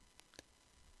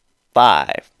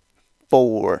5,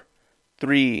 4,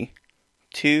 3,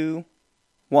 2,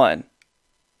 1.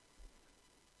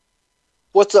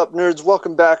 What's up, nerds?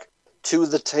 Welcome back to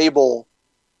the table.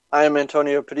 I am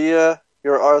Antonio Padilla,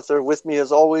 your Arthur. With me,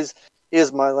 as always,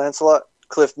 is my Lancelot,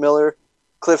 Cliff Miller.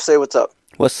 Cliff, say what's up.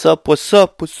 What's up, what's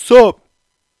up, what's up?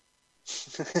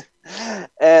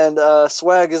 And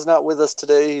Swag is not with us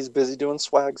today. He's busy doing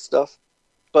swag stuff.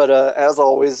 But as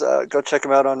always, go check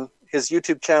him out on his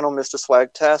YouTube channel, Mr.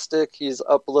 Swagtastic. He's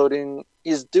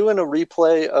doing a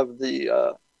replay of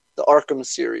the Arkham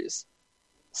series.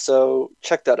 So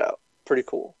check that out. Pretty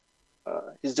cool.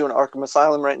 He's doing Arkham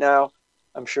Asylum right now.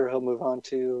 I'm sure he'll move on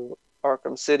to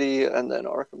Arkham City and then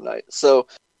Arkham Knight. So,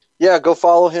 yeah, go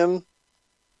follow him.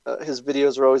 His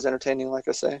videos are always entertaining, like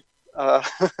I say.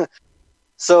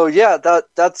 So, yeah,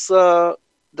 that's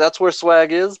where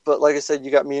Swag is. But like I said,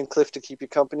 you got me and Cliff to keep you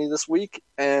company this week.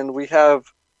 And we have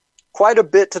quite a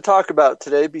bit to talk about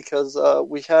today because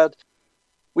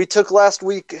we took last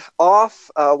week off.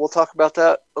 We'll talk about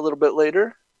that a little bit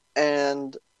later.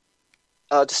 And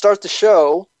to start the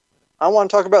show, I want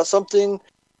to talk about something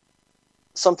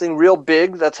real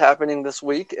big that's happening this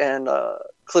week. And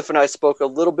Cliff and I spoke a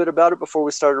little bit about it before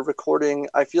we started recording.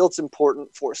 I feel it's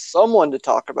important for someone to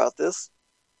talk about this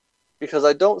because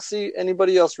I don't see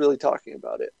anybody else really talking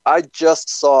about it. I just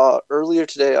saw, earlier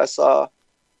today, I saw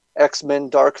X-Men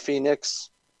Dark Phoenix,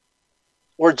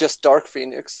 or just Dark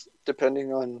Phoenix,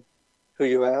 depending on who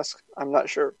you ask. I'm not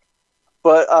sure.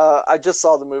 But I just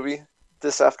saw the movie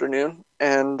this afternoon,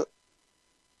 and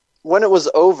when it was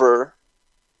over,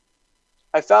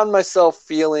 I found myself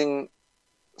feeling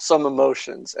some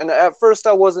emotions. And at first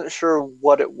I wasn't sure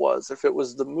what it was, if it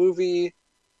was the movie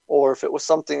or if it was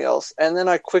something else. And then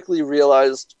I quickly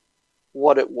realized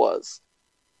what it was.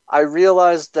 I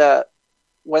realized that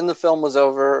when the film was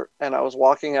over and I was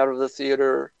walking out of the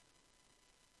theater,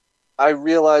 I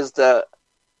realized that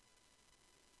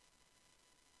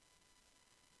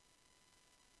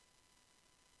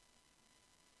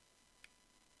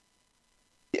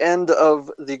the end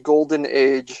of the golden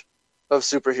age of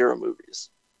superhero movies.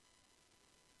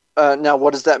 Now,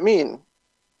 what does that mean?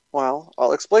 Well,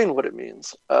 I'll explain what it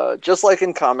means. Just like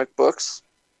in comic books,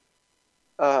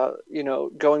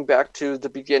 going back to the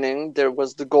beginning, there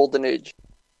was the golden age.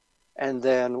 And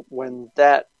then when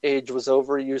that age was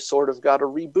over, you sort of got a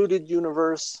rebooted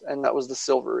universe, and that was the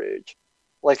silver age.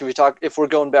 Like if we're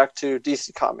going back to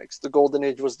DC Comics, the golden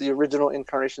age was the original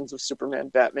incarnations of Superman,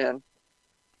 Batman,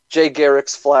 Jay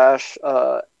Garrick's Flash,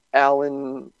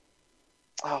 Alan,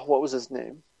 what was his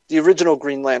name? The original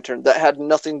Green Lantern that had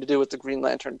nothing to do with the Green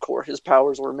Lantern Corps. His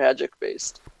powers were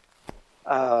magic-based.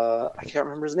 I can't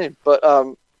remember his name. But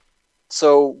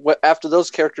after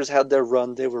those characters had their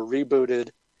run, they were rebooted,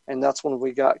 and that's when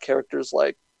we got characters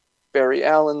like Barry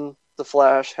Allen, the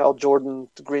Flash, Hal Jordan,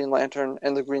 the Green Lantern,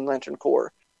 and the Green Lantern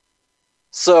Corps.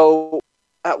 So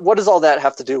what does all that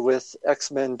have to do with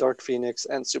X-Men, Dark Phoenix,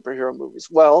 and superhero movies?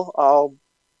 Well,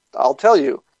 I'll tell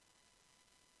you.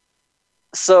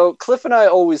 So Cliff and I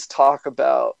always talk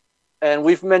about, and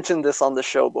we've mentioned this on the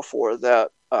show before,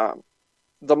 that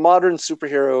the modern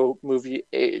superhero movie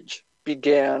age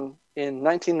began in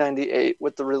 1998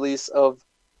 with the release of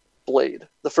Blade,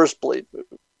 the first Blade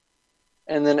movie.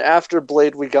 And then after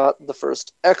Blade, we got the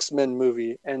first X-Men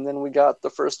movie, and then we got the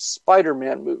first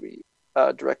Spider-Man movie,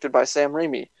 directed by Sam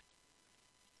Raimi.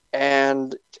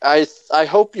 And I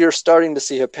hope you're starting to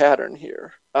see a pattern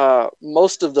here.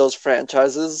 Most of those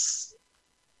franchises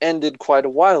ended quite a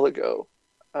while ago.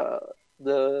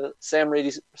 The Sam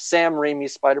Raimi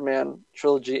Spider-Man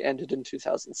trilogy ended in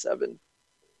 2007.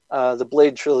 The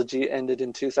Blade trilogy ended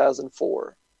in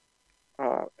 2004.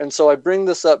 And so I bring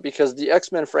this up because the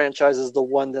X-Men franchise is the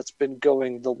one that's been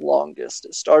going the longest.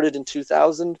 It started in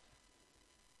 2000,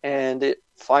 and it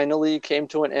finally came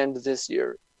to an end this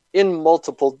year in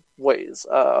multiple ways.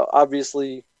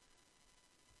 Obviously,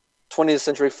 20th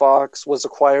Century Fox was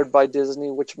acquired by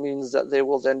Disney, which means that they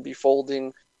will then be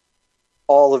folding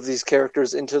all of these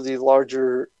characters into the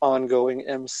larger ongoing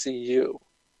MCU.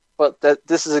 But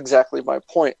this is exactly my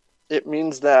point. It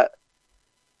means that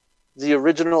the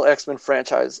original X-Men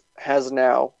franchise has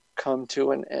now come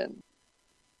to an end.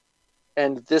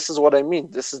 And this is what I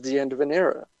mean. This is the end of an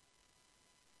era.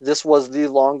 This was the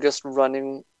longest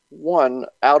running one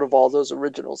out of all those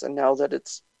originals. And now that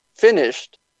it's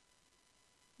finished,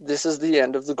 this is the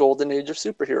end of the golden age of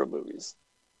superhero movies.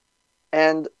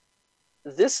 And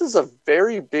this is a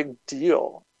very big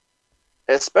deal,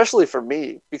 especially for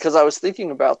me, because I was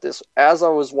thinking about this as I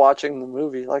was watching the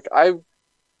movie. Like,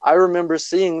 I remember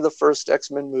seeing the first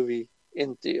X-Men movie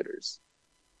in theaters.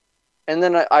 And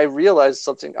then I realized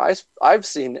something. I've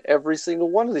seen every single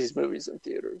one of these movies in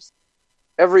theaters.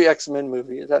 Every X-Men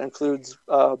movie. That includes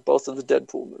both of the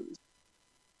Deadpool movies.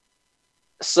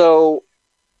 So,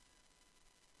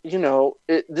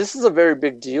 this is a very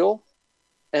big deal.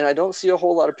 And I don't see a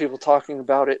whole lot of people talking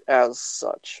about it as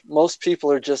such. Most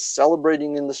people are just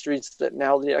celebrating in the streets that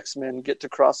now the X-Men get to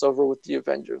cross over with the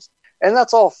Avengers. And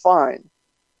that's all fine.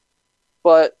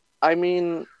 But, I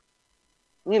mean,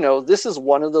 this is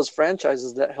one of those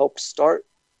franchises that helped start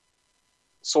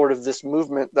sort of this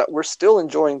movement that we're still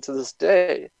enjoying to this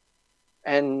day.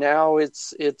 And now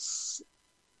it's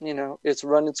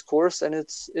run its course and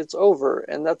it's over.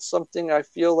 And that's something I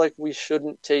feel like we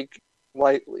shouldn't take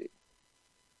lightly.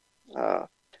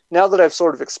 Now that I've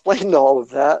sort of explained all of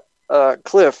that,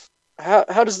 Cliff,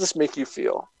 how does this make you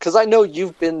feel? Because I know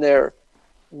you've been there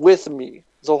with me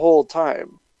the whole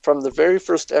time, from the very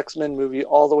first X-Men movie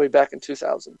all the way back in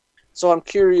 2000. So I'm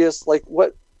curious, like,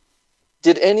 what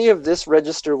did any of this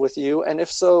register with you? And if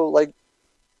so, like,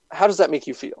 how does that make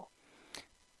you feel?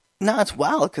 No, it's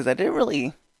wild because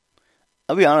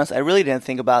I'll be honest, I really didn't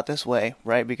think about it this way,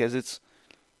 right? Because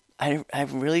I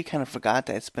really kind of forgot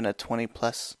that it's been a 20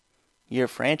 plus year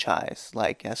franchise,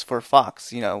 like as for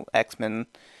Fox, X-Men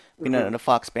being under the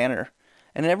Fox banner.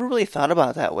 And I never really thought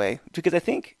about it that way because I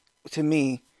think, to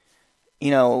me,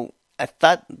 I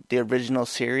thought the original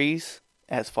series,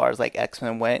 as far as like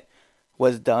X-Men went,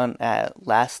 was done at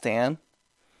Last Stand,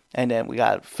 and then we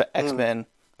got X-Men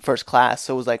First Class,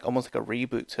 so it was like almost like a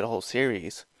reboot to the whole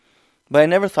series. But I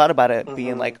never thought about it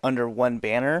being like under one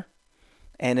banner,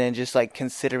 and then just like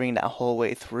considering that whole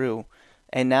way through.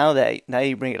 And now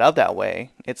you bring it up that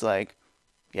way, it's like,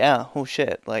 yeah, oh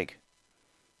shit, like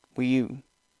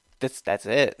that's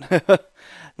it.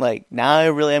 Like now I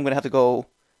really am gonna have to go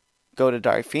to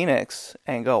Dark Phoenix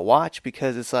and go watch,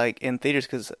 because it's like in theaters,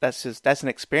 because that's an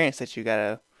experience that you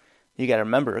gotta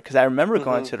remember. Because I remember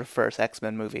going to the first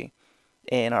X-Men movie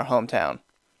in our hometown,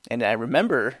 and I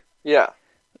remember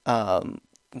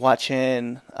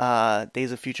watching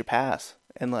Days of Future Past,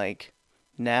 and like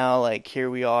now like here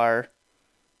we are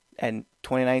in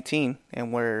 2019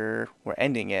 and we're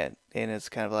ending it, and it's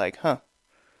kind of like,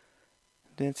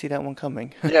 didn't see that one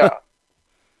coming. Yeah.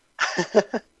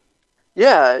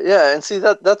 Yeah, and see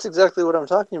that's exactly what I'm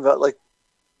talking about. Like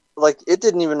it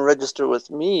didn't even register with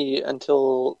me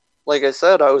until, like I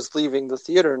said, I was leaving the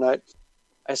theater and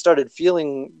I started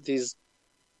feeling these.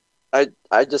 I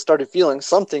just started feeling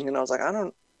something, and I was like, I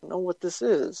don't know what this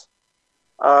is.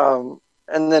 And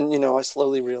then I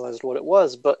slowly realized what it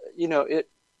was. But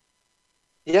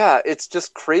it's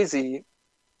just crazy.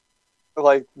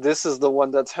 Like this is the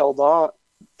one that's held on,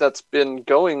 that's been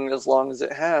going as long as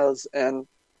it has, and.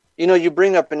 You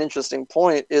bring up an interesting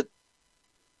point.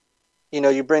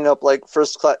 You bring up like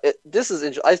First Class.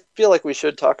 I feel like we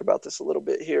should talk about this a little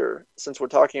bit here, since we're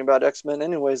talking about X-Men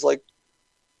anyways. Like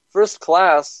First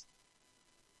Class,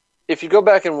 if you go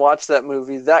back and watch that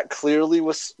movie, that clearly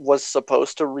was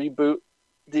supposed to reboot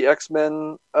the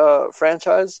X-Men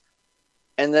franchise.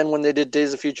 And then when they did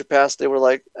Days of Future Past, they were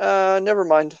like, never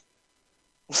mind.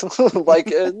 It's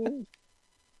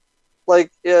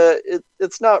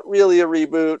not really a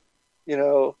reboot.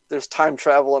 There's time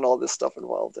travel and all this stuff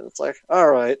involved, and it's like, all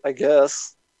right, I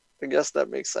guess that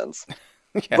makes sense.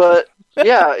 Yeah. But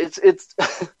yeah, it's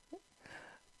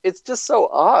it's just so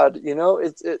odd, and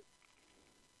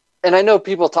I know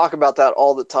people talk about that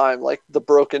all the time, like the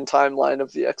broken timeline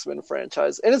of the X-Men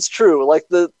franchise, and it's true. Like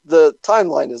the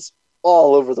timeline is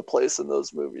all over the place in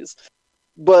those movies,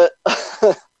 but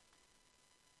I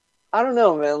don't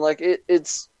know, man. Like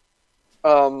it's.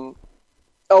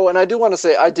 Oh, and I do want to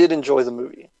say I did enjoy the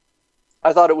movie.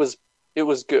 I thought it was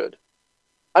good.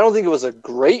 I don't think it was a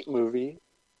great movie,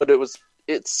 but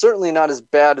it's certainly not as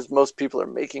bad as most people are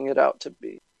making it out to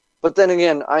be. But then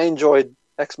again, I enjoyed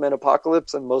X-Men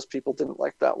Apocalypse, and most people didn't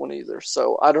like that one either.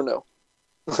 So I don't know.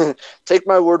 Take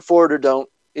my word for it or don't.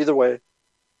 Either way.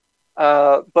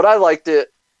 But I liked it,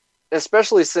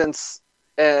 especially since,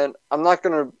 and I'm not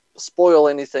going to spoil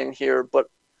anything here, but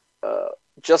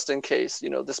just in case,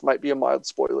 this might be a mild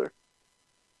spoiler.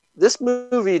 This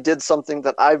movie did something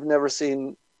that I've never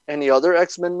seen any other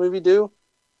X-Men movie do,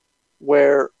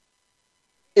 where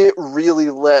it really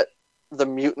let the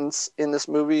mutants in this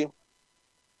movie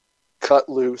cut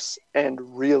loose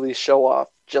and really show off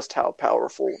just how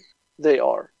powerful they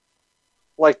are.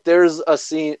 Like there's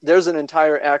an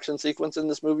entire action sequence in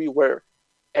this movie where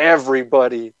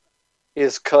everybody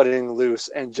is cutting loose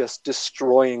and just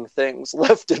destroying things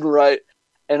left and right.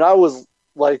 And I was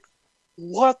like,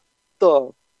 what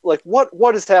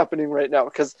is happening right now?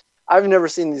 Because I've never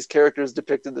seen these characters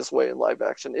depicted this way in live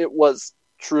action. It was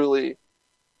truly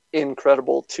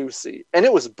incredible to see. And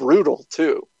it was brutal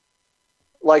too.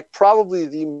 Like probably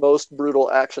the most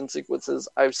brutal action sequences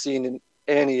I've seen in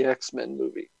any X-Men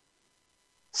movie.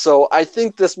 So I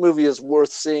think this movie is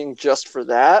worth seeing just for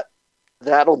that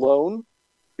alone,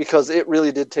 because it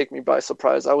really did take me by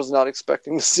surprise. I was not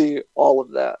expecting to see all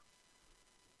of that.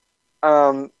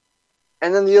 And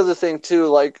then the other thing too,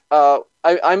 like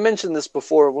I mentioned this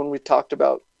before when we talked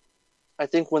about, I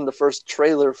think when the first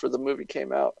trailer for the movie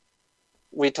came out,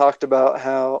 we talked about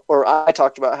how, or I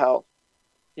talked about how,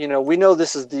 you know, we know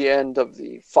this is the end of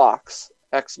the Fox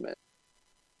X-Men.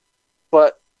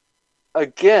 But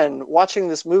again, watching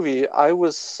this movie, I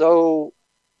was so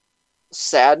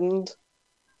saddened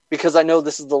because I know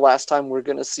this is the last time we're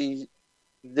going to see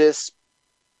this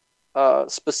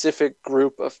specific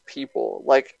group of people.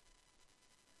 Like,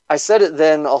 I said it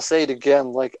then, I'll say it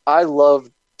again. Like, I love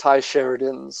Ty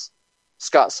Sheridan's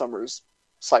Scott Summers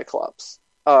Cyclops,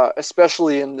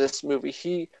 especially in this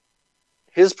movie.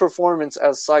 His performance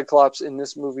as Cyclops in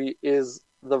this movie is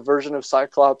the version of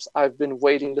Cyclops I've been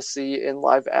waiting to see in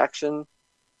live action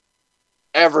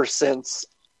ever since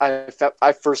I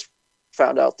first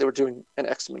found out they were doing an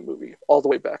X-Men movie all the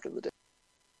way back in the day.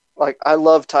 Like, I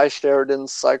love Ty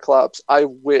Sheridan's Cyclops. I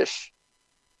wish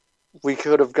we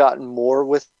could have gotten more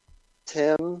with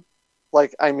him.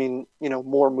 Like, I mean, you know,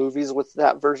 more movies with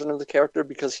that version of the character,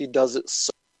 because he does it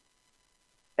so.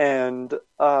 And,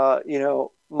 you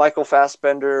know, Michael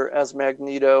Fassbender as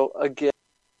Magneto, again,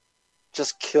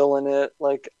 just killing it.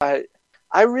 Like, I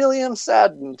really am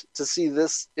saddened to see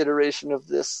this iteration of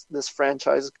this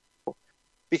franchise,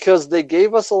 because they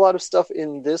gave us a lot of stuff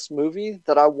in this movie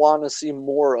that I want to see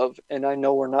more of, and I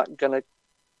know we're not gonna.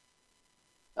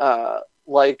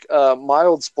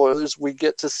 Mild spoilers, we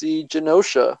get to see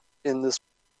Genosha in this.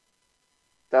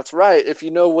 That's right. If you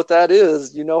know what that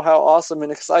is, you know how awesome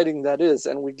and exciting that is,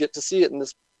 and we get to see it in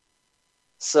this.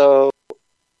 So,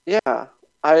 yeah,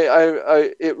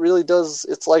 I it really does.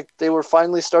 It's like they were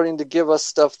finally starting to give us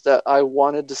stuff that I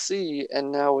wanted to see,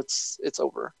 and now it's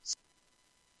over.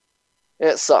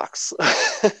 It sucks.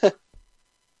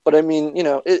 But I mean, you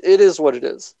know, it is what it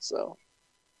is. So,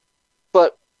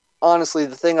 but honestly,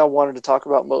 the thing I wanted to talk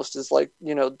about most is, like,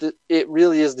 you know, it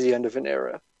really is the end of an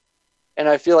era. And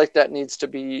I feel like that needs to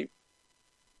be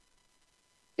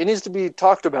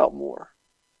talked about more.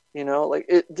 You know, like,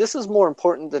 this is more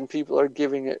important than people are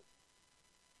giving it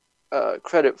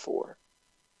credit for.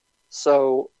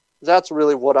 So that's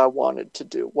really what I wanted to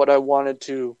do. What I wanted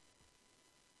to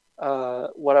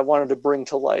bring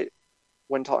to light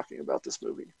when talking about this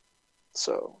movie.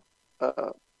 So,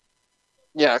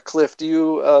 yeah, Cliff, do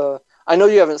you? I know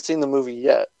you haven't seen the movie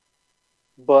yet,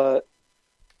 but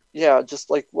yeah, just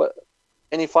like what?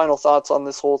 Any final thoughts on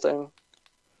this whole thing?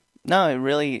 No,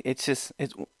 it's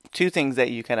two things that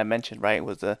you kind of mentioned, right?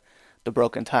 Was the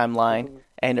broken timeline, Mm-hmm.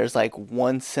 and there's like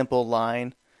one simple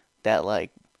line that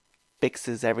like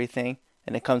fixes everything,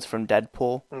 and it comes from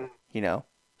Deadpool, you know,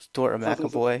 Stuart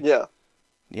McAvoy. Yeah.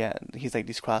 Yeah, he's like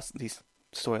these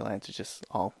storylines are just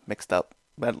all mixed up.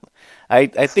 But I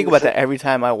think about that every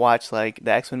time I watch like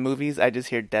the X-Men movies. I just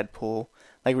hear Deadpool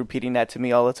like repeating that to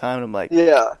me all the time. And I'm like,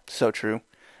 yeah, so true.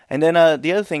 And then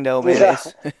the other thing though, man, yeah.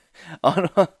 is on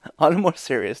a more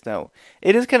serious note,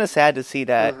 it is kind of sad to see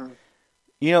that. Mm-hmm.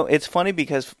 You know, it's funny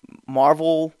because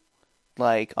Marvel,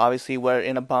 like, obviously were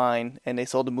in a bind, and they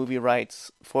sold the movie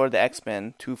rights for the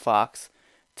X-Men to Fox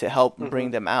to help bring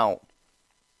them out.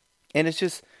 And it's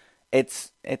just,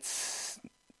 it's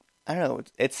I don't know,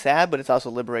 it's sad, but it's also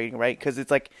liberating, right? Because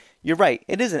it's like, you're right,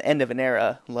 it is an end of an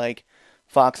era, like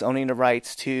Fox owning the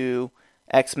rights to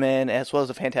X-Men as well as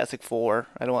the Fantastic Four.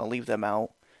 I don't want to leave them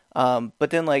out. But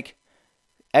then, like,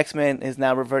 X-Men is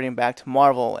now reverting back to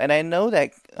Marvel, and I know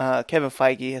that Kevin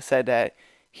Feige has said that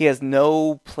he has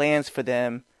no plans for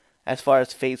them as far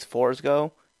as Phase 4s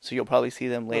go, so you'll probably see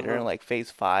them later in, like,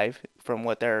 Phase 5 from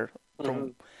what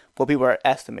from what people are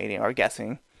estimating or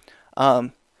guessing.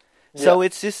 So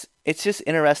it's just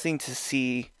interesting to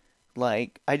see,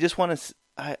 like, I just want to,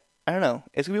 I don't know,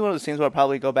 it's going to be one of those things where I'll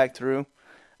probably go back through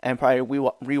and probably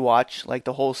rewatch, like,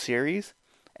 the whole series,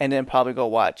 and then probably go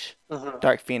watch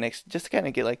Dark Phoenix just to kind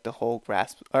of get like the whole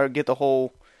grasp or get the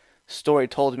whole story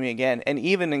told to me again, and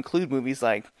even include movies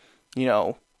like, you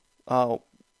know,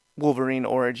 Wolverine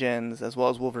Origins as well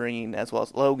as Wolverine as well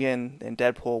as Logan and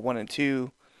Deadpool 1 and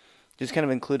 2. Just kind of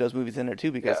include those movies in there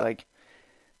too, because like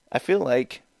I feel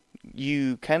like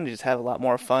you kind of just have a lot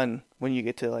more fun when you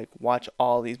get to like watch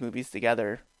all these movies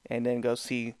together and then go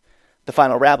see the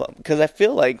final wrap up. Because I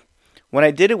feel like when I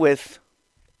did it with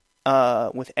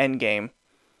Endgame,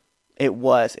 it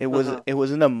was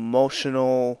an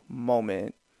emotional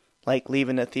moment like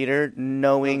leaving the theater,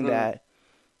 knowing Mm-hmm. that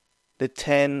the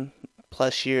 10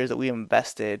 plus years that we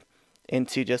invested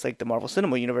into just like the Marvel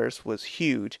Cinema Universe was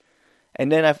huge.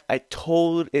 And then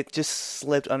it just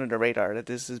slipped under the radar that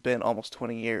this has been almost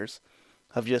 20 years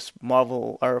of just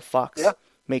Marvel or Yeah. Fox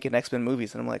making X-Men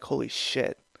movies. And I'm like, holy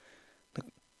shit,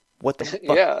 what the fuck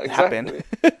Yeah, happened?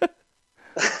 exactly.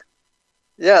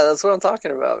 Yeah, that's what I'm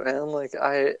talking about, man.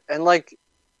 I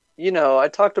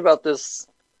talked about this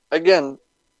again.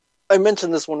 I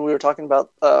mentioned this when we were talking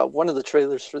about one of the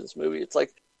trailers for this movie. It's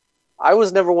like I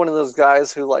was never one of those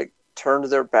guys who like turned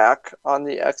their back on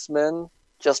the X-Men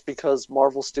just because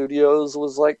Marvel Studios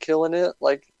was like killing it.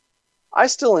 Like I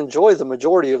still enjoy the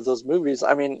majority of those movies.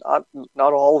 I mean,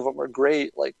 not all of them are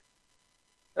great. Like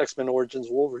X-Men Origins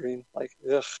Wolverine, like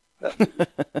ugh, that movie.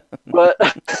 But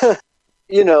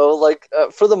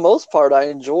for the most part, I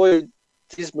enjoy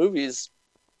these movies.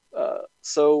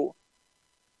 So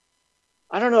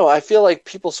I don't know. I feel like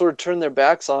people sort of turned their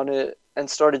backs on it and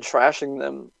started trashing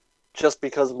them just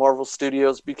because Marvel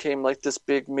Studios became like this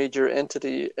big major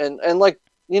entity. And like,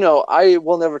 I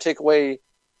will never take away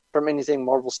from anything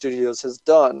Marvel Studios has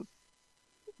done.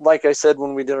 Like I said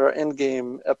when we did our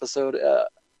Endgame episode,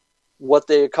 what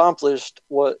they accomplished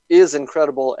what is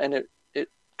incredible and it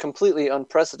completely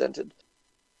unprecedented.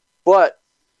 But,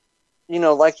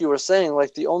 like you were saying,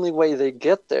 like the only way they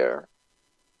get there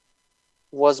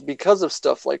was because of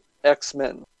stuff like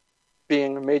X-Men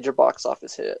being a major box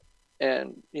office hit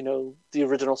and, the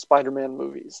original Spider-Man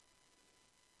movies.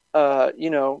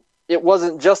 It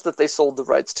wasn't just that they sold the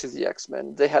rights to the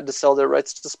X-Men. They had to sell their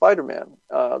rights to Spider-Man.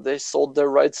 They sold their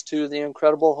rights to the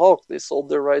Incredible Hulk. They sold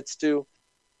their rights to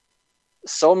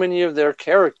so many of their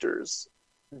characters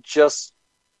just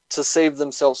to save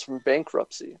themselves from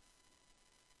bankruptcy.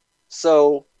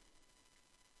 So,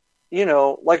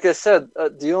 like I said,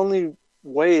 the only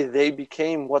way they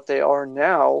became what they are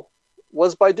now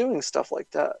was by doing stuff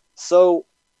like that. So,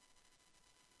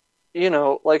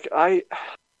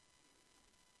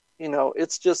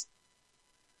 it's just,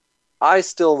 I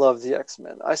still love the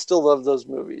X-Men. I still love those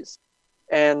movies.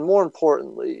 And more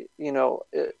importantly,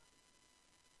 the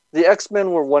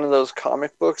X-Men were one of those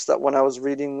comic books that when I was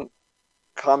reading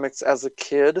comics as a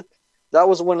kid, that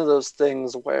was one of those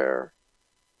things where,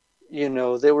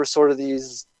 they were sort of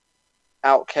these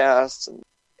outcasts and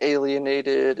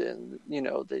alienated and,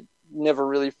 they never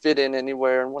really fit in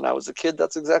anywhere. And when I was a kid,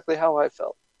 that's exactly how I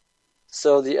felt.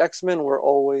 So the X-Men were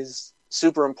always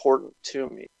super important to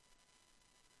me.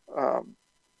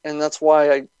 And that's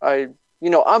why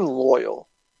I'm loyal.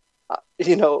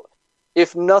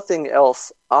 If nothing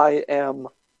else, I am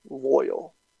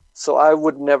loyal. So I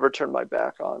would never turn my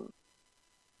back on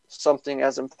something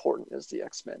as important as the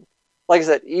X-Men. Like I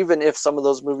said, even if some of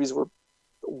those movies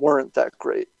weren't that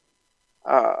great,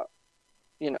 uh,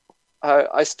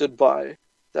 I stood by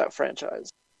that franchise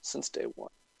since day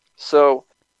one. So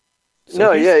So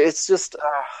no, here's yeah, it's just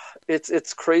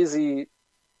it's crazy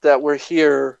that we're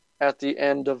here at the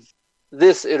end of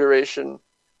this iteration,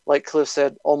 like Cliff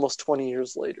said, almost 20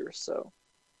 years later. So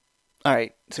all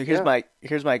right. So yeah.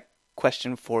 here's my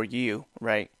question for you,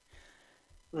 right?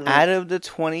 Mm-hmm. Out of the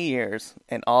 20 years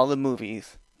and all the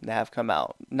movies that have come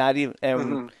out, not even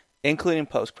Mm-hmm. including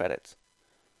post credits,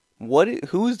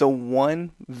 who's the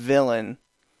one villain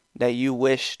that you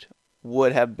wished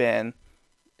would have been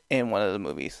in one of the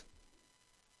movies?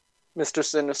 Mr.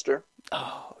 Sinister.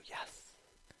 Oh, yes.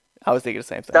 I was thinking the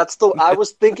same thing. I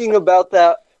was thinking about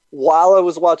that while I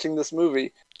was watching this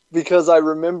movie because I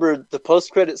remembered the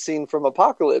post-credit scene from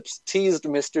Apocalypse teased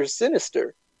Mr.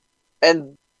 Sinister,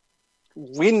 and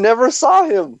we never saw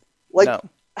him. No.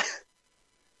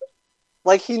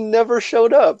 Like he never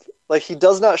showed up. Like he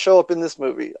does not show up in this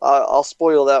movie. I'll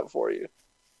spoil that for you.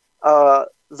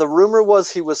 The rumor was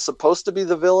he was supposed to be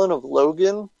the villain of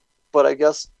Logan, but I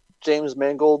guess James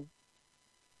Mangold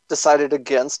decided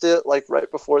against it, like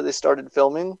right before they started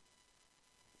filming.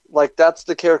 Like that's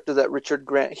the character that Richard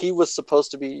Grant. He was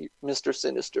supposed to be Mr.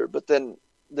 Sinister, but then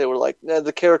they were like, nah,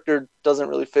 the character doesn't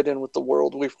really fit in with the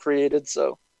world we've created,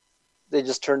 so they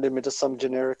just turned him into some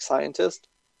generic scientist.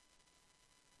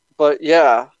 But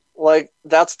yeah, like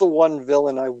that's the one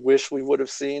villain I wish we would have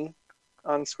seen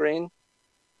on screen.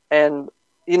 And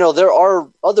there are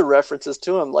other references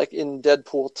to him, like in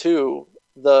Deadpool 2,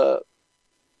 the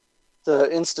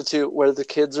institute where the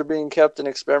kids are being kept and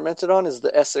experimented on is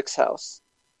the Essex house.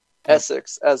 Okay.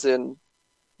 Essex, as in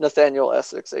Nathaniel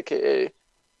Essex, aka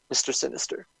Mr.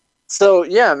 Sinister. So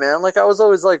yeah, man, like I was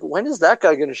always like, when is that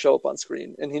guy going to show up on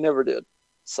screen? And he never did.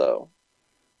 So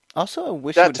Also, I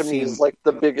wish you that would to have me is seen. like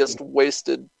the biggest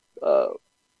wasted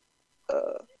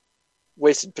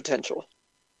potential.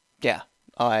 Yeah,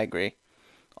 Oh, I agree.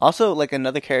 Also, like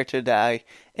another character that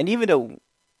and even though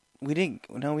we didn't,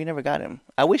 no, we never got him.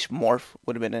 I wish Morph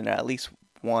would have been in at least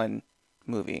one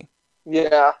movie.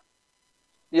 Yeah,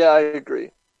 yeah, I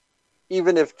agree.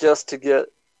 Even if just to get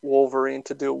Wolverine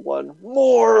to do one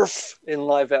morph in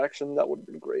live action, that would have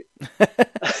been great.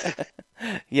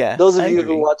 Yeah, Those of I you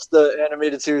who agree. watched the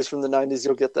animated series from the '90s,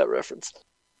 you'll get that reference.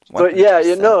 But yeah,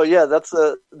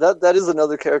 100%. that is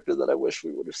another character that I wish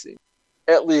we would have seen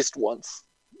at least once.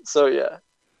 So yeah.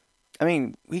 I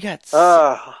mean, we got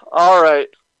All right.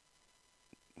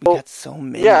 so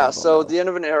many Yeah, of them so though. the end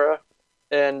of an era,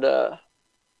 and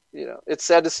it's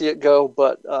sad to see it go,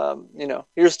 but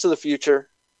here's to the future.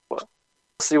 We'll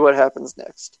see what happens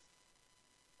next.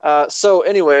 So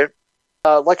anyway,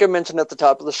 like I mentioned at the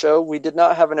top of the show, we did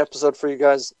not have an episode for you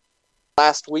guys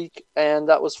last week, and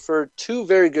that was for two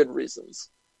very good reasons.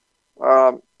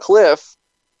 Cliff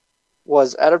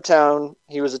was out of town.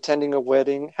 He was attending a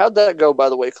wedding. How'd that go, by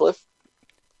the way, Cliff?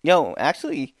 Yo,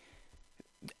 actually,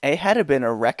 it had to been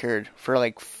a record for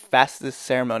like fastest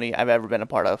ceremony I've ever been a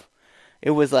part of.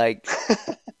 It was like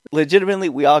legitimately,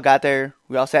 we all got there,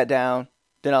 we all sat down.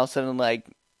 Then all of a sudden, like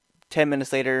 10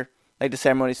 minutes later, like the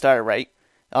ceremony started. Right.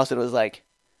 Also, it was like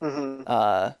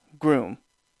Mm-hmm. groom,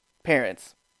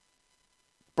 parents,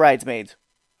 bridesmaids,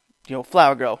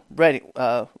 flower girl,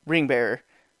 ring bearer.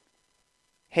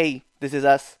 Hey, this is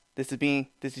us. This is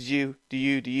me. This is you. Do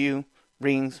you? Do you?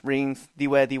 Rings, rings. De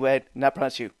wed. Not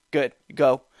pronounce you. Good.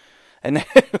 Go. And then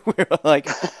we were like,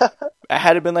 I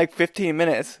had it been like 15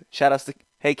 minutes. Shout outs to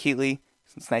Hey Keely.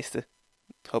 It's nice to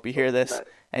hope you hear this.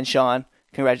 And Sean,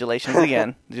 congratulations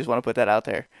again. Just want to put that out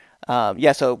there.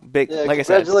 Yeah, so big, Yeah, like I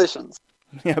said, congratulations.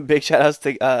 yeah, big shout outs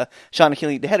to Sean and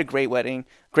Keely. They had a great wedding,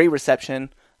 great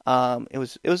reception. It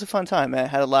was a fun time, man. I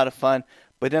had a lot of fun.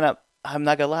 But then I'm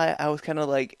not gonna lie, I was kind of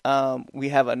like, we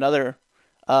have another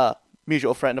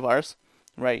mutual friend of ours,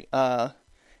 right?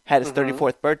 Had his Mm-hmm.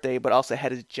 34th birthday, but also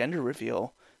had his gender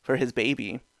reveal for his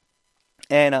baby.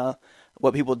 And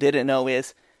what people didn't know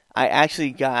is I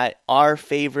actually got our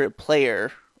favorite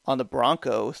player on the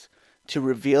Broncos to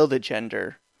reveal the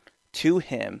gender to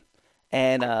him.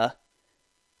 And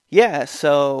yeah,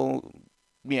 so,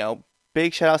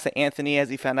 big shout outs to Anthony as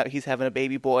he found out he's having a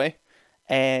baby boy.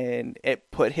 And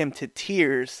it put him to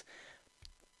tears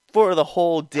for the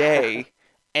whole day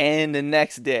and the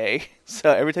next day. So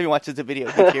every time he watches the video,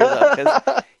 he tears up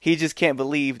because he just can't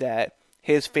believe that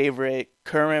his favorite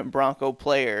current Bronco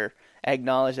player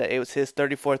acknowledged that it was his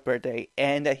 34th birthday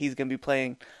and that he's going to be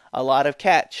playing a lot of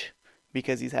catch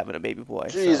because he's having a baby boy.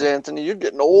 Jeez, So, Anthony, you're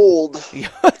getting old. yeah.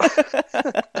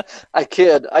 I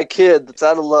kid. That's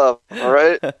out of love. All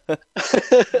right.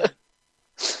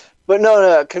 But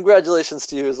no, congratulations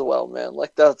to you as well, man.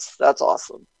 Like that's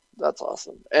awesome. That's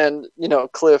awesome. And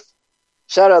Cliff,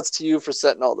 shout outs to you for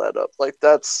setting all that up. Like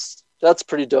that's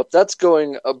pretty dope. That's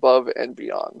going above and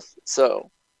beyond.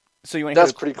 So So you want to hear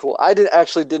that's pretty cool. I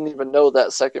didn't even know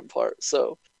that second part.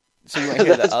 So you want to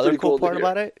hear the that's other pretty cool cool to part hear.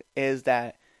 about it is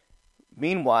that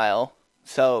meanwhile,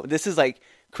 so this is like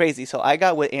crazy. So I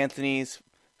got with Anthony's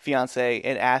fiance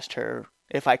and asked her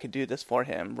if I could do this for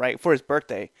him, right? For his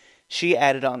birthday. She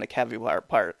added on the caviar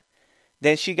part.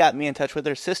 Then she got me in touch with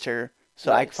her sister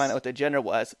so I could find out Nice. what the gender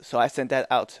was. So I sent that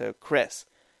out to Chris.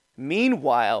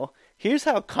 Meanwhile, here's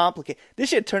how complicated this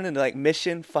shit turned into like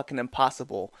Mission fucking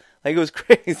Impossible. Like it was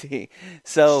crazy.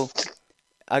 So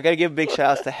I gotta give big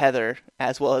shout outs to Heather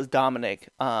as well as Dominic.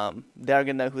 They're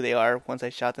gonna know who they are once I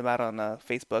shout them out on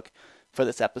Facebook for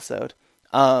this episode.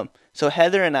 So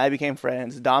Heather and I became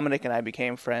friends. Dominic and I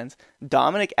became friends.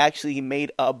 Dominic actually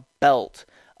made a belt,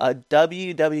 a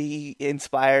WWE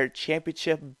inspired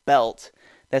championship belt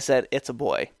that said "It's a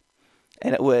boy,"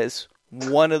 and it was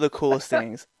one of the coolest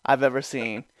things I've ever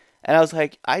seen. And I was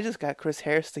like, I just got Chris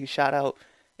Harris to shout out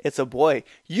 "It's a boy."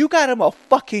 You got him a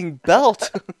fucking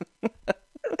belt.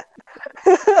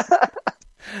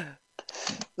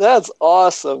 That's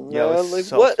awesome, Yo, it's man. Like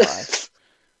so what? fly.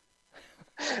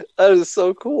 That is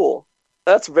so cool.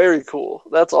 That's very cool.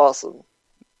 That's awesome.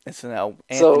 And so now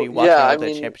So Anthony walks yeah, around I with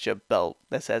a mean, championship belt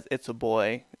that says "It's a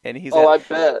boy," and he's oh, got I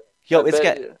bet. yo. I It's bet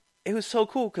got you. it was so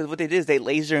cool because what they did is they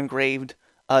laser engraved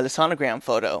the sonogram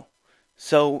photo,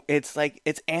 so it's like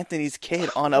it's Anthony's kid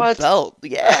on a What? belt.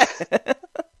 Yeah,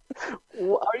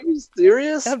 Are you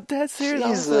serious? I'm dead serious. I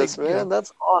was Jesus, like, man, yo,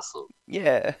 that's awesome.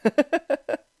 yeah.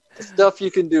 Stuff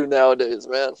you can do nowadays,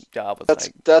 man. Job was That's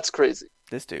like that's crazy.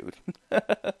 this dude.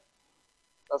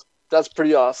 That's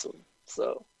pretty awesome.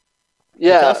 So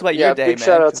But tell yeah, us about your yeah. day, Big man.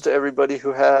 shout outs 'Cause to everybody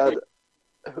who had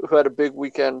a big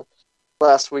weekend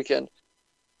last weekend.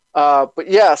 But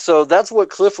yeah, so that's what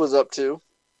Cliff was up to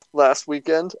last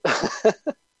weekend.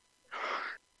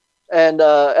 And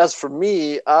as for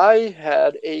me, I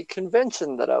had a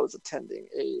convention that I was attending.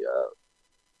 It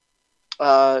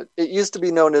used to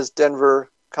be known as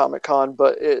Denver Comic Con,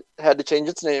 but it had to change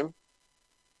its name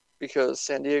because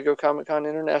San Diego Comic Con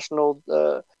International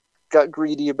got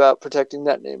greedy about protecting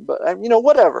that name. But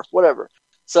whatever.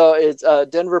 So it's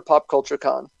Denver Pop Culture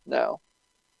Con now,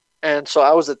 and so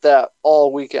I was at that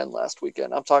all weekend last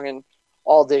weekend. I'm talking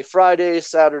all day Friday,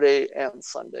 Saturday, and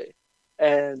Sunday,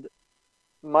 and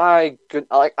my good,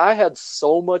 like I had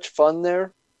so much fun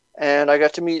there, and I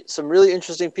got to meet some really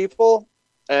interesting people.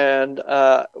 And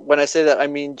when I say that, I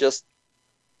mean just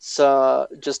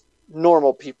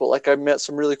normal people. Like I met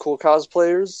some really cool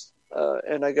cosplayers,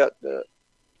 and I got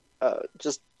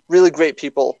just really great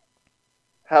people.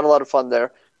 Had a lot of fun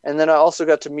there, and then I also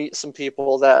got to meet some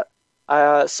people that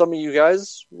some of you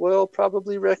guys will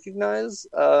probably recognize.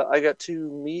 I got to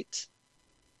meet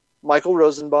Michael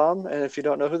Rosenbaum, and if you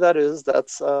don't know who that is,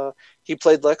 that's he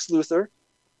played Lex Luthor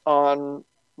on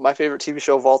my favorite TV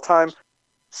show of all time,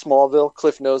 Smallville.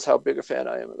 Cliff knows how big a fan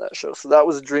I am of that show, so that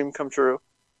was a dream come true.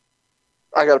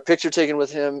 I got a picture taken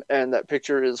with him, and that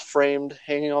picture is framed,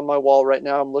 hanging on my wall right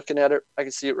now. I'm looking at it. I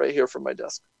can see it right here from my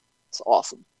desk. It's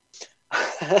awesome.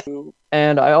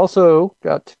 And I also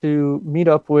got to meet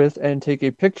up with and take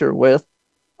a picture with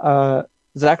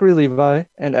Zachary Levi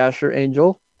and Asher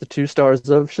Angel, the two stars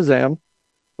of Shazam,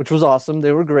 which was awesome.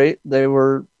 They were great. They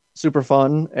were super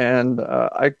fun, and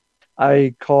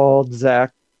I called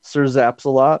Zach Sir Zaps a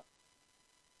lot,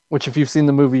 which if you've seen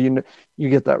the movie, you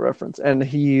get that reference, and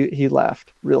he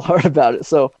laughed real hard about it.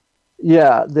 So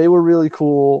yeah, they were really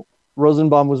cool.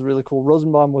 Rosenbaum was really cool.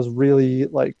 Rosenbaum was really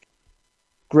like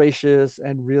gracious,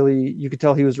 and really you could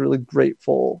tell he was really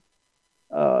grateful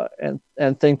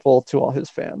and thankful to all his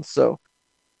fans. So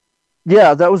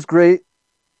yeah, that was great.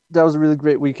 That was a really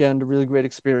great weekend, a really great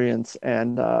experience,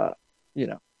 and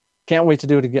can't wait to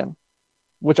do it again,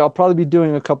 which I'll probably be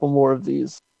doing a couple more of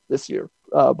these this year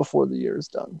before the year is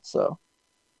done. So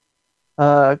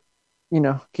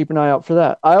keep an eye out for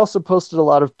that. I also posted a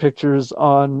lot of pictures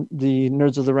on the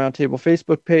Nerds of the Roundtable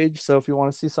Facebook page, so if you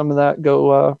want to see some of that,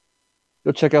 go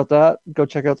check out that. Go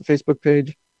check out the Facebook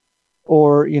page,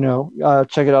 or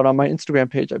check it out on my Instagram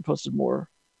page. I posted more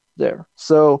there.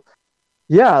 So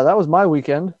yeah, that was my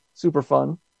weekend. Super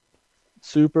fun.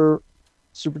 Super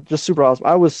awesome.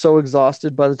 I was so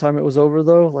exhausted by the time it was over,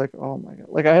 though. Like, oh my God.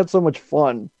 Like, I had so much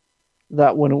fun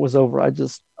that when it was over,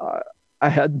 I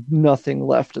had nothing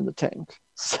left in the tank.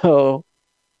 So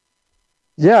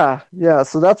yeah.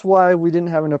 So that's why we didn't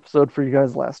have an episode for you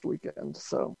guys last weekend.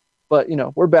 So, but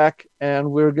we're back,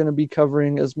 and we're going to be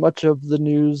covering as much of the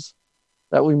news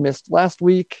that we missed last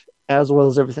week, as well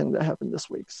as everything that happened this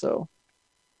week. So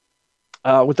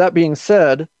with that being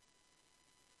said,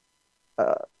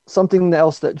 something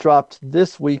else that dropped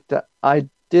this week that I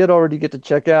did already get to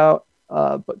check out,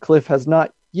 but Cliff has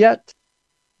not yet.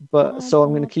 But so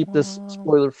I'm going to keep this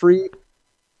spoiler free.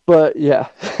 But yeah,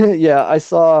 I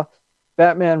saw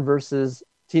Batman versus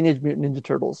Teenage Mutant Ninja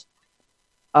Turtles.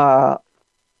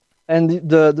 And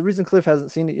the reason Cliff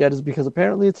hasn't seen it yet is because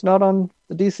apparently it's not on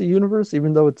the DC universe,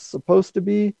 even though it's supposed to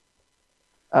be.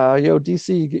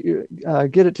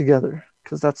 DC, get it together,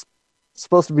 because that's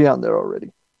supposed to be on there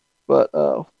already. But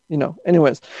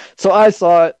anyways, so I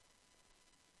saw it,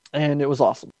 and it was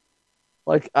awesome.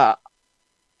 Like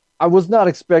I was not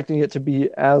expecting it to be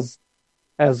as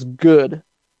good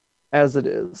as it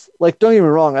is. Like, don't get me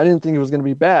wrong, I didn't think it was going to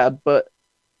be bad, but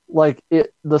like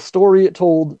the story it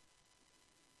told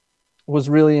was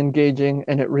really engaging,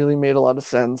 and it really made a lot of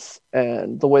sense,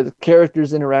 and the way the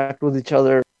characters interact with each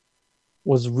other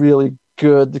was really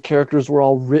good. The characters were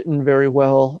all written very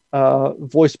well.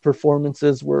 Voice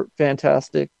performances were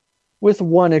fantastic, with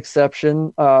one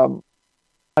exception.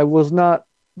 I was not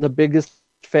the biggest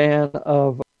fan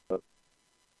of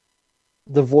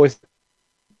the voice.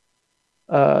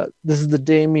 This is the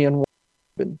Damian.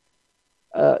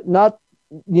 Not,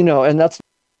 and that's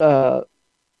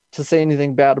to say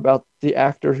anything bad about the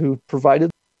actor who provided.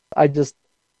 I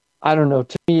don't know.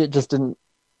 To me, it just didn't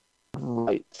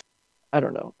right. I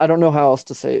don't know. I don't know how else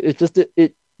to say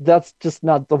it. That's just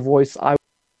not the voice I.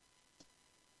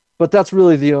 But that's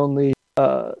really the only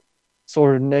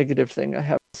sort of negative thing I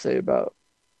have to say about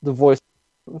the voice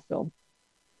of the film.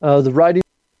 The writing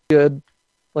was good.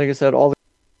 Like I said, all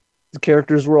the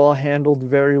characters were all handled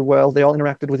very well. They all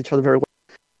interacted with each other very well.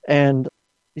 And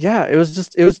yeah, it was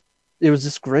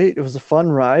just great. It was a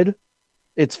fun ride.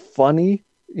 It's funny,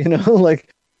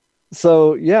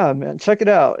 so yeah, man, check it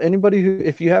out. Anybody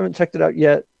if you haven't checked it out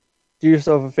yet, do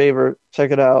yourself a favor,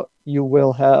 check it out. You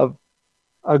will have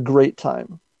a great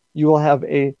time. You will have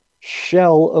a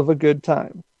shell of a good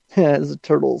time. It's a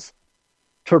turtles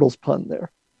pun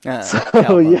there. So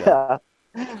Cowabunga.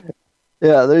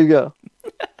 yeah, there you go.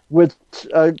 Which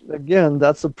again,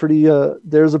 that's a pretty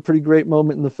there's a pretty great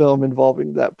moment in the film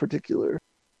involving that particular.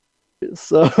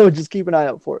 So just keep an eye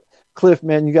out for it. Cliff,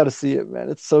 man, you got to see it, man.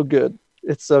 It's so good.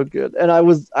 It's so good. And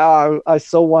I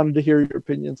so wanted to hear your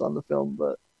opinions on the film,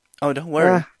 but Oh, don't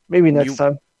worry. maybe next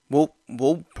time.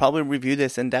 We'll probably review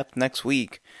this in depth next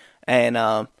week. And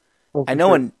Oh, I for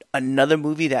know sure. another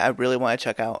movie that I really want to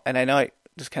check out, and I know I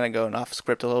just kind of going off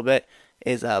script a little bit,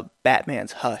 is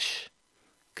Batman's Hush,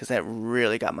 because that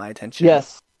really got my attention.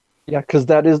 Yes. Yeah, because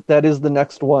that is the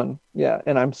next one. Yeah,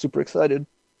 and I'm super excited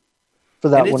for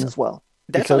And that one as well.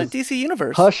 that's on the Because DC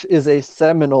Universe. Hush is a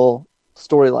seminal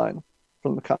storyline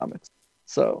from the comics.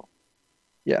 So,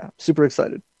 yeah, super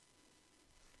excited.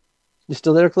 You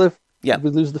still there, Cliff? Yeah. Did we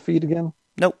lose the feed again?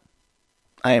 Nope.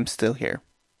 I am still here.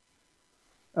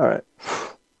 All right.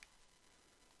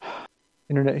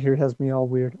 Internet here has me all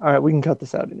weird. All right, we can cut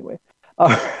this out anyway. All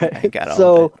I right. got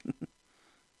all of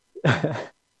it.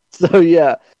 So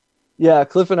yeah,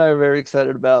 Cliff and I are very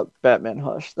excited about Batman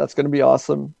Hush. That's going to be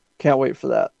awesome. Can't wait for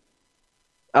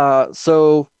that.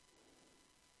 So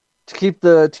to keep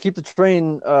the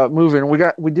train moving,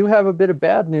 we do have a bit of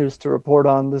bad news to report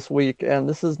on this week, and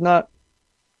this is not.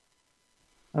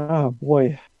 Oh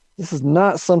boy, this is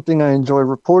not something I enjoy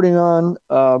reporting on,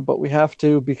 but we have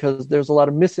to because there's a lot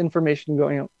of misinformation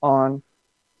going on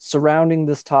surrounding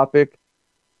this topic.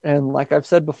 And like I've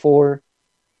said before,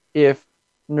 if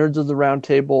Nerds of the Round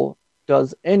Table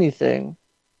does anything,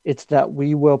 it's that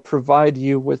we will provide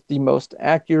you with the most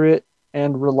accurate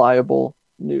and reliable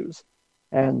news.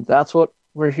 And that's what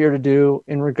we're here to do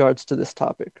in regards to this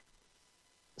topic.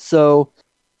 So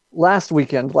last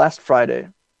Friday,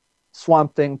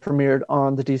 Swamp Thing premiered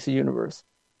on the DC Universe.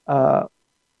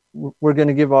 We're going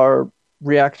to give our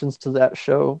reactions to that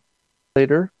show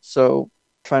later, so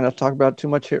try not to talk about it too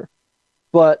much here.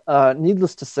 But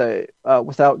needless to say,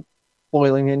 without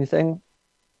spoiling anything,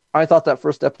 I thought that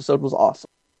first episode was awesome.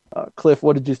 Cliff,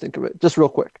 what did you think of it? Just real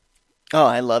quick. Oh,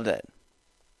 I loved it.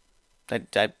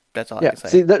 That's all I Yeah, can say.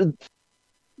 see that.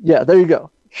 Yeah, there you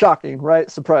go. Shocking, right?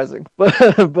 Surprising,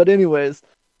 but anyways.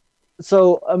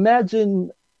 So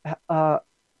imagine how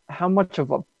much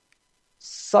of a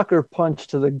sucker punch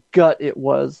to the gut it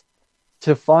was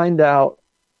to find out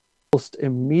almost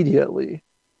immediately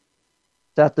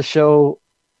that the show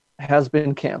has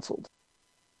been canceled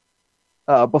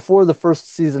before the first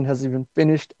season has even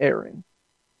finished airing.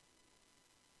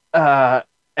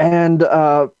 And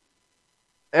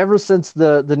ever since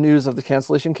the news of the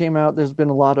cancellation came out, there's been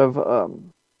a lot of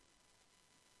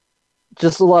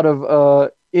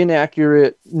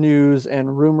inaccurate news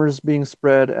and rumors being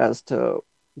spread as to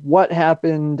what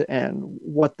happened and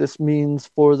what this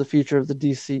means for the future of the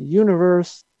DC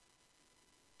universe.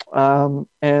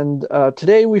 And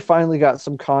today we finally got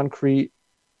some concrete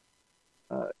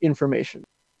information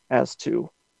as to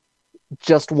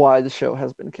just why the show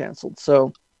has been canceled.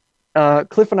 So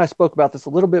Cliff and I spoke about this a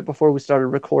little bit before we started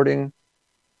recording,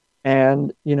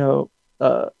 and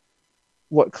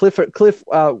what Cliff,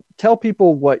 tell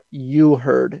people what you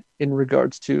heard in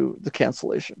regards to the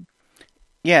cancellation.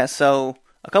 Yeah, so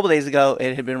a couple days ago,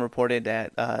 it had been reported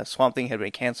that Swamp Thing had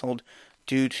been canceled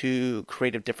due to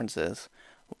creative differences.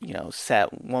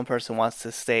 One person wants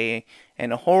to stay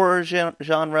in a horror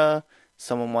genre,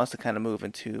 someone wants to kind of move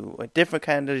into a different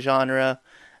kind of genre.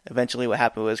 Eventually, what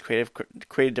happened was creative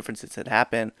differences had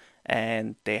happened,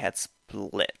 and they had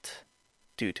split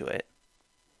due to it.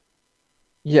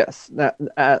 Yes,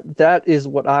 that is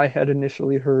what I had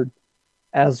initially heard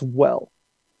as well.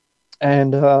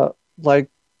 And like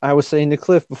I was saying to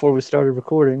Cliff before we started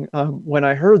recording, when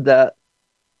I heard that,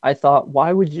 I thought,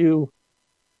 why would you,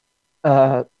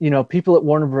 people at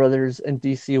Warner Brothers and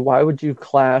DC, why would you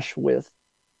clash with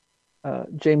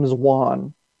James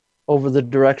Wan over the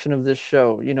direction of this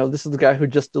show? This is the guy who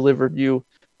just delivered you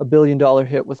 $1 billion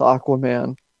hit with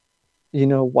Aquaman.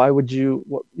 Why would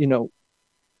you,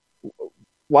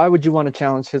 why would you want to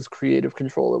challenge his creative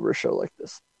control over a show like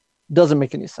this? Doesn't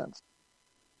make any sense.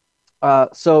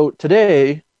 So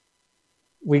today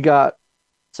we got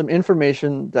some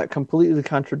information that completely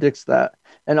contradicts that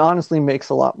and honestly makes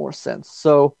a lot more sense.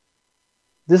 So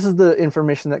this is the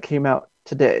information that came out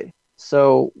today.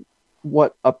 So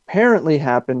what apparently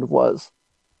happened was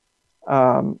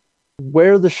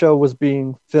where the show was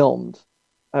being filmed.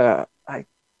 I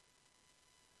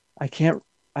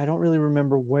don't really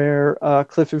remember where.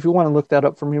 Cliff, if you want to look that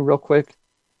up for me real quick,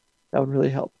 that would really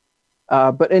help.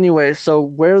 But anyway, so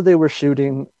where they were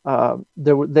shooting,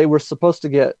 they were supposed to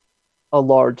get a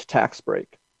large tax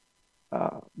break,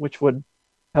 which would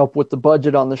help with the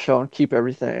budget on the show and keep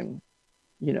everything,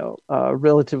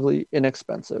 relatively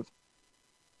inexpensive.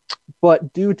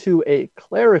 But due to a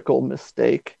clerical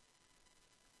mistake,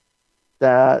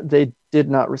 that they did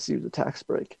not receive the tax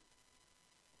break.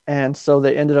 And so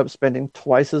they ended up spending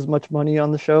twice as much money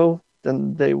on the show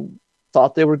than they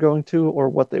thought they were going to or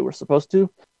what they were supposed to.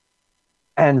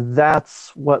 And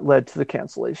that's what led to the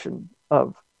cancellation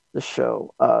of the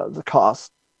show. The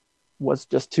cost was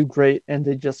just too great, and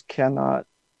they just cannot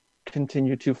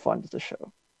continue to fund the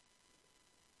show.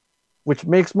 Which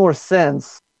makes more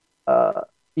sense,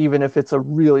 even if it's a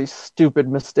really stupid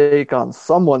mistake on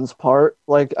someone's part.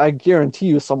 Like, I guarantee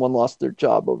you someone lost their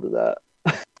job over that.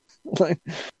 Like,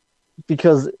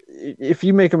 because if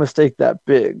you make a mistake that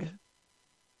big,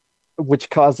 which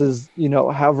causes,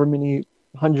 however many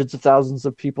hundreds of thousands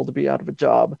of people to be out of a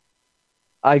job,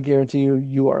 I guarantee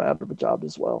you are out of a job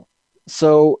as well.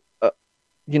 So,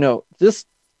 this,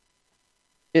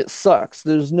 it sucks.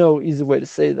 There's no easy way to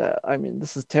say that. I mean,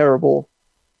 this is terrible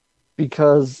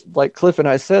because, like Cliff and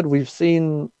I said, we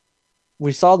saw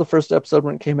the first episode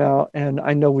when it came out, and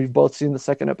I know we've both seen the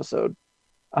second episode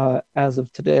as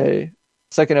of today.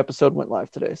 Second episode went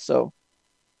live today. So,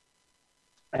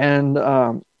 and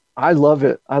I love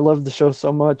it. I love the show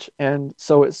so much. And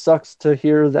so it sucks to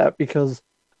hear that because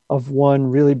of one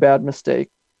really bad mistake,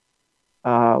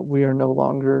 we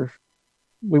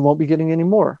won't be getting any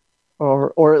more.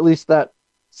 Or at least that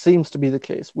seems to be the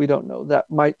case. We don't know. That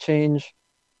might change.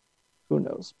 Who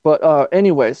knows? But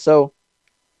anyway, so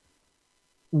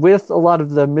with a lot of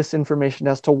the misinformation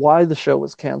as to why the show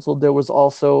was canceled, there was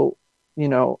also,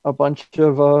 a bunch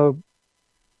of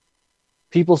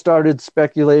people started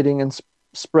speculating and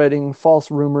spreading false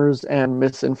rumors and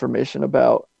misinformation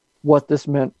about what this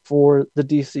meant for the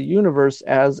DC Universe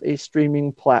as a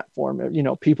streaming platform.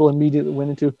 People immediately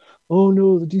went into, oh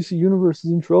no, the DC Universe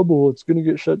is in trouble. It's going to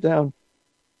get shut down.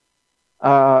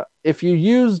 If you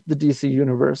use the DC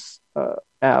Universe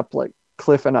app like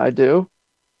Cliff and I do,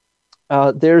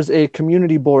 there's a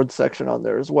community board section on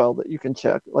there as well that you can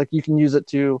check. Like, you can use it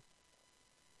to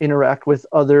interact with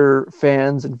other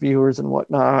fans and viewers and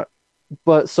whatnot.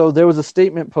 But so there was a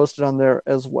statement posted on there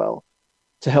as well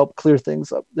to help clear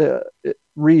things up. It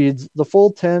reads, the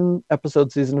full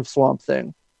 10-episode season of Swamp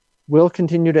Thing will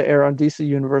continue to air on DC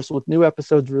Universe with new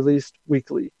episodes released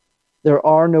weekly. There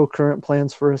are no current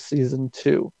plans for a season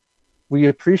 2. We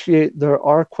appreciate there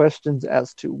are questions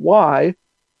as to why,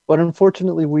 but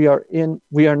unfortunately we are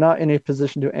not in a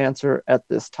position to answer at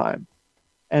this time.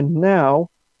 And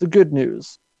now, the good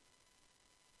news.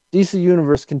 DC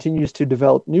Universe continues to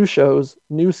develop new shows,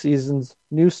 new seasons,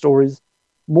 new stories,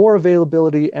 more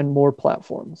availability, and more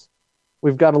platforms.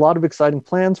 We've got a lot of exciting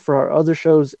plans for our other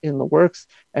shows in the works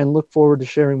and look forward to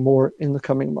sharing more in the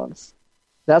coming months.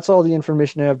 That's all the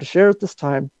information I have to share at this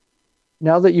time.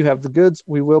 Now that you have the goods,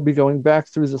 we will be going back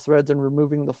through the threads and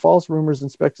removing the false rumors and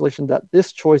speculation that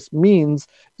this choice means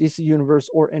DC Universe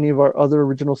or any of our other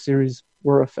original series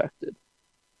were affected.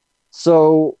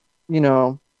 So,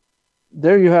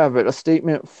 there you have it, a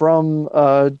statement from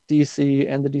DC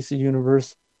and the DC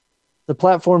Universe. The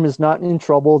platform is not in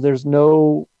trouble. They're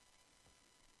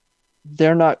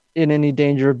not in any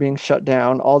danger of being shut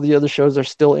down. All the other shows are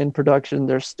still in production.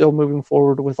 They're still moving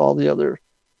forward with all the other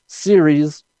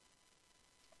series.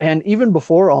 And even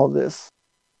before all this,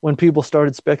 when people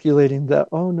started speculating that,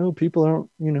 oh no, people aren't,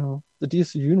 the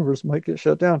DC Universe might get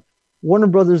shut down, Warner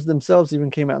Brothers themselves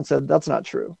even came out and said, that's not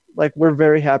true. Like, we're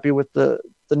very happy with the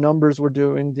numbers we're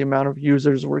doing, the amount of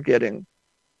users we're getting.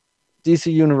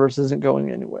 DC Universe isn't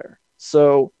going anywhere.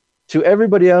 So to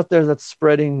everybody out there that's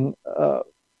spreading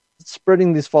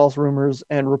these false rumors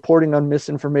and reporting on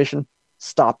misinformation,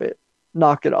 stop it.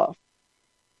 Knock it off.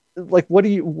 Like, what do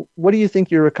you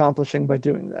think you're accomplishing by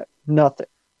doing that? Nothing.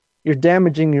 You're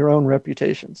damaging your own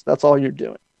reputations. That's all you're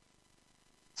doing.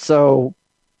 So,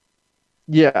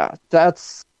 yeah,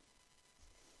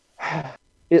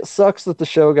 it sucks that the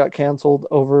show got canceled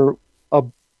over a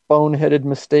boneheaded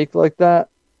mistake like that.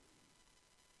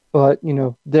 But,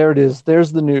 there it is.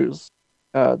 There's the news.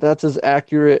 That's as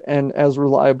accurate and as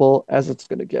reliable as it's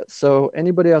going to get. So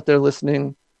anybody out there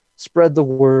listening, spread the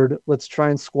word. Let's try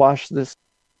and squash this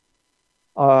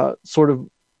sort of,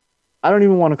 I don't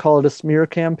even want to call it a smear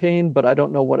campaign, but I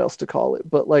don't know what else to call it.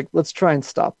 But let's try and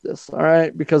stop this. All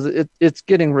right. Because it's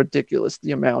getting ridiculous,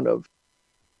 the amount of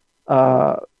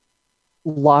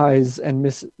lies and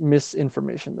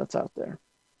misinformation that's out there.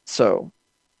 So,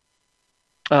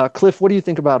 Cliff, what do you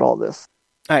think about all this?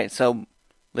 All right. So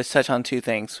let's touch on two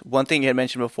things. One thing you had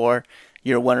mentioned before,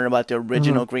 you're wondering about the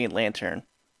original Green Lantern.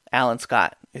 Alan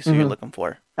Scott is who you're looking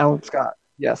for. Alan Scott.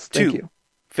 Yes. Thank you.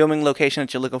 filming location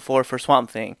that you're looking for Swamp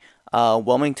Thing,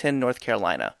 Wilmington, North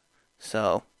Carolina.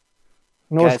 So,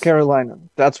 North guys, Carolina.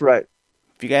 That's right.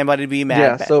 if you got anybody to be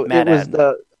Yeah. So it was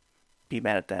be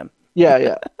mad at them. Yeah,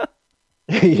 yeah.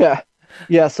 Yeah.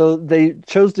 Yeah, so they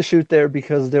chose to shoot there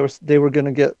because they were going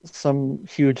to get some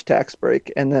huge tax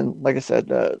break, and then, like I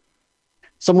said,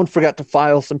 someone forgot to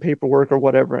file some paperwork or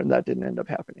whatever, and that didn't end up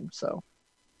happening. So,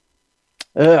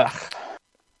 ugh.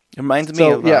 It reminds me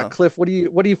of yeah, Cliff. What do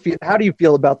you feel? How do you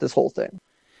feel about this whole thing?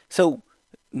 So,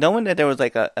 knowing that there was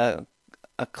like a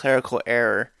clerical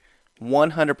error,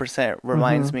 100%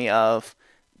 reminds me of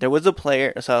there was a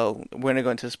player. So we're gonna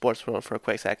go into the sports world for a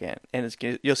quick second, and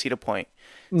you'll see the point.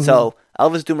 So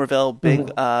Elvis Dumervil,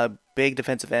 big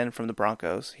defensive end from the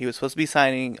Broncos. He was supposed to be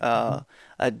signing a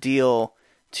deal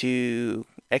to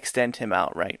extend him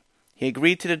out, right? He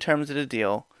agreed to the terms of the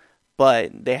deal,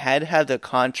 but they had to have the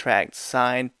contract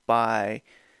signed by,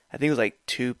 I think it was like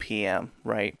 2 p.m.,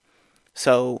 right?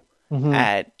 So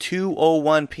at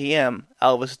 2:01 p.m.,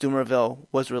 Elvis Dumervil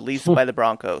was released by the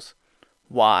Broncos.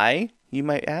 Why, you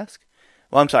might ask?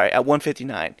 Well, I'm sorry, at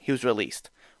 1:59 he was released.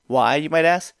 Why, you might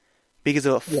ask? Because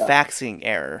of a faxing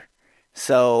error.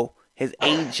 So his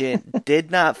agent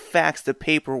did not fax the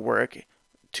paperwork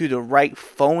to the right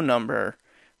phone number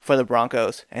for the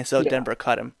Broncos, and so Denver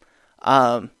cut him.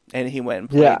 And he went and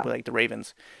played with like the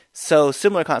Ravens. So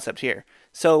similar concept here.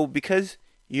 So because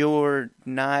you're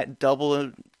not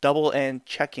double and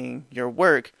checking your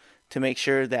work to make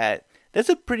sure that that's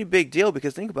a pretty big deal,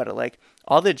 because think about it, like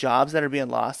all the jobs that are being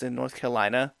lost in North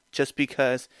Carolina just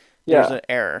because there's an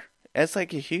error. It's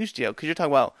like a huge deal, because you're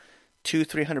talking about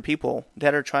 200-300 people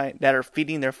that are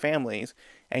feeding their families,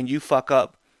 and you fuck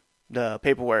up the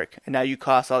paperwork, and now you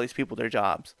cost all these people their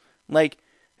jobs. Like,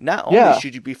 not only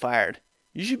should you be fired,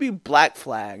 you should be black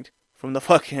flagged from the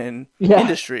fucking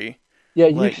industry. Yeah,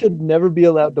 you should never be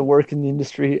allowed to work in the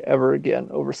industry ever again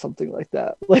over something like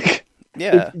that. Like,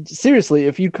 seriously,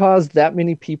 if you cause that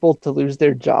many people to lose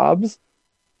their jobs,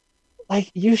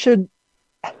 like, you should.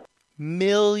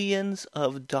 Millions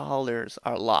of dollars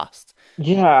are lost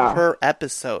per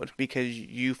episode because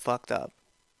you fucked up.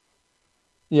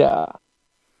 Yeah.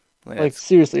 Like,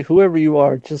 seriously, whoever you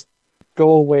are, just go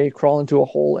away, crawl into a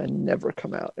hole, and never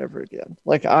come out ever again.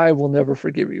 Like, I will never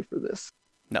forgive you for this.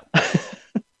 No.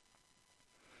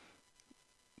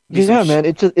 Yeah, man,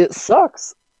 it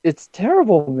sucks. It's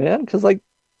terrible, man, because, like,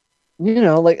 you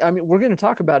know, like, I mean, we're going to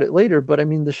talk about it later, but I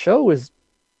mean, the show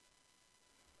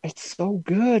it's so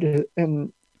good,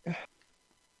 and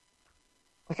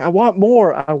like, I want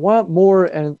more,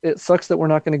 and it sucks that we're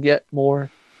not going to get more,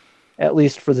 at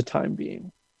least for the time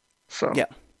being. So yeah.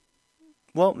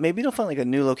 Well, maybe they'll find like a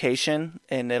new location,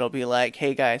 and it'll be like,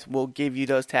 hey guys, we'll give you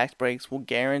those tax breaks, we'll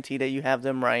guarantee that you have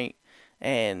them right,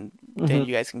 and then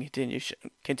you guys can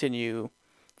continue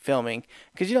filming.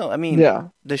 Because, you know, I mean,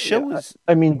 the show is...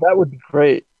 I mean, that would be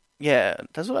great. Yeah,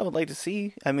 that's what I would like to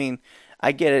see. I mean,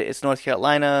 I get it. It's North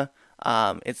Carolina.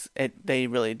 They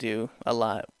really do a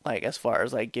lot, like, as far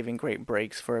as like giving great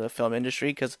breaks for the film industry,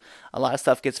 because a lot of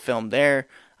stuff gets filmed there.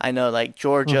 I know, like,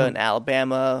 Georgia and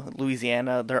Alabama,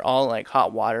 Louisiana, they're all like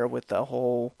hot water with the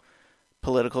whole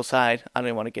political side. I don't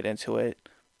even want to get into it,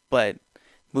 but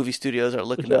movie studios are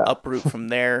looking to uproot from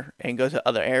there and go to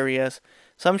other areas.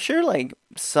 So I'm sure, like,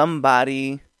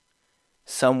 somebody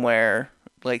somewhere,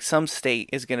 like some state,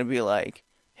 is gonna be like,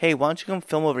 hey, why don't you come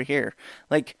film over here?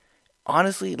 Like,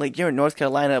 honestly, like, you're in North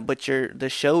Carolina, but the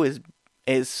show is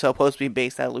supposed to be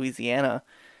based out of Louisiana.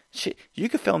 Shit, you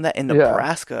could film that in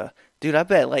Nebraska. Dude, I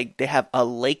bet, like, they have a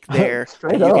lake there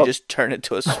and you can just turn it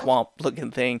to a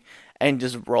swamp-looking thing and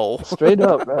just roll. Straight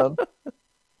up, man.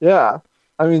 Yeah.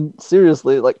 I mean,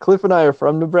 seriously, like, Cliff and I are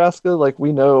from Nebraska. Like,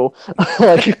 we know,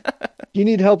 like, you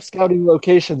need help scouting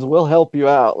locations, we'll help you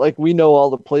out. Like, we know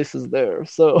all the places there.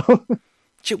 So,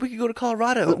 shit, we could go to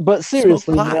Colorado. But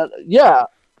seriously, man, yeah.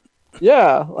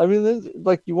 I mean,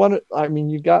 like, you want to, I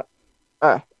mean, you got,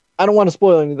 I don't want to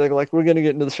spoil anything. Like, we're going to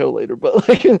get into the show later, but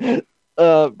like,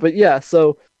 but yeah,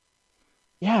 so,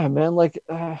 yeah, man, like,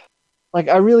 I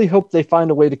really hope they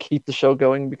find a way to keep the show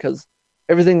going, because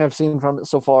everything I've seen from it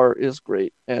so far is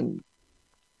great, and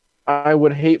I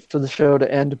would hate for the show to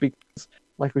end because,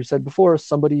 like we said before,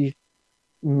 somebody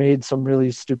made some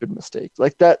really stupid mistakes.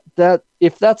 Like, that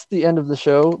if that's the end of the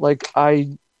show, like, I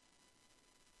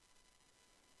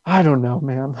don't know,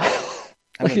 man.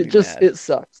 Like, it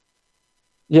sucks.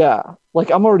 Yeah,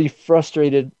 like, I'm already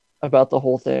frustrated about the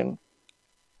whole thing.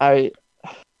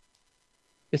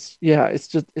 It's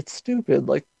stupid.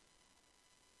 Like,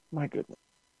 my goodness.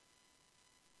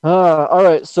 All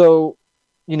right, so,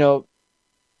 you know,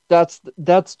 that's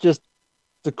just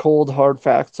the cold hard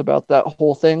facts about that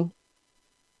whole thing.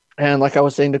 And like I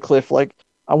was saying to Cliff, like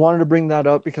I wanted to bring that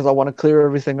up because I want to clear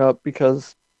everything up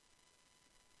because,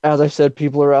 as I said,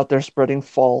 people are out there spreading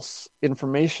false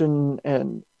information,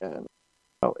 and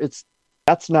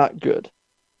that's not good.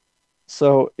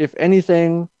 So if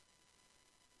anything,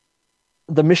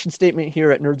 the mission statement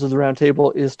here at Nerds of the Round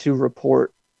Table is to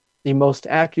report the most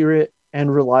accurate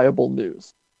and reliable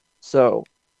news. So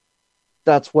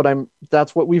that's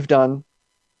what we've done.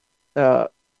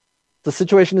 The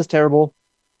situation is terrible.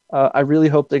 I really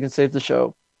hope they can save the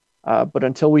show. But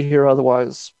until we hear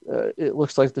otherwise, it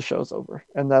looks like the show's over,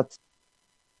 and that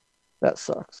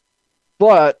sucks.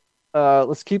 But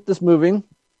let's keep this moving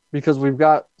because we've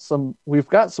got some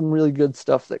really good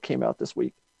stuff that came out this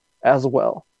week as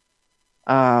well.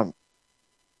 One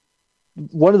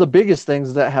of the biggest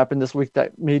things that happened this week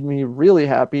that made me really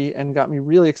happy and got me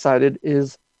really excited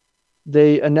is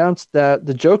they announced that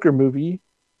the Joker movie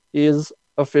is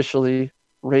officially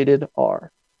rated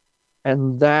R.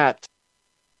 And that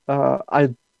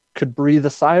I could breathe a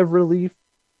sigh of relief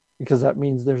because that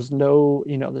means there's no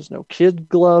kid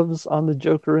gloves on the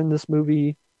Joker in this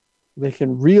movie. They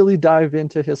can really dive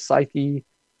into his psyche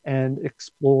and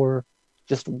explore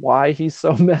just why he's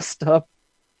so messed up,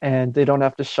 and they don't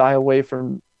have to shy away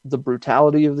from the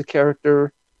brutality of the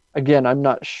character. Again, I'm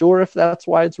not sure if that's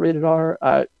why it's rated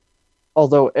R,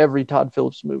 although every Todd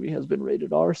Phillips movie has been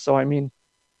rated R. So, I mean,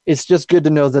 it's just good to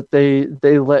know that they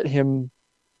let him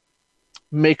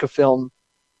make a film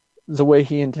the way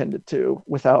he intended to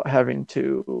without having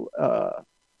to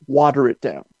water it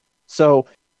down. So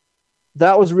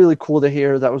that was really cool to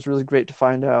hear. That was really great to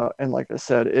find out. And like I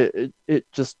said, it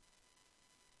just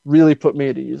really put me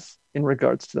at ease in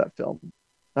regards to that film.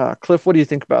 Cliff, what do you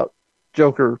think about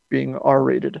Joker being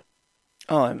R-rated?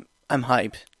 Oh, I'm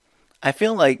hyped. I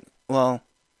feel like, well,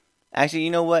 actually,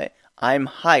 you know what? I'm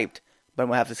hyped, but I'm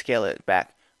going to have to scale it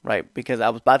back, right? Because I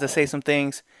was about to say some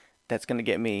things that's going to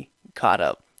get me caught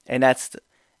up. And that's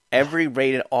every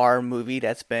rated R movie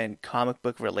that's been comic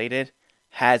book related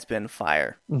has been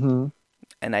fire. Mm-hmm.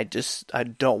 And I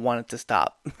don't want it to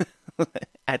stop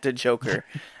at the Joker.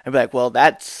 I'd be like, well,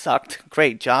 that sucked.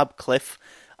 Great job, Cliff.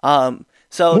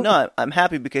 So no, I'm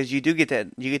happy because you get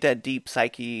that deep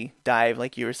psyche dive,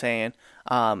 like you were saying.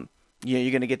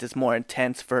 You're gonna get this more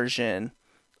intense version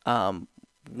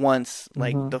once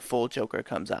like the full Joker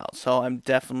comes out. So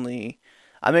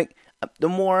the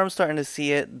more I'm starting to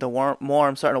see it, the more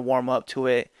I'm starting to warm up to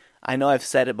it. I know I've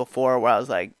said it before where I was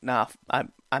like, nah,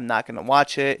 I'm not gonna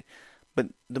watch it. But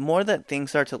the more that things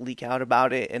start to leak out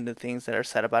about it and the things that are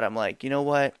said about it, I'm like, you know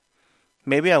what?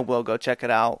 Maybe I will go check it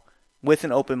out with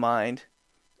an open mind.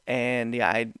 And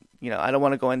yeah, I don't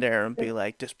want to go in there and be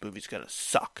like, this movie's gonna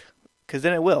suck, because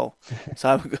then it will.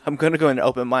 So I'm gonna go in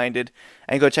open-minded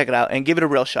and go check it out and give it a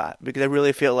real shot, because I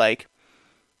really feel like,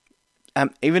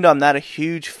 even though I'm not a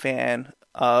huge fan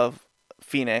of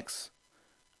Phoenix,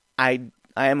 I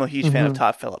am a huge fan of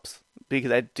Todd Phillips,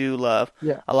 because I do love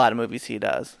a lot of movies he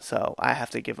does. So I have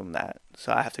to give him that.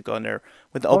 So I have to go in there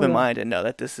with an open mind and know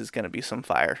that this is gonna be some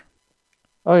fire.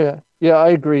 Oh yeah, I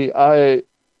agree.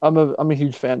 I'm a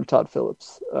huge fan of Todd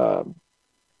Phillips,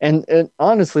 and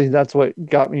honestly, that's what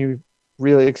got me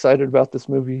really excited about this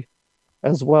movie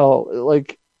as well.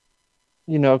 Like,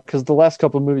 because the last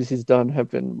couple of movies he's done have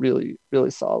been really,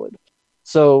 really solid.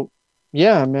 So,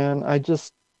 yeah, man,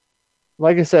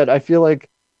 like I said, I feel like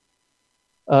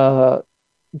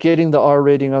getting the R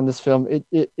rating on this film,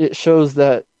 it shows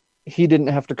that he didn't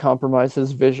have to compromise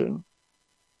his vision,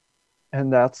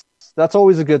 and that's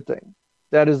always a good thing.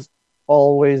 That is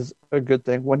always a good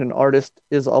thing when an artist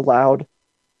is allowed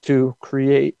to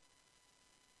create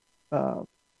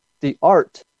the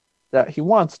art that he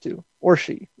wants to, or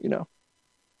she,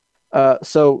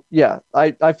 so yeah,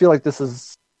 I feel like this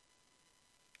is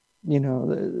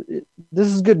this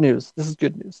is good news. This is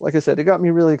good news. Like I said, it got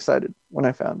me really excited when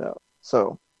I found out,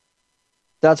 so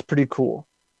that's pretty cool.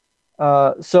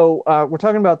 So we're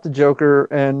talking about the Joker,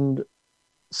 and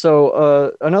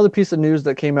so another piece of news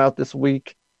that came out this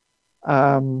week,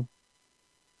 that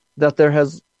there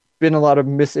has been a lot of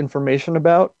misinformation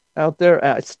about out there.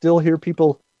 I still hear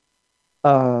people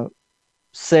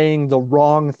saying the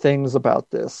wrong things about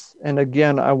this. And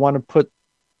again, I want to put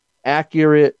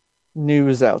accurate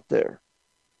news out there.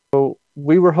 So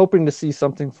we were hoping to see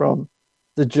something from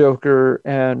the Joker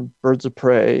and Birds of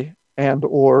Prey and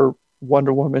or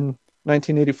Wonder Woman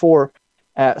 1984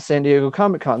 at San Diego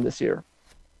Comic-Con this year.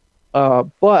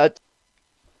 But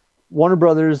Warner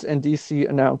Brothers and DC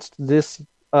announced this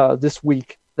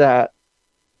week that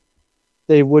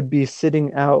they would be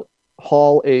sitting out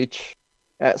Hall H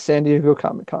at San Diego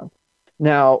Comic-Con.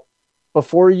 Now,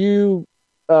 before you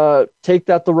take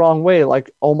that the wrong way,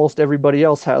 like almost everybody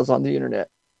else has on the internet.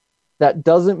 That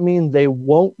doesn't mean they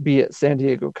won't be at San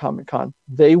Diego Comic-Con.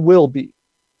 They will be.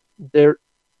 They're,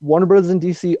 Warner Bros. And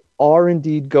DC are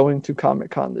indeed going to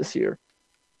Comic-Con this year.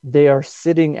 They are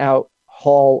sitting out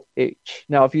Hall H.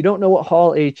 Now, if you don't know what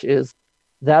Hall H is,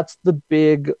 that's the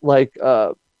big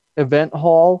event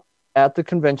hall at the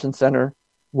convention center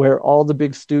where all the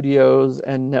big studios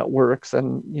and networks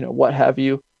and what have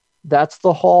you. That's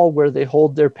the hall where they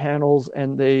hold their panels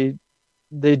and they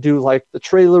do like the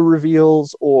trailer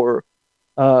reveals or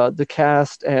the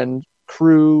cast and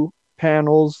crew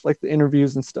panels, like the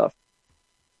interviews and stuff.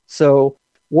 So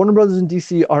Warner Brothers and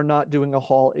DC are not doing a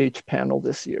Hall H panel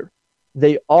this year.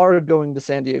 They are going to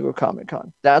San Diego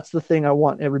Comic-Con. That's the thing I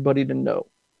want everybody to know,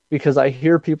 because I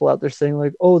hear people out there saying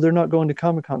like, oh, they're not going to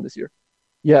Comic-Con this year.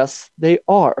 Yes, they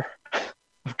are.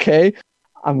 Okay?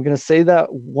 I'm going to say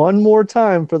that one more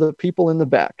time for the people in the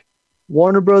back.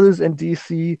 Warner Brothers and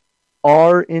DC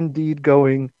are indeed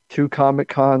going to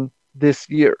Comic-Con this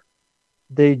year.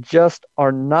 They just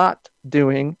are not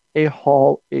doing a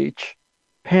Hall H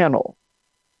panel.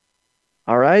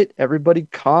 All right? Everybody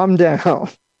calm down.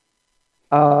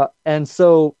 And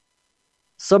so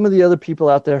some of the other people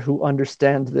out there who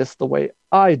understand this the way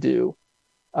I do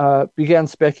began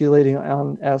speculating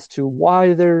on as to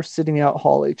why they're sitting out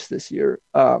Hall H this year.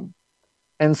 And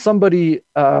somebody,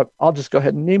 I'll just go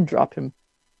ahead and name drop him,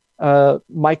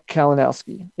 Mike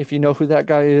Kalinowski. If you know who that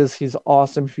guy is, he's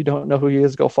awesome. If you don't know who he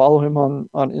is, go follow him on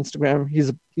Instagram.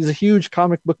 He's a huge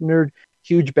comic book nerd,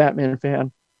 huge Batman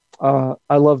fan.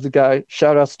 I love the guy.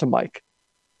 Shout outs to Mike.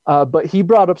 But he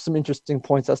brought up some interesting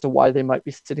points as to why they might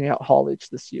be sitting out Hall H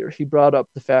this year. He brought up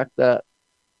the fact that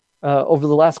over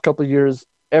the last couple of years,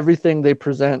 everything they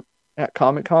present at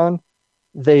Comic-Con,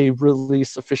 they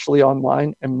release officially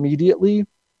online immediately.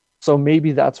 So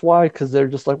maybe that's why, because they're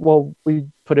just like, well, we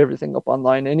put everything up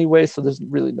online anyway, so there's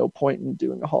really no point in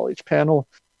doing a Hall H panel,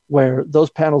 where those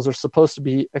panels are supposed to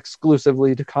be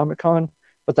exclusively to Comic-Con,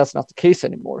 but that's not the case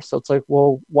anymore. So it's like,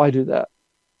 well, why do that?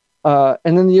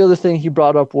 And then the other thing he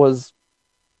brought up was,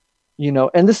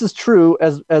 and this is true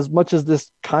as much as this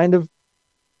kind of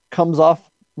comes off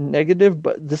negative,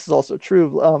 but this is also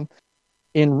true.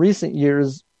 In recent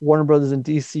years, Warner Brothers and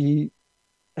DC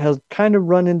has kind of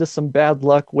run into some bad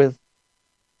luck with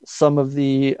some of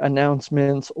the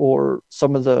announcements or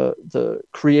some of the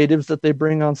creatives that they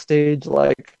bring on stage,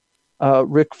 like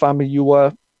Rick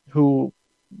Famuyiwa, who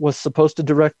was supposed to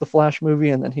direct the Flash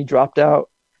movie and then he dropped out.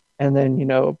 And then,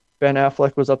 Ben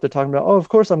Affleck was up there talking about, oh, of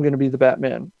course I'm going to be the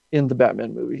Batman in the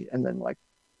Batman movie. And then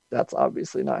that's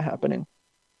obviously not happening.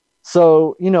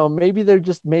 So, maybe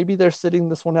they're sitting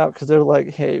this one out because they're like,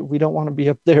 hey, we don't want to be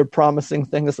up there promising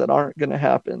things that aren't going to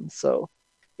happen. So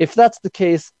if that's the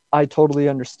case, I totally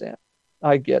understand.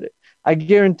 I get it. I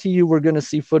guarantee you we're going to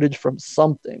see footage from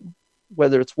something,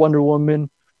 whether it's Wonder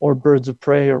Woman or Birds of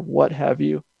Prey or what have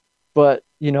you. But,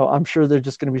 I'm sure they're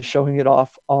just going to be showing it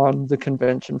off on the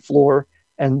convention floor.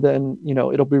 And then,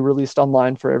 it'll be released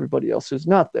online for everybody else who's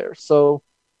not there. So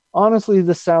honestly,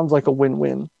 this sounds like a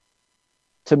win-win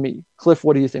to me. Cliff,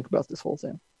 what do you think about this whole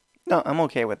thing? No, I'm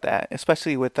okay with that,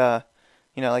 especially with like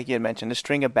you had mentioned, the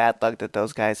string of bad luck that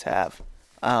those guys have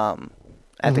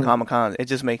at the Comic-Con. It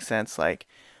just makes sense. Like,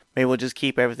 maybe we'll just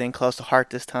keep everything close to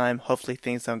heart this time. Hopefully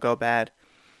things don't go bad.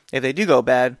 If they do go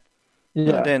bad,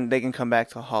 then they can come back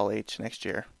to Hall H next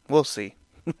year. We'll see.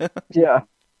 Yeah.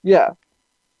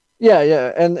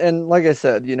 And like I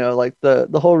said, like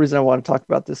the whole reason I want to talk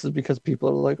about this is because people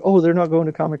are like, oh, they're not going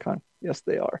to Comic-Con. Yes,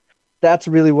 they are. That's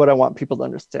really what I want people to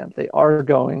understand. They are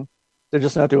going. They're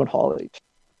just not doing Hall H.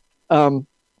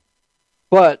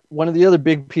 But one of the other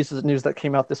big pieces of news that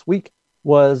came out this week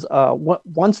was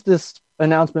once this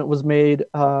announcement was made,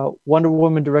 Wonder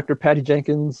Woman director Patty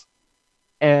Jenkins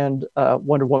and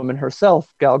Wonder Woman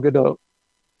herself, Gal Gadot,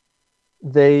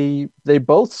 they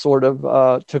both sort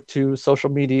of took to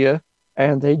social media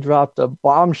and they dropped a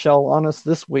bombshell on us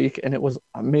this week, and it was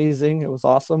amazing. It was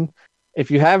awesome. If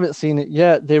you haven't seen it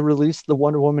yet, they released the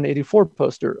Wonder Woman 84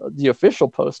 poster, the official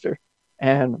poster,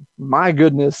 and my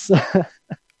goodness,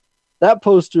 that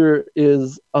poster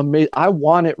is amazing. I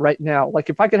want it right now. Like,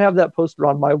 if I could have that poster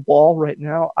on my wall right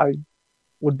now, I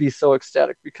would be so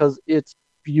ecstatic because it's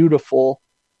beautiful.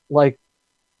 Like,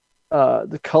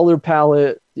 the color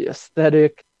palette, the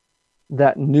aesthetic,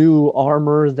 that new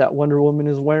armor that Wonder Woman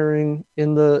is wearing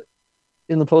in the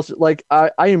poster. Like,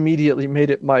 I immediately made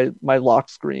it my lock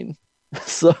screen.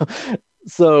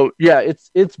 So yeah,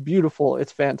 it's beautiful.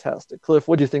 It's fantastic. Cliff,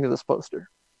 what do you think of this poster?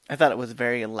 I thought it was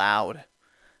very loud,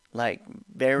 like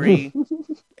very,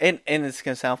 and it's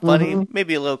gonna sound funny,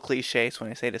 maybe a little cliche when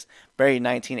I say this, very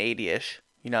 1980-ish.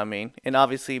 You know what I mean? And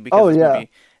obviously, because Oh this yeah.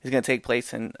 movie is going to take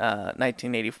place in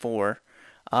 1984,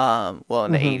 well,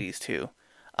 in the Hmm. 80s too.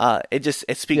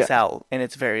 It Yeah. speaks out and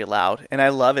it's very loud, and I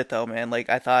love it though, man. Like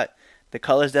I thought the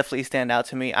colors definitely stand out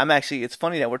to me. I'm actually, it's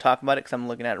funny that we're talking about it because I'm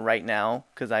looking at it right now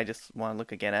because I just want to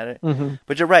look again at it. Hmm.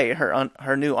 But you're right,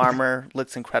 her new armor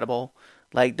looks incredible.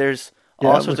 Like there's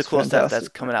Yeah, all it sorts of looks cool stuff that's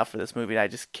fantastic, man. coming out for this movie that I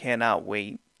just cannot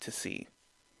wait to see.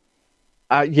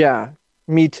 Yeah,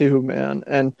 me too, man.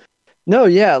 And no,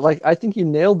 yeah, like I think you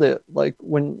nailed it. Like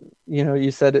when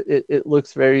you said it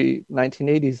looks very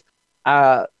 1980s.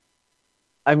 Uh,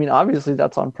 I mean, obviously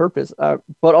that's on purpose.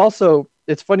 But also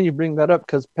it's funny you bring that up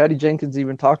because Patty Jenkins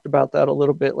even talked about that a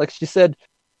little bit. Like she said,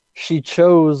 she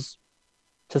chose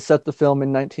to set the film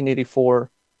in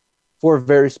 1984 for a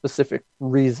very specific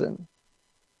reason,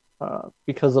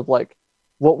 because of like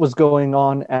what was going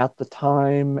on at the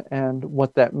time and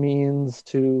what that means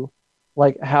to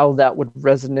like how that would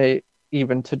resonate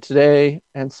even to today.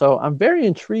 And so I'm very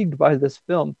intrigued by this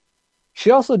film.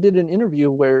 She also did an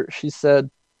interview where she said,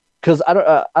 because I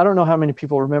don't know how many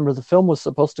people remember the film was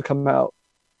supposed to come out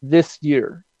this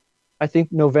year, I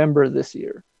think November this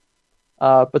year,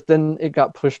 but then it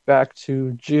got pushed back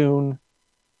to June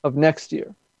of next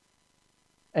year.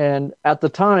 And at the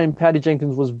time, Patty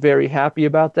Jenkins was very happy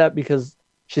about that because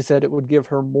she said it would give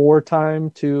her more time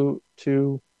to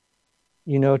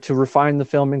refine the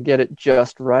film and get it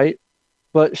just right.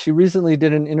 But she recently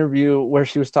did an interview where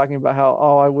she was talking about how,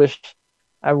 oh, I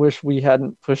wish we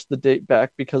hadn't pushed the date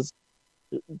back because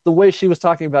the way she was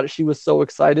talking about it, she was so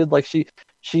excited. Like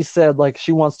she said like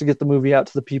she wants to get the movie out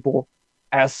to the people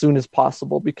as soon as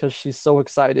possible because she's so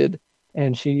excited,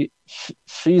 and she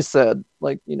said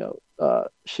like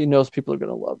she knows people are going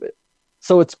to love it.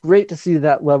 So it's great to see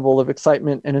that level of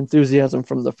excitement and enthusiasm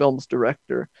from the film's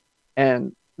director,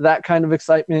 and that kind of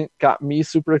excitement got me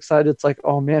super excited. It's like,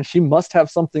 oh man, she must have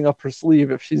something up her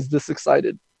sleeve if she's this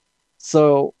excited.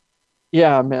 So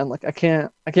yeah, man, like I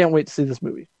can't wait to see this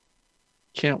movie.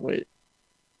 Can't wait.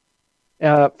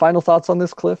 Final thoughts on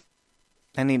this, Cliff?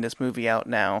 I need this movie out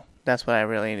now. That's what I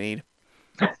really need.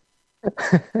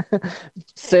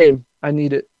 Same. I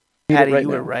need it. Need it Patty, right you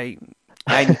were now. right.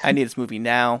 I need this movie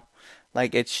now.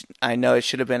 Like I know it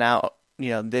should have been out,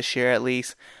 this year at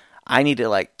least. I need it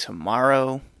like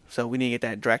tomorrow. So we need to get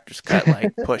that director's cut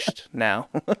like pushed now.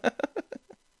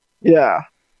 Yeah.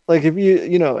 Like if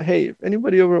hey, if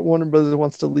anybody over at Warner Brothers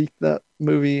wants to leak that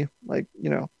movie, like,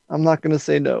 I'm not gonna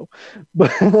say no.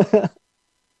 But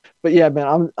but yeah,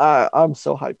 man, I'm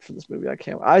so hyped for this movie.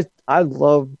 I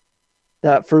love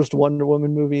that first Wonder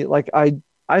Woman movie. Like I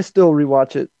still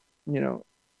rewatch it, you know,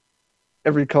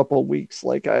 every couple of weeks.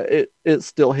 Like it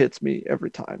still hits me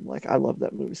every time. Like I love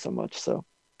that movie so much. So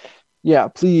yeah,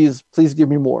 please give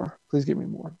me more. Please give me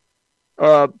more.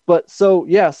 But so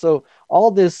yeah, so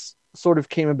all this sort of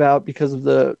came about because of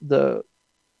the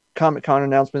Comic Con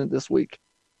announcement this week.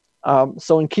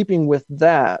 So in keeping with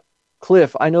that,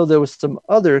 Cliff, I know there was some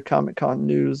other Comic Con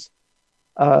news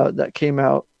that came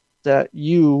out that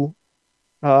you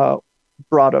uh,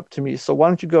 brought up to me. So why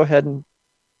don't you go ahead and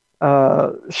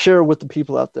share with the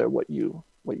people out there what you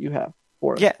have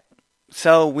for us? Yeah.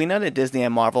 So we know that Disney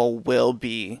and Marvel will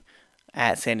be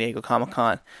at San Diego Comic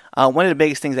Con. One of the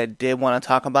biggest things I did want to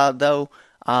talk about, though,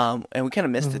 and we kind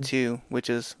of missed it Mm-hmm. too, which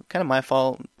is kind of my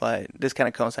fault, but this kind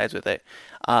of coincides with it.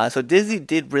 So Disney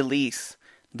did release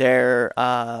their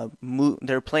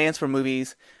plans for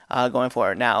movies going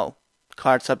forward. Now,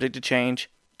 card subject to change.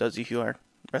 Those of you who are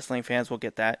wrestling fans will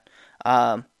get that.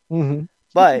 Um, Mm-hmm.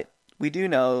 but we do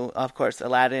know, of course,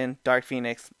 Aladdin, Dark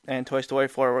Phoenix, and Toy Story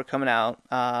 4 were coming out.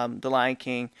 The Lion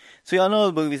King. So we all know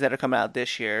the movies that are coming out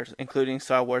this year, including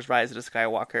Star Wars: Rise of the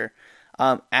Skywalker.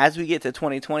 As we get to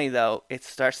 2020, though, it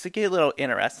starts to get a little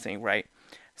interesting, right?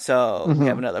 So we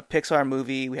have Mm-hmm. another Pixar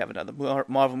movie, we have another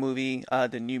Marvel movie.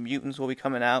 The New Mutants will be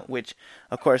coming out, which,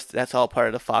 of course, that's all part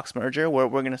of the Fox merger, where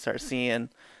we're going to start seeing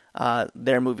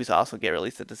their movies also get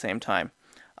released at the same time.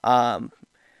 Um,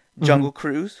 Mm-hmm. Jungle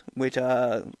Cruise, which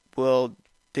will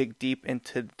dig deep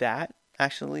into that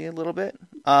actually a little bit.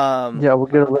 Yeah, we'll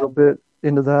get a little bit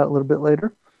into that a little bit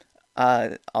later.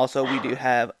 Also, we do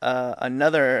have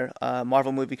another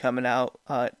Marvel movie coming out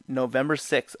November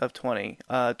 6th of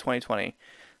 2020.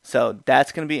 So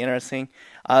that's going to be interesting.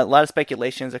 A lot of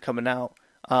speculations are coming out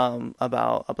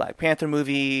about a Black Panther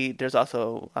movie. There's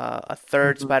also a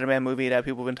third Mm-hmm. Spider-Man movie that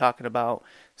people have been talking about.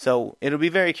 So it'll be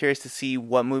very curious to see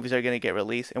what movies are going to get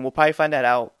released. And we'll probably find that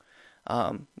out,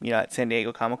 at San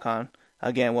Diego Comic-Con.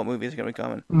 Again, what movies are going to be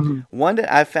coming. Mm-hmm. One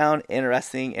that I found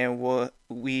interesting, and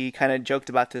we kind of joked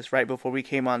about this right before we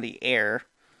came on the air,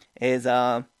 is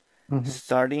Mm-hmm.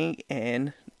 starting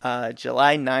in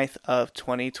July 9th of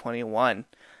 2021,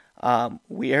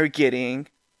 we are getting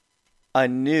a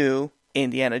new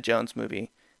Indiana Jones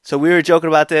movie. So we were joking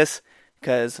about this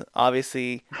because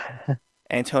obviously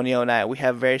Antonio and I, we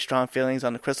have very strong feelings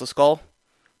on the Crystal Skull,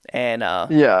 and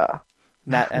Yeah.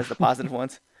 not as the positive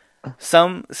ones.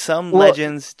 Some Well,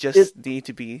 legends it just need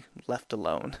to be left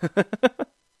alone.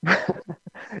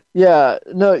 yeah,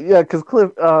 no, yeah, because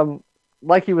Cliff,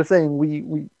 like he was saying,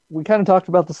 we kind of talked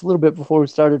about this a little bit before we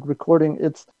started recording.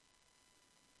 It's,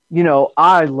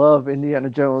 I love Indiana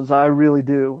Jones, I really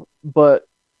do, but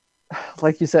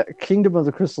like you said, Kingdom of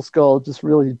the Crystal Skull just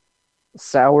really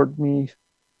soured me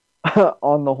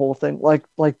on the whole thing. Like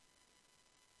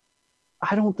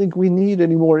I don't think we need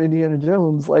any more Indiana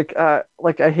Jones. Like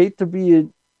I hate to be a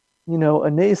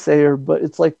naysayer, but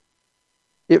it's like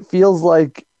it feels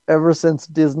like ever since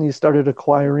Disney started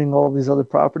acquiring all these other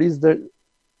properties, that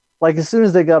like as soon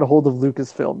as they got a hold of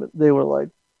Lucasfilm, they were like,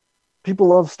 people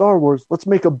love Star Wars. Let's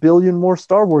make 1 billion more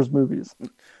Star Wars movies.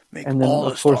 Make And then, all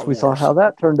the of course, Star we saw Wars. how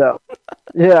that turned out.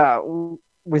 Yeah,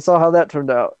 we saw how that turned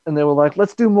out. And they were like,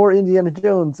 let's do more Indiana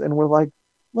Jones. And we're like,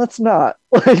 let's not.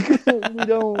 Like, we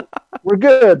don't, we're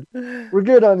good. We're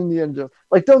good on Indiana Jones.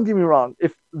 Like, don't get me wrong.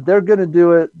 If they're going to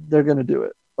do it, they're going to do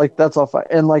it. Like, that's all fine.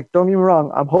 And, like, don't get me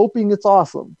wrong. I'm hoping it's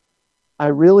awesome. I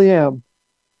really am.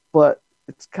 But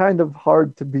it's kind of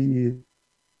hard to be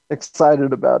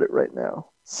excited about it right now.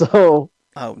 So,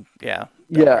 Oh yeah,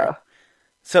 don't worry. yeah.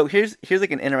 So here's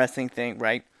like an interesting thing,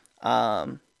 right?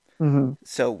 Hmm.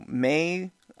 So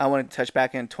May, I want to touch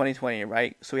back in 2020,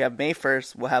 right? So we have May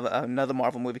 1st, we'll have another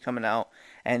Marvel movie coming out,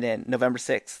 and then November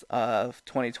 6th of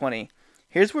 2020.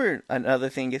 Here's where another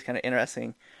thing gets kind of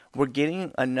interesting. We're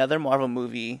getting another Marvel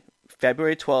movie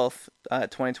February 12th,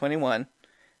 2021.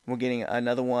 We're getting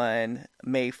another one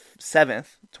May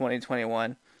 7th,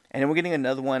 2021. And then we're getting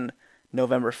another one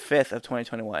November 5th of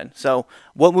 2021. So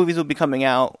what movies will be coming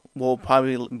out will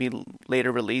probably be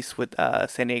later released with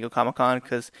San Diego Comic-Con,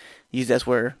 because usually that's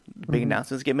where the big Hmm.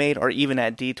 announcements get made, or even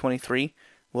at D23,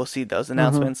 we'll see those Hmm.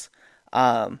 announcements.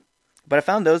 But I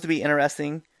found those to be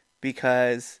interesting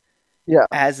because Yeah.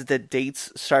 as the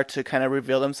dates start to kind of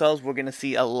reveal themselves, we're going to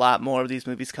see a lot more of these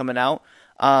movies coming out.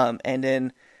 And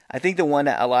then I think the one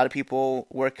that a lot of people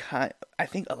were I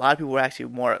think a lot of people were actually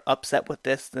more upset with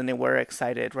this than they were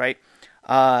excited, right?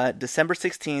 December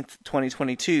 16th,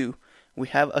 2022, we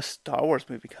have a Star Wars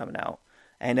movie coming out.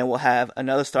 And then we'll have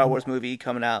another Star Wars movie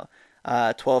coming out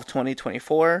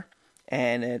 12/20/24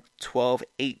 and at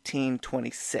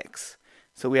 12/18/26.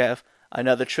 So we have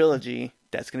another trilogy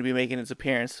that's going to be making its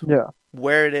appearance. Yeah.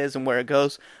 Where it is and where it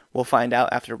goes, we'll find out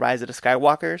after Rise of the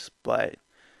Skywalkers. But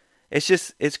it's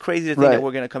crazy to think that Right.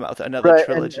 we're going to come out with another Right.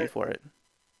 trilogy for it.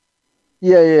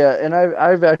 Yeah. And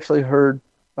I've actually heard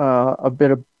a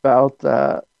bit about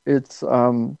that. It's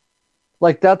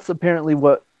like that's apparently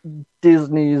what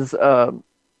Disney's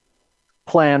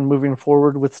plan moving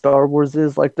forward with Star Wars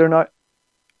is. Like they're not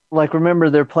like, remember,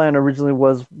 their plan originally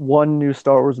was one new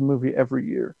Star Wars movie every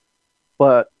year,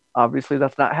 but obviously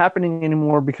that's not happening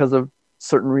anymore because of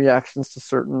certain reactions to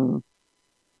certain,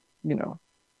 you know,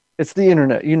 it's the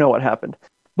internet, you know what happened.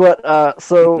 But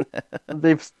so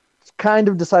they've kind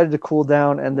of decided to cool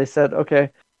down, and they said, okay,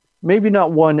 maybe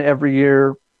not one every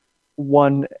year,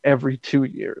 one every 2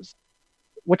 years,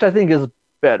 which I think is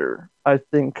better. I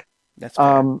think, That's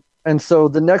fair. and so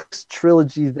the next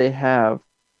trilogy they have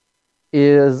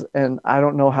is, and I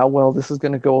don't know how well this is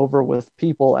going to go over with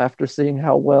people after seeing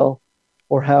how well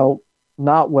or how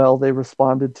not well they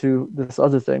responded to this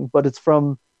other thing, but it's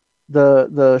from the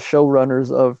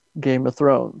showrunners of Game of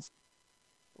Thrones.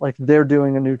 Like they're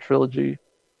doing a new trilogy.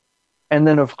 And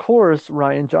then of course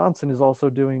Ryan Johnson is also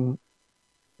doing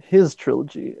his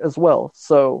trilogy as well.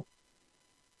 So,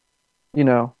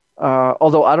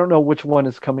 although I don't know which one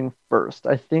is coming first.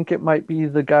 I think it might be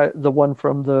the one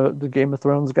from the Game of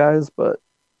Thrones guys, but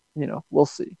we'll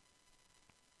see.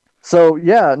 So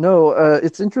yeah, no,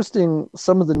 it's interesting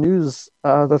some of the news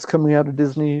that's coming out of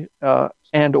Disney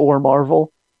and or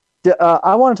Marvel.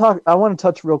 I want to talk. I want to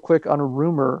touch real quick on a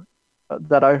rumor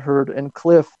that I heard. And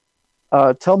Cliff,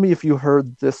 tell me if you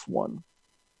heard this one.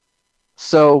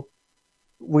 So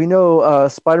we know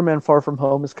Spider-Man: Far From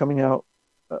Home is coming out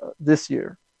this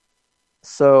year.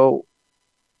 So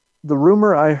the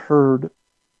rumor I heard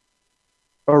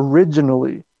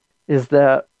originally is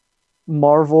that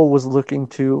Marvel was looking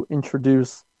to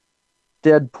introduce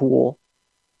Deadpool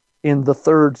in the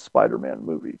third Spider-Man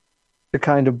movie to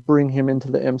kind of bring him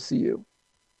into the MCU.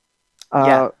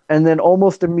 Yeah. And then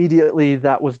almost immediately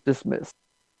that was dismissed.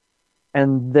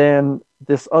 And then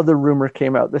this other rumor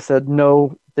came out. They said,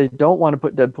 no, they don't want to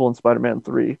put Deadpool in Spider-Man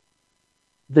 3.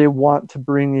 they want to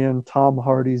bring in Tom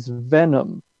Hardy's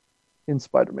Venom in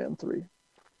Spider-Man 3,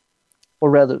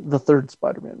 or rather, the third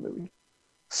Spider-Man movie.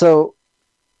 So,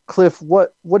 Cliff,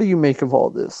 what do you make of all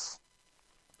this?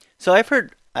 So I've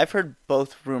heard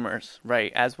both rumors,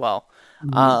 right, as well.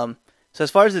 Mm-hmm. So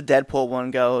as far as the Deadpool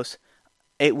one goes,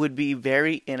 it would be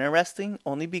very interesting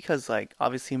only because like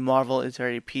obviously Marvel is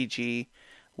very PG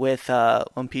with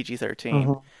on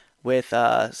PG-13 Mm-hmm. with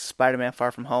Spider-Man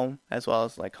Far From Home as well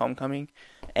as like Homecoming,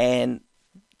 and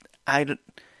I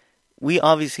we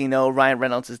obviously know Ryan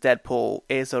Reynolds' Deadpool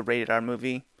is a rated R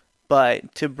movie,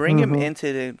 but to bring him Mm-hmm.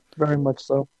 into Very much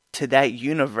so. to that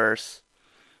universe,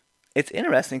 it's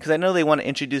interesting because I know they want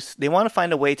to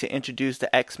find a way to introduce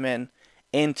the X-Men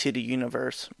into the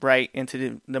universe, right?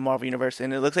 Into the Marvel universe,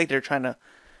 and it looks like they're trying to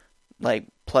like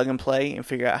plug and play and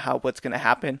figure out how what's going to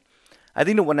happen. I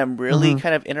think the one I'm really Mm-hmm.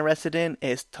 kind of interested in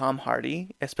is Tom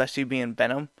Hardy, especially being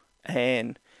Venom,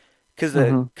 and because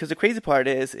Mm-hmm. the crazy part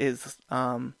is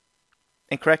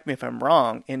and correct me if I'm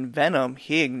wrong, in Venom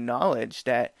he acknowledged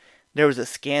that there was a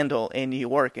scandal in New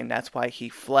York, and that's why he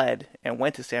fled and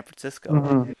went to San Francisco.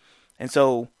 Mm-hmm. And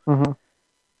so Mm-hmm.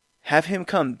 have him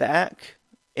come back,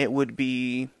 it would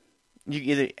be you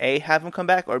either A have him come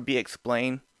back or B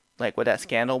explain like what that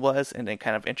scandal was and then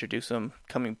kind of introduce him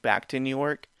coming back to New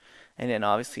York and then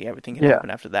obviously everything can Yeah. happen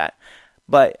after that.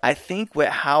 But I think with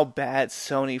how bad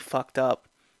Sony fucked up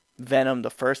Venom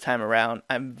the first time around,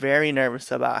 I'm very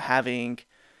nervous about having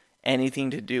anything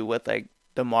to do with like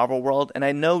the Marvel world. And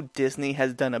I know Disney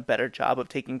has done a better job of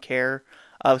taking care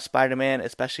of Spider-Man,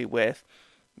 especially with,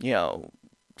 you know,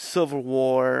 Civil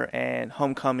War and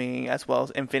Homecoming as well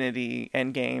as Infinity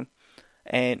Endgame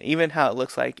and even how it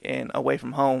looks like in Away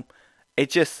From Home.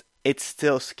 It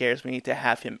still scares me to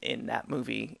have him in that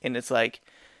movie and it's like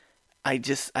I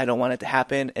don't want it to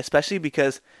happen, especially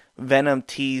because Venom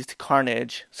teased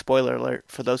Carnage, spoiler alert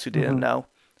for those who didn't Mm-hmm. know,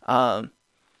 um,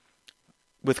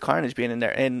 with Carnage being in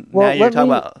there. And now Well, you're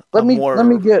talking about a more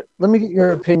let me get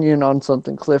your opinion on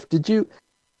something, Cliff.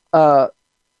 Uh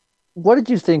what did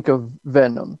you think of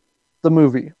Venom, the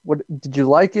movie? What did you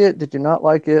like it? Did you not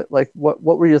like it? Like what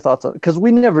were your thoughts on it? Because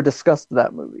we never discussed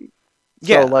that movie.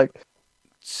 So yeah. like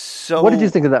what did you So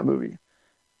think of that movie?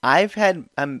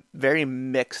 I'm very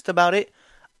mixed about it.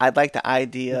 I like the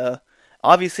idea.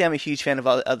 Obviously, I'm a huge fan of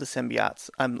all the other symbiotes.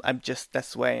 I'm just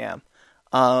that's the way I am.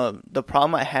 The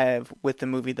problem I have with the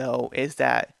movie though is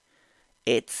that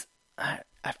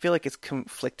I feel like it's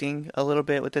conflicting a little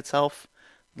bit with itself.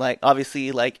 Like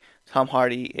obviously, like Tom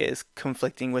Hardy is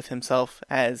conflicting with himself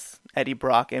as Eddie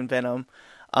Brock in Venom.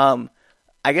 Um,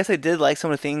 I guess I did like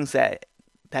some of the things that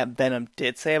Venom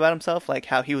did say about himself, like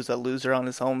how he was a loser on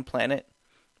his home planet,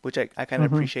 which I kind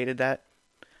of Mm-hmm. appreciated that.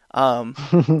 Um,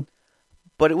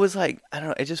 but it was like I don't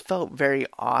know, it just felt very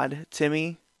odd to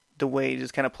me the way it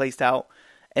just kind of placed out,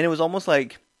 and it was almost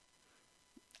like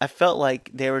I felt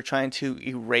like they were trying to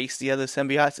erase the other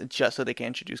symbiotes just so they can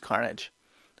introduce Carnage,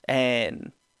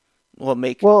 and well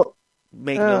Well,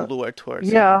 make the uh, lure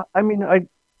towards yeah, him. I mean,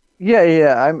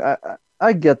 yeah,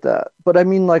 I get that, but I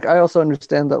mean, like, I also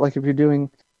understand that, like, if you're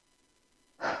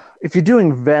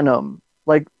doing Venom,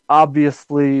 like,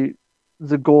 obviously,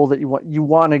 the goal that you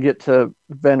want to get to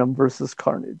Venom versus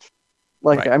Carnage.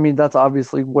 Like, Right. I mean, that's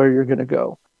obviously where you're gonna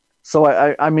go. So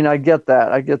I mean, I get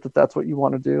that. I get that that's what you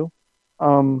want to do.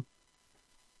 Um,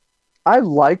 I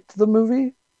liked the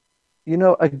movie. You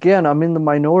know, again, I'm in the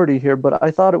minority here, but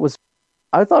I thought it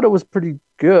was pretty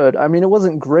good. I mean, it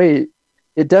wasn't great.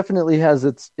 It definitely has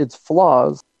its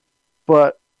flaws,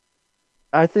 but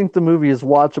I think the movie is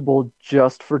watchable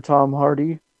just for Tom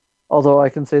Hardy. Although I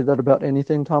can say that about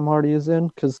anything Tom Hardy is in,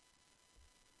 because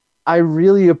I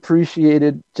really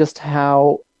appreciated just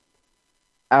how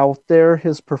out there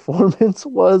his performance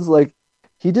was. Like,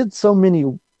 he did so many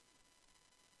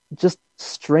just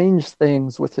strange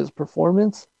things with his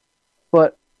performance,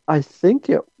 but I think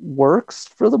it works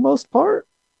for the most part.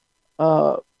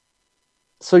 Uh,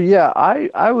 so yeah,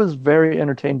 I was very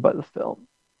entertained by the film.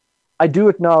 I do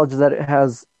acknowledge that it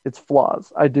has its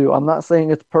flaws. I do. I'm not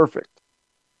saying it's perfect,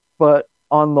 but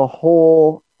on the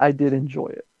whole, I did enjoy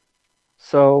it.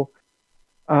 So,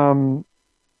 um,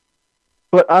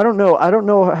 but I don't know. I don't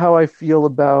know how I feel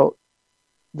about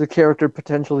the character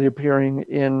potentially appearing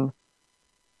in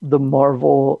the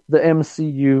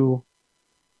MCU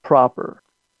proper,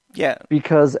 Yeah.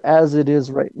 because as it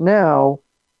is right now,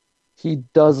 he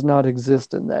does not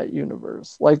exist in that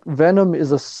universe. Like, Venom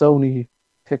is a Sony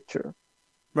picture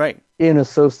Right. in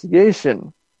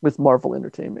association with Marvel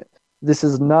Entertainment. This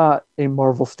is not a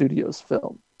Marvel Studios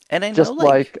film. And I know Just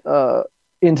like like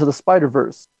Into the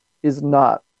Spider-Verse is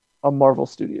not a Marvel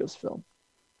Studios film.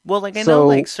 Well, like I know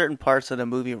like So, certain parts of the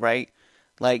movie, right?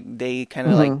 Like they kind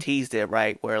of like mhm, teased it,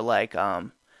 right? Where like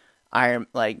Iron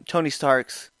like Tony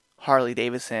Stark's Harley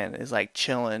Davidson is like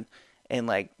chilling and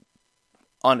like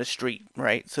on the street,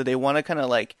 right? So they want to kind of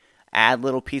like add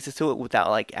little pieces to it without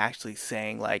like actually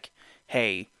saying like,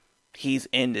 "Hey, he's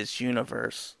in this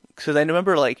universe." Because I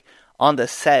remember like on the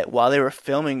set while they were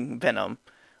filming Venom,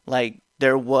 like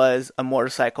there was a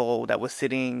motorcycle that was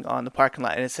sitting on the parking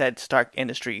lot and it said Stark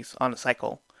Industries on the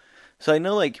cycle. So I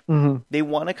know like mhm. they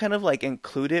want to kind of like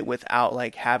include it without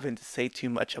like having to say too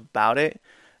much about it.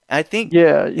 I think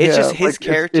Yeah, it's just yeah. his Like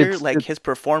character, like his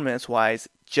performance wise,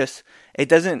 just it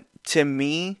doesn't to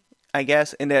me, I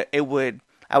guess, and it would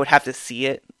I would have to see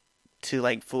it to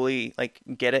like fully like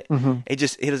get it. mhm. It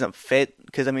doesn't fit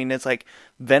because I mean it's like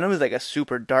Venom is like a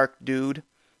super dark dude,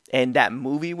 and that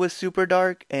movie was super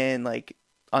dark, and like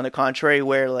on the contrary,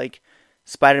 where like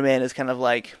Spider Man is kind of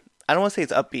like I don't want to say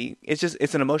it's upbeat. It's just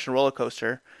it's an emotional roller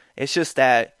coaster. It's just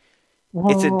that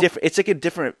it's a Well, different. It's like a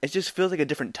different. It just feels like a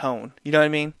different tone. You know what I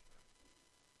mean?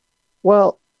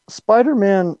 well,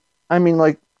 Spider-Man, I mean,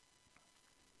 like,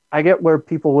 I get where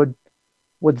people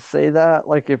would say that,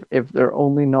 like, if their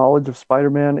only knowledge of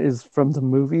Spider-Man is from the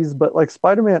movies, but like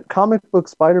Spider-Man, comic book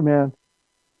Spider-Man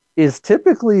is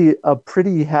typically a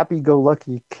pretty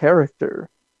happy-go-lucky character,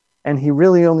 and he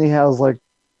really only has like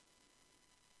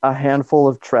a handful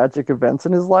of tragic events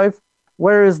in his life,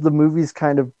 whereas the movies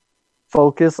kind of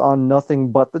focus on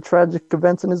nothing but the tragic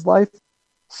events in his life.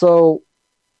 So,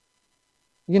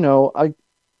 I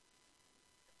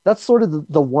that's sort of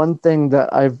the one thing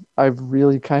that I've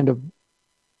really kind of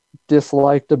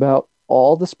disliked about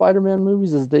all the Spider-Man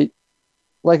movies is they,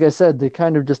 like I said, they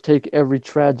kind of just take every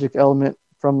tragic element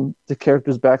from the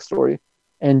character's backstory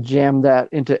and jam that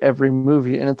into every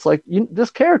movie. And it's like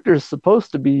this character is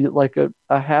supposed to be like a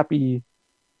happy,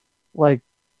 like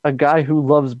a guy who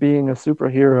loves being a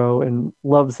superhero and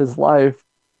loves his life.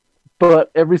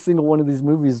 But every single one of these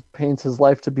movies paints his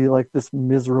life to be like this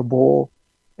miserable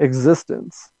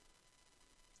existence.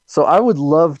 So I would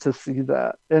love to see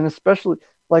that. And especially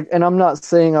like and I'm not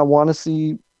saying I want to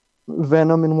see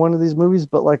Venom in one of these movies,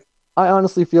 but like I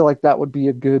honestly feel like that would be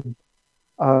a good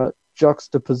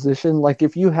juxtaposition. Like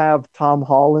if you have Tom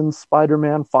Holland's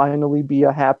Spider-Man finally be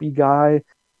a happy guy,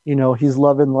 he's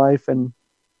loving life and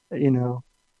you know,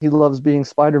 he loves being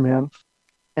Spider-Man.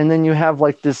 And then you have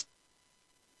like this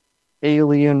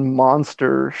alien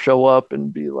monster show up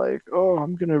and be like, "Oh,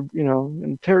 I'm gonna,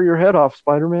 and tear your head off,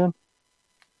 Spider-Man."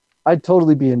 I'd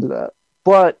totally be into that.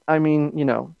 But I mean,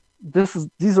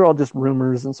 these are all just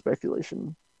rumors and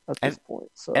speculation at this And point.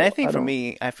 and I So think I for don't.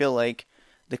 me, I feel like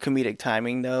the comedic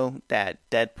timing though that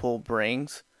Deadpool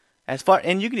brings, as far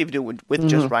and you can even do it with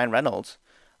just Hmm. Ryan Reynolds,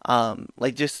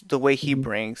 like just the way he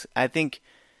brings. I think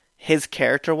his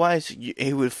character wise,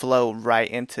 he would flow right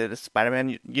into the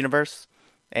Spider-Man universe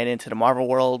and into the Marvel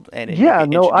world, and then you Yeah, can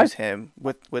no, introduce him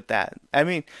with that. I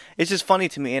mean, it's just funny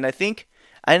to me, and I think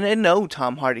I know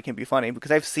Tom Hardy can be funny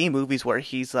because I've seen movies where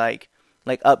he's like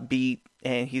upbeat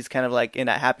and he's kind of like in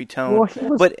that happy tone. well, he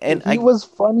was But and he was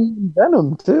funny in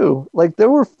Venom too. Like there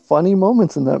were funny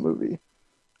moments in that movie.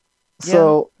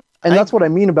 yeah, So, and I that's what I agree.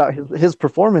 mean about his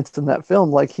performance in that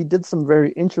film. Like he did some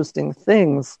very interesting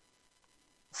things.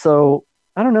 So,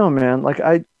 I don't know, man.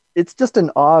 It's just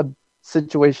an odd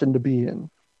situation to be in.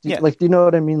 Yeah, Do you know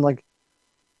what I mean? Like,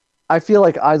 I feel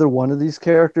like either one of these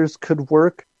characters could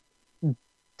work.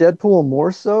 Deadpool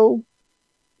more so,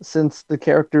 since the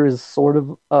character is sort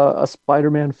of a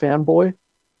Spider-Man fanboy.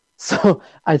 So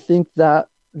I think that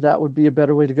would be a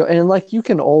better way to go. And like you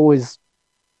can always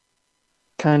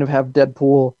kind of have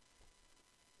Deadpool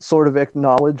sort of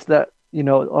acknowledge that,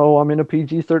 oh, I'm in a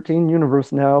PG-13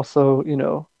 universe now, so,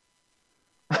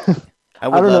 I I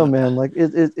would don't know, love man. Like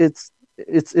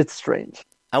it's strange.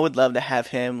 I would love to have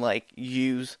him like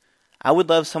use. I would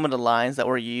love some of the lines that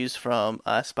were used from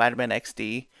Spider-Man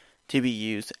XD to be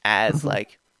used as Mhm.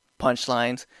 like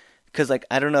punchlines. Because like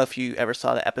I don't know if you ever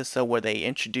saw the episode where they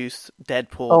introduced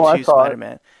Deadpool Oh, I to saw it.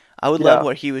 Spider-Man. I would love Yeah.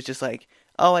 where he was just like,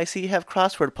 "Oh, I see you have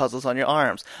crossword puzzles on your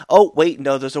arms. Oh, wait,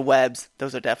 no, those are webs.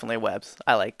 Those are definitely webs.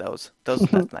 I like those. That's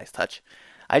a nice touch.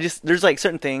 I just there's like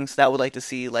certain things that I would like to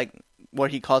see like where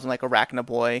he calls him like Arachna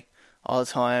Boy all the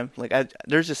time.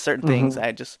 There's just certain things Hmm.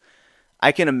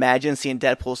 I can imagine seeing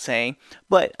Deadpool saying,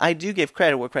 but I do give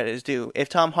credit where credit is due. If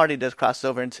Tom Hardy does cross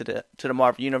over into the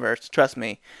Marvel universe, trust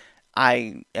me,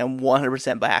 I am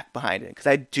 100% back behind it because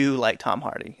I do like Tom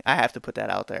Hardy. I have to put that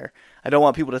out there. I don't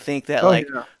want people to think that Oh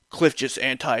like yeah. Cliff just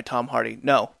anti Tom Hardy.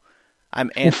 No,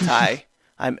 I'm anti.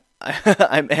 I'm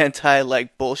I'm anti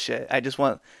like bullshit. I just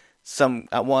want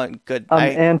I want good. I'm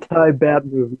anti-bad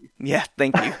movie. Yeah,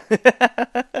 thank you.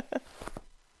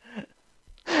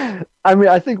 I mean,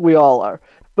 I think we all are.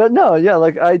 But no, yeah,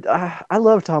 like I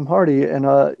love Tom Hardy, and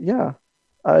yeah,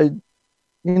 I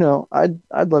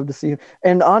I'd love to see him.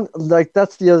 And on like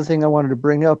that's the other thing I wanted to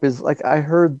bring up is like I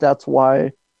heard that's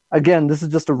why. Again, this is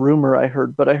just a rumor I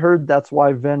heard, but I heard that's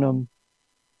why Venom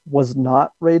was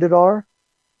not rated R.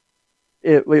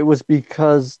 It was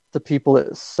because the people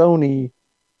at Sony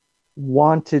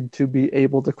wanted to be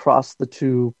able to cross the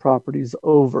two properties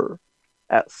over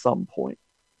at some point.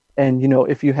 And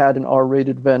if you had an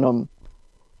R-rated Venom,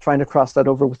 trying to cross that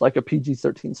over with like a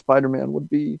PG-13 Spider-Man would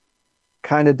be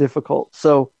kind of difficult.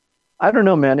 So I don't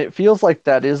know, man. It feels like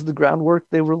that is the groundwork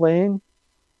they were laying,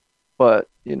 but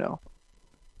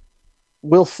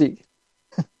we'll see.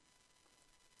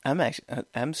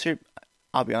 I'm sure.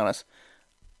 I'll be honest.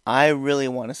 I really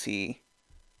want to see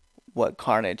what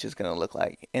Carnage is going to look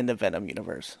like in the Venom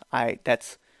universe. I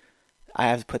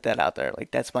have to put that out there.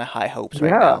 Like that's my high hopes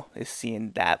right now is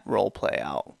seeing that role play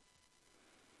out.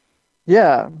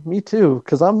 Yeah, me too.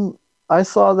 Because I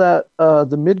saw that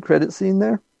the mid-credit scene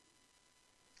there,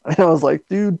 and I was like,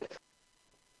 dude,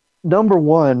 number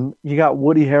one, you got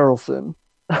Woody Harrelson,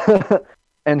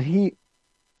 and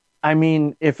I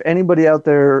mean, if anybody out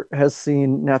there has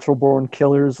seen Natural Born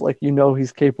Killers, like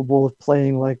he's capable of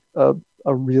playing like a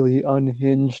really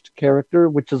unhinged character,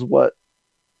 which is what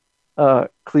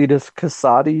Cletus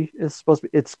Kasady is supposed to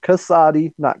be. It's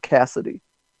Kasady, not Cassidy.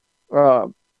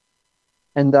 And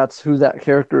that's who that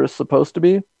character is supposed to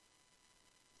be.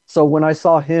 So when I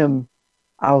saw him,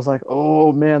 I was like,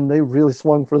 oh man, they really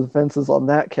swung for the fences on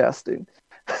that casting.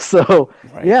 So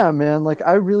right. Yeah, man, like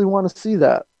I really want to see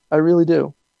that. I really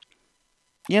do.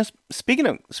 Yes, speaking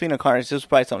of Carnage, this was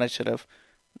probably something I should have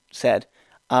said.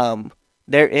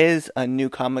 There is a new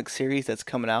comic series that's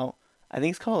coming out. I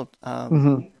think it's called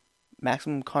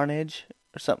Maximum Carnage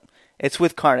or something. It's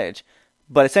with Carnage,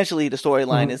 but essentially the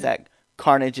storyline is that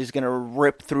Carnage is gonna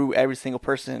rip through every single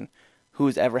person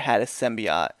who's ever had a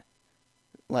symbiote,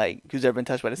 like who's ever been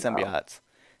touched by the symbiotes.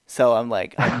 So I'm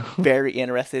very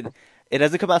interested. It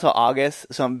doesn't come out till August,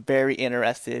 so I'm very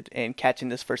interested in catching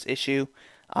this first issue.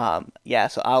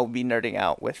 So I'll be nerding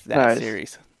out with that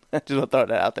series. Just want to throw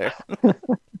that out there.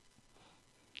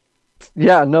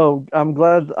 Yeah, no, I'm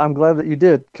glad that you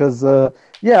did because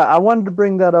I wanted to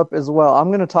bring that up as well. I'm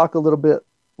going to talk a little bit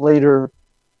later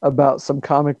about some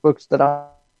comic books that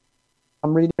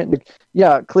I'm reading.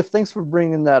 Yeah, Cliff, thanks for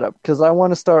bringing that up because I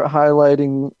want to start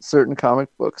highlighting certain comic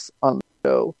books on the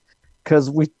show because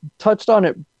we touched on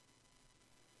it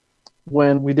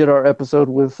when we did our episode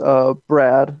with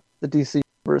Brad, the DC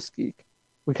Universe Geek.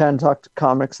 We kind of talked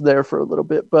comics there for a little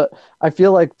bit, but I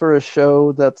feel like for a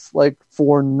show that's like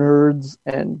for nerds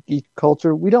and geek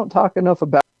culture, we don't talk enough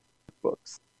about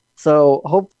books. So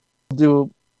hope we'll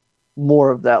do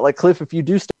more of that. Like Cliff, if you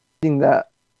do start reading that,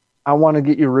 I want to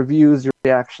get your reviews, your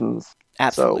reactions.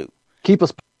 Absolute. So keep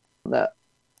us on that.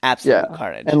 Absolute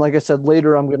Carnage. And like I said,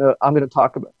 later I'm gonna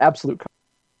talk about Absolute Carnage.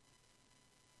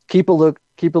 Keep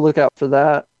a lookout for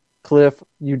that. Cliff,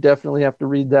 you definitely have to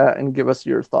read that and give us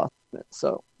your thoughts on it.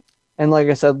 So, and like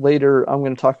I said, later I'm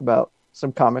going to talk about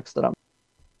some comics that I'm.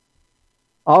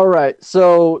 All right,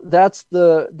 so that's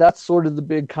sort of the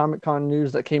big Comic-Con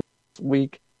news that came this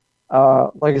week.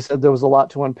 Like I said, there was a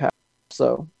lot to unpack.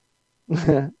 So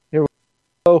here we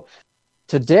go.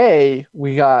 Today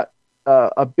we got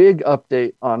a big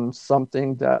update on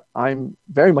something that I'm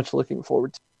very much looking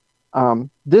forward to.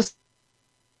 This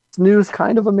news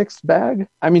kind of a mixed bag.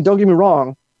 I mean, don't get me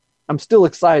wrong, I'm still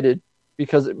excited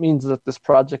because it means that this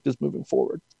project is moving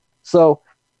forward. So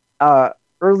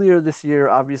earlier this year,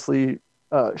 obviously,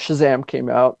 Shazam came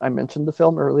out. I mentioned the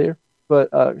film earlier,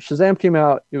 but Shazam came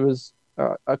out. It was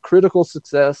a critical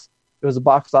success. It was a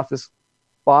box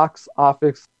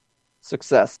office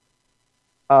success.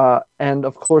 And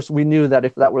of course, we knew that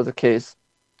if that were the case,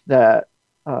 that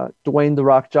Dwayne "The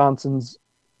Rock" Johnson's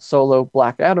solo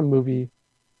Black Adam movie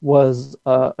was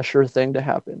a sure thing to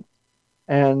happen.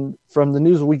 And from the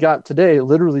news we got today,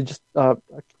 literally just a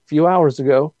few hours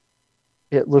ago,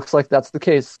 it looks like that's the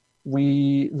case.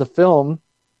 The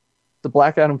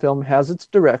Black Adam film, has its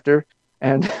director,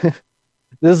 and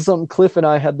this is something Cliff and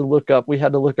I had to look up. We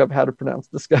had to look up how to pronounce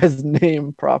this guy's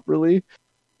name properly.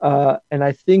 And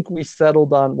I think we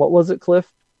settled on, what was it,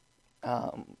 Cliff?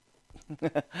 Jaume.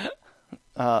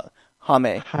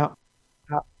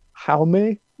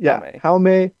 Jaume? Yeah,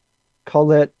 Jaume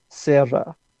Collet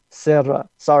Serra.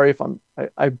 Sorry if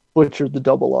I butchered the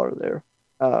double R there,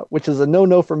 which is a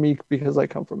no-no for me because I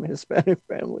come from a Hispanic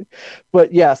family.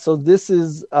 But yeah, so this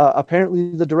is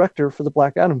apparently the director for the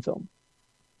Black Adam film.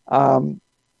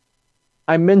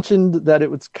 I mentioned that it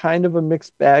was kind of a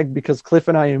mixed bag because Cliff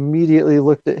and I immediately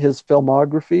looked at his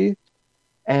filmography,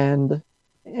 and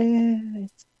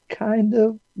it's kind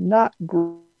of not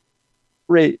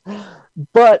great.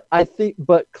 But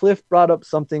Cliff brought up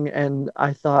something, and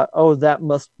I thought, oh, that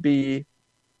must be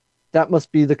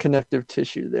the connective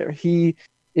tissue there. He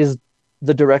is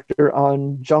the director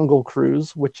on Jungle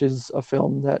Cruise, which is a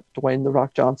film that Dwayne "The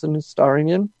Rock" Johnson is starring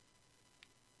in.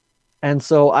 And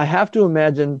so I have to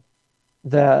imagine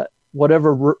that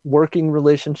whatever working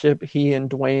relationship he and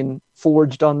Dwayne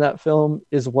forged on that film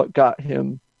is what got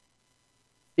him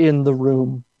in the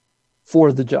room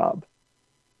for the job.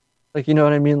 Like, you know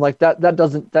what I mean? Like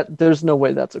there's no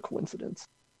way that's a coincidence.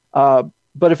 But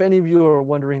if any of you are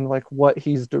wondering like what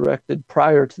he's directed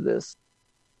prior to this,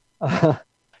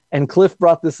 and Cliff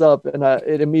brought this up, and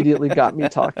it immediately got me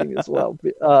talking as well.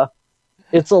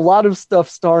 It's a lot of stuff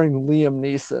starring Liam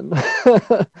Neeson.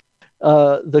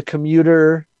 The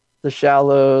Commuter, The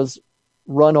Shallows,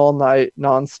 Run All Night,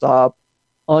 Nonstop,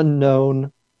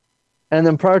 Unknown. And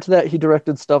then prior to that, he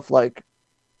directed stuff like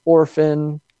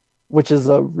Orphan, which is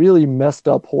a really messed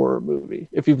up horror movie.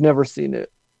 If you've never seen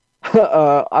it,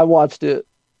 I watched it.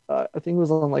 I think it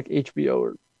was on like HBO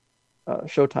or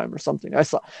Showtime or something. I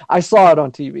saw it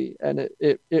on TV, and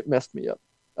it messed me up.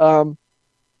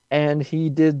 And he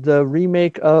did the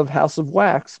remake of House of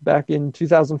Wax back in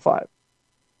 2005.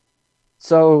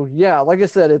 So yeah, like I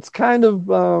said, it's kind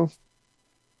of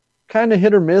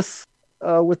hit or miss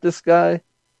with this guy,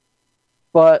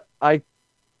 but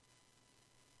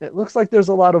it looks like there's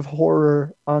a lot of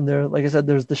horror on there. Like I said,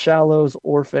 there's The Shallows,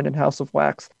 Orphan, and House of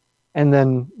Wax, and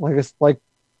then like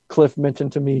Cliff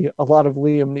mentioned to me, a lot of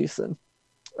Liam Neeson.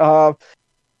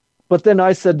 But then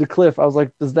I said to Cliff, I was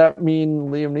like, does that mean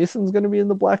Liam Neeson's going to be in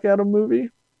the Black Adam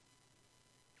movie?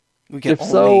 If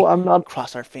so, I'm not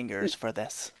cross our fingers for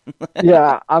this.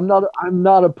 Yeah, I'm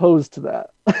not opposed to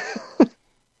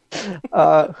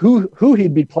that. Who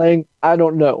he'd be playing, I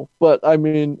don't know, but I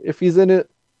mean, if he's in it,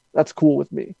 that's cool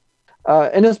with me.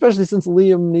 And especially since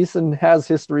Liam Neeson has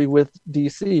history with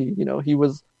DC, you know, he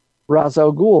was Ra's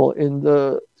al Ghul in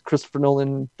the Christopher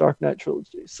Nolan Dark Knight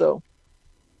trilogy. So,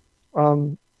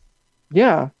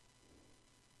 yeah,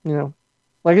 you know,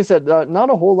 like I said, not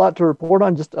a whole lot to report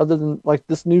on, just other than like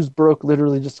this news broke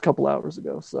literally just a couple hours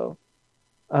ago. So,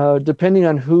 depending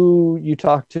on who you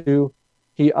talk to,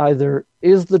 he either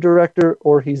is the director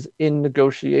or he's in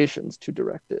negotiations to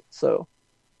direct it. So,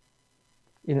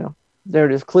 you know, there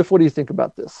it is. Cliff, what do you think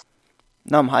about this?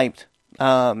 No, I'm hyped.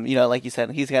 You know, like you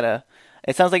said,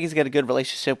 it sounds like he's got a good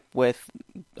relationship with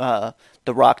The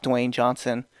Rock, Dwayne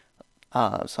Johnson.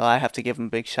 So I have to give him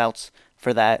big shouts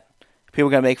for that. People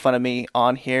are going to make fun of me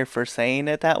on here for saying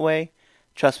it that way.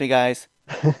 Trust me, guys.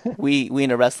 we in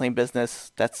the wrestling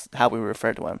business, that's how we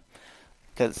refer to him.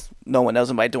 Because no one knows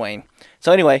him by Dwayne.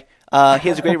 So anyway, he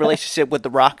has a great relationship with The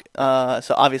Rock.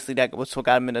 So obviously that was what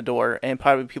got him in the door. And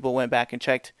probably people went back and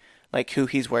checked like who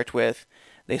he's worked with.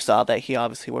 They saw that he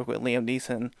obviously worked with Liam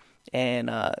Neeson.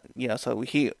 And, you know, so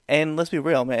and let's be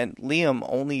real, man, Liam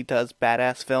only does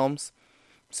badass films.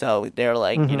 So they're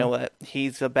like, you know what,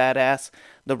 he's a badass,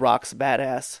 The Rock's a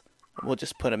badass, we'll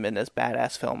just put him in this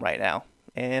badass film right now.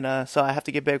 And so I have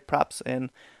to give big props and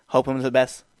hope him the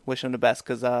best, wish him the best,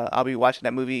 because I'll be watching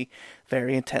that movie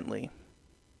very intently.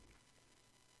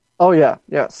 Oh, yeah,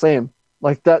 same.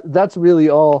 Like, that's really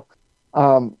all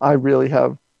I really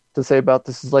have to say about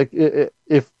this. Is like,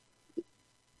 if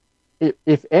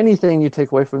anything you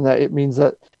take away from that, it means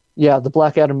that, yeah, the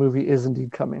Black Adam movie is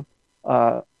indeed coming.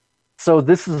 So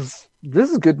this is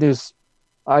good news,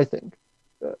 I think,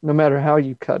 no matter how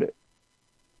you cut it.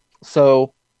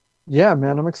 So, yeah,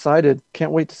 man, I'm excited.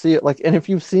 Can't wait to see it. Like, and if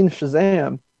you've seen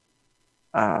Shazam,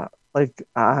 like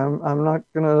I'm not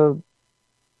gonna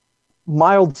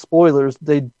mild spoilers.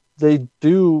 They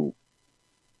do.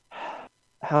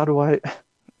 How do I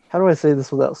say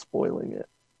this without spoiling it?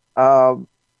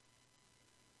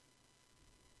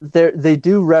 They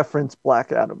do reference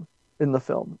Black Adam in the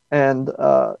film, and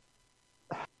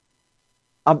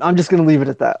I'm just going to leave it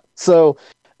at that. So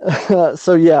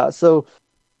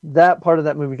that part of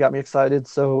that movie got me excited.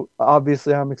 So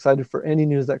obviously I'm excited for any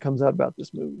news that comes out about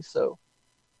this movie. So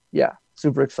yeah,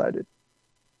 super excited.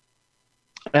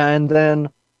 And then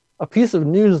a piece of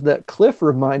news that Cliff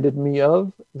reminded me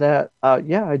of that,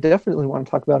 I definitely want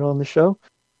to talk about on the show.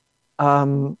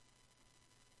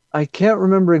 I can't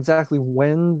remember exactly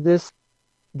when this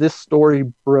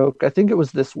story broke. I think it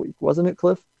was this week, wasn't it,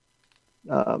 Cliff?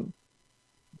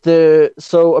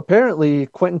 So apparently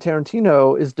Quentin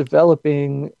Tarantino is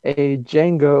developing a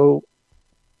Django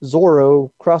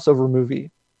Zorro crossover movie.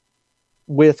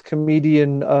 with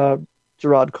comedian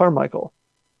Gerard Carmichael.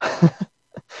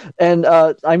 And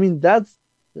I mean, that's,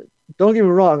 don't get me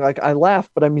wrong, like I laugh,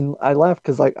 but I mean, I laugh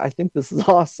because like I think this is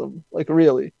awesome, like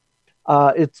really.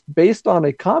 It's based on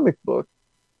a comic book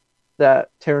that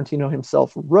Tarantino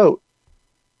himself wrote.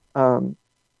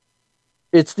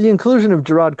 It's the inclusion of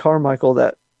Gerard Carmichael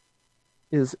that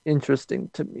is interesting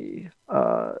to me,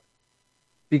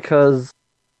 because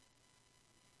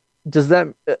does that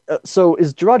so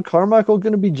is Gerard Carmichael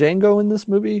going to be Django in this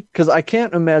movie? Because I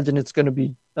can't imagine it's going to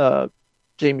be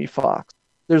Jamie Foxx.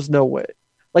 There's no way.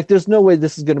 Like, there's no way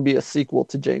this is going to be a sequel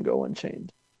to Django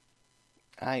Unchained.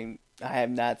 I have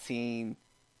not seen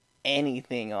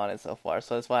anything on it so far,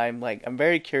 so that's why I'm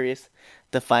very curious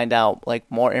to find out like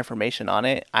more information on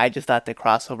it. I just thought the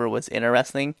crossover was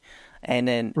interesting, and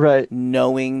then Right.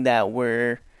 knowing that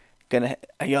we're gonna,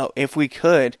 if we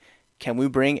could, can we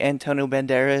bring Antonio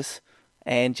Banderas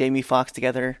and Jamie Foxx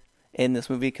together in this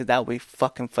movie? Because that would be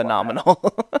fucking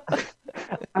phenomenal.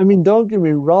 I mean, don't get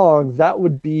me wrong, that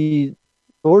would be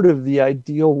sort of the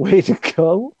ideal way to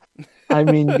go. I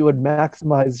mean, you would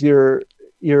maximize your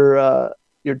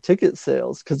ticket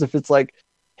sales, because if it's like,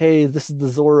 hey, this is the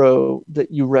Zorro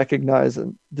that you recognize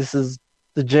and this is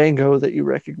the Django that you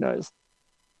recognize.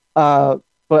 But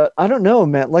I don't know,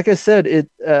 man. Like I said,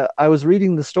 I was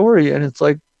reading the story and it's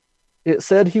like it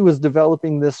said he was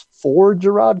developing this for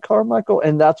Gerard Carmichael,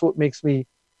 and that's what makes me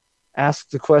ask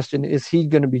the question: is he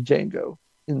going to be Django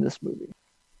in this movie?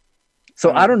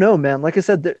 So I don't know, man. Like I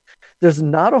said, there's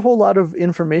not a whole lot of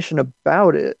information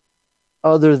about it,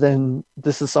 other than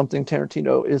this is something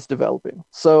Tarantino is developing.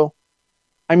 So,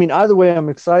 I mean, either way, I'm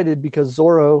excited because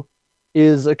Zorro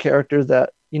is a character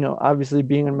that, you know, obviously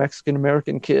being a Mexican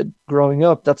American kid growing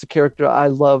up, that's a character I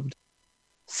loved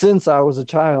since I was a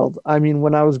child. I mean,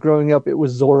 when I was growing up, it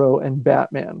was Zorro and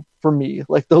Batman for me.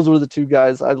 Like, those were the two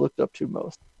guys I looked up to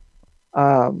most.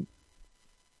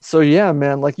 So yeah,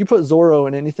 man, like you put Zorro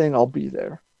in anything, I'll be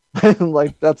there.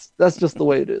 Like that's just the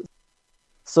way it is.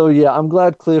 So yeah, I'm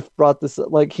glad Cliff brought this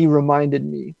up. Like, he reminded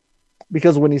me,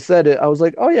 because when he said it, I was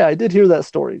like, oh yeah, I did hear that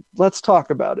story. Let's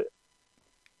talk about it.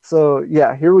 So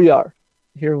yeah, here we are.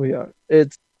 Here we are.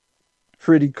 It's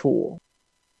pretty cool,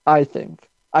 I think.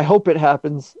 I hope it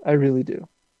happens. I really do.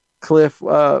 Cliff,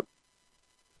 well,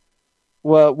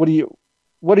 what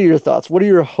are your thoughts? What are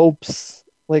your hopes?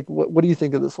 Like, what do you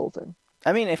think of this whole thing?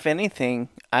 I mean, if anything,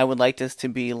 I would like this to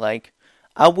be like,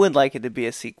 I would like it to be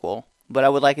a sequel, but I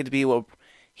would like it to be where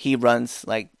he runs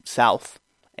like south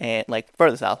and like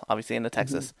further south, obviously into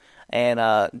Texas, and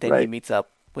then he meets up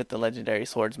with the legendary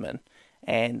swordsman,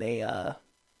 and they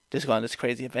just go on this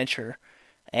crazy adventure.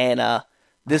 And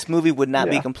this movie would not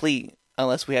be complete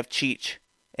unless we have Cheech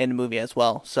in the movie as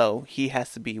well. So he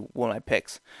has to be one of my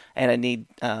picks, and I need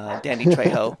Danny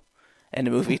Trejo in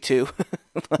the movie too.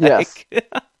 Yes.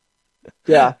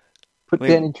 Yeah, put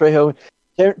Danny Trejo.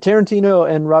 Tarantino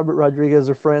and Robert Rodriguez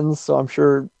are friends, so I'm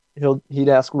sure he'd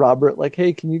ask Robert, like,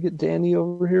 "Hey, can you get Danny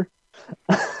over here?"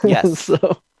 Yes.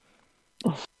 So,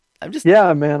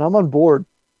 yeah, man, I'm on board.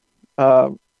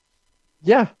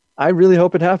 Yeah, I really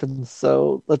hope it happens.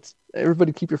 So let's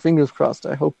everybody keep your fingers crossed.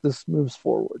 I hope this moves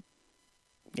forward.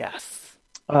 Yes.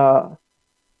 So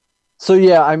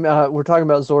yeah, we're talking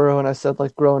about Zorro, and I said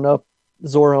like growing up,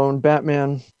 Zorro and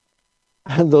Batman.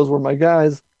 Those were my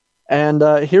guys. And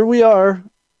here we are.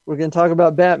 We're going to talk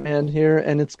about Batman here,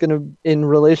 and it's going to, in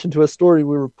relation to a story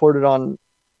we reported on,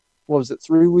 what was it,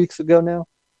 3 weeks ago now?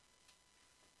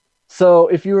 So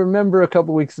if you remember a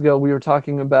couple weeks ago, we were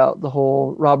talking about the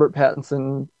whole Robert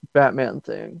Pattinson Batman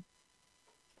thing.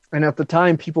 And at the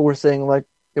time, people were saying like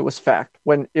it was fact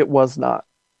when it was not.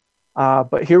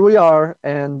 But here we are,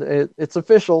 and it's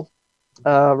official.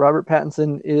 Robert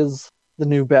Pattinson is the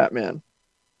new Batman.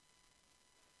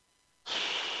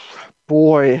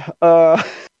 Boy, I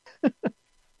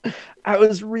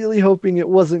was really hoping it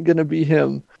wasn't going to be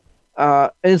him.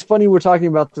 And it's funny we're talking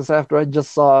about this after I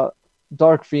just saw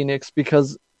Dark Phoenix,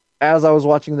 because as I was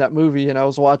watching that movie and I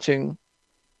was watching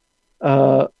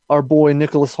our boy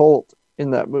Nicholas Hoult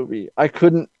in that movie, I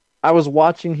was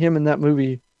watching him in that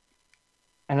movie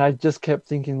and I just kept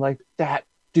thinking like, that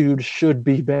dude should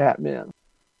be Batman.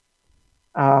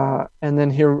 And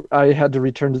then here I had to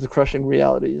return to the crushing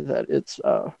reality that it's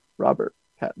Robert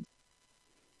Pattinson.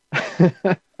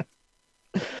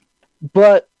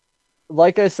 But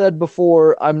like I said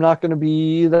before, I'm not going to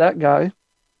be that guy.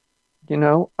 You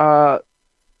know,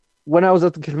 when I was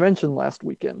at the convention last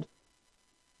weekend,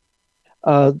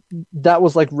 that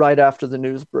was like right after the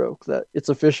news broke that it's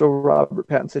official, Robert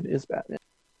Pattinson is Batman.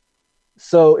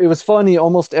 So it was funny.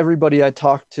 Almost everybody I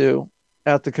talked to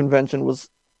at the convention was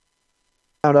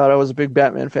found out I was a big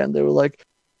Batman fan, they were like,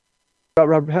 about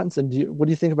Robert Pattinson, what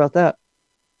do you think about that?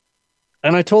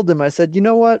 And I told them, I said, you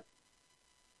know what?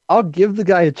 I'll give the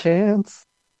guy a chance.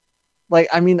 Like,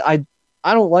 I mean, I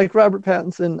don't like Robert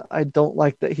Pattinson. I don't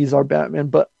like that he's our Batman,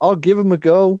 but I'll give him a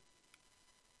go.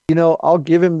 You know, I'll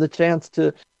give him the chance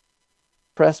to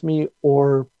impress me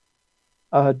or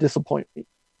disappoint me.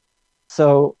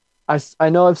 So I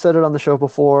know I've said it on the show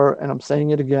before, and I'm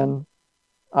saying it again.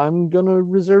 I'm gonna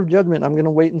reserve judgment. I'm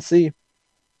gonna wait and see.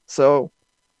 So,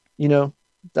 you know,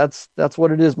 that's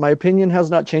what it is. My opinion has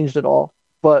not changed at all,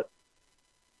 but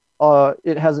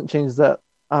it hasn't changed that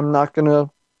I'm not going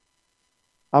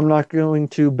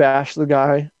to bash the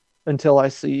guy until I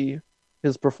see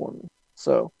his performance.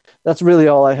 So that's really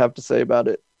all I have to say about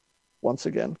it. Once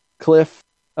again, Cliff,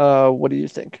 what do you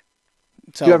think?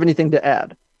 So, Do you have anything to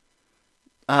add?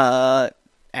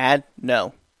 add?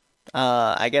 No.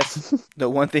 I guess the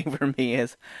one thing for me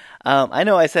is, I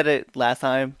know I said it last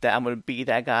time that I'm gonna be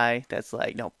that guy that's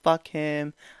like, no, fuck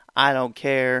him. I don't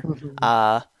care.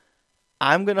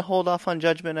 I'm gonna hold off on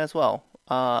judgment as well.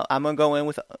 I'm gonna go in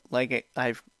with, like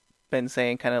I've been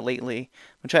saying kind of lately,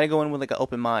 I'm trying to go in with like an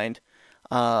open mind.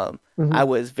 I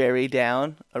was very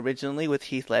down originally with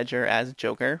Heath Ledger as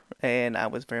Joker, and I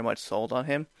was very much sold on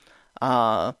him.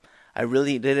 I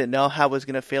really didn't know how I was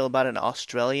gonna feel about an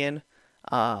Australian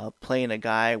playing a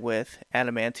guy with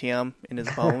adamantium in his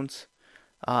bones.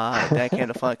 That kind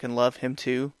of fucking love him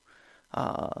too.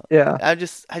 Yeah. I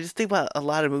just think about a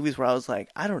lot of movies where I was like,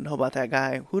 I don't know about that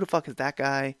guy. Who the fuck is that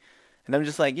guy? And I'm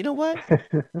just like, you know what?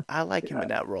 I like him in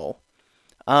that role.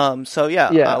 So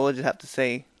yeah, Yeah. I will just have to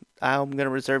say I'm gonna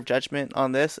reserve judgment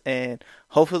on this, and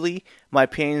hopefully my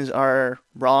opinions are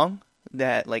wrong.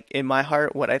 That, like, in my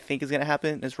heart, what I think is gonna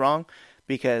happen is wrong,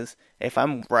 because if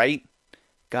I'm right,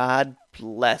 God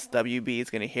bless WB is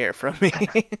gonna hear from me.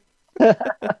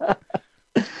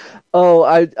 Oh,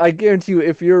 I guarantee you,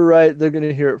 if you're right, they're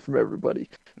gonna hear it from everybody.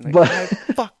 Like, But I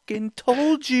fucking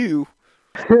told you.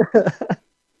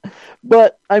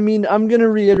 but I mean, I'm gonna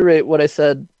reiterate what I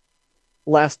said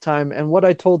last time and what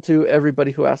I told to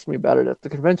everybody who asked me about it at the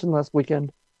convention last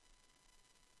weekend.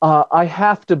 I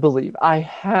have to believe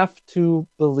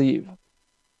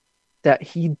that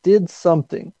he did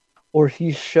something, or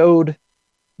he showed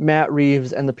Matt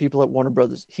Reeves and the people at Warner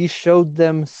Brothers, he showed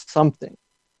them something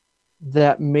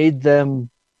that made them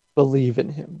believe in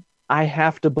him. I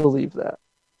have to believe that.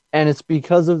 And it's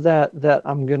because of that that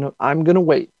I'm gonna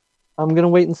wait. I'm gonna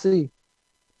wait and see.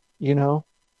 You know,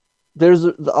 there's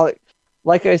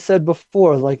like I said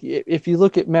before, like if you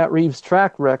look at Matt Reeves'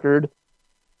 track record,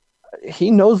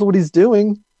 he knows what he's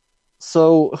doing.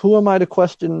 So who am I to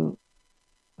question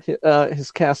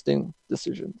his casting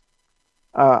decision?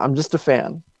 I'm just a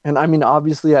fan, and I mean,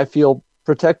 obviously, I feel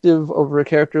protective over a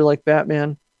character like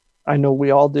Batman. I know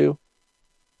we all do,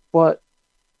 but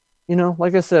you know,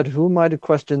 like I said, who am I to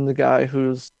question the guy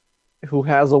who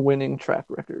has a winning track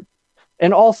record?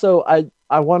 And also,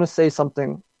 I want to say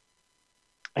something.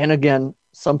 And again,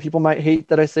 some people might hate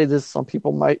that I say this. Some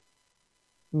people might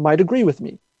agree with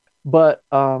me. But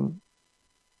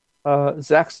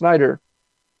Zack Snyder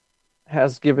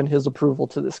has given his approval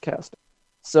to this casting.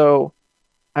 So,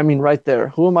 I mean, right there,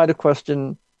 who am I to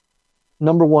question?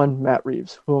 Number one, Matt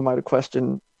Reeves. Who am I to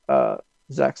question?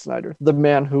 Zack Snyder, the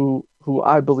man who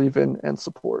I believe in and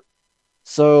support.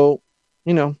 So,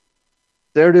 you know,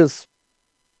 there it is.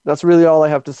 That's really all I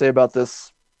have to say about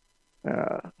this.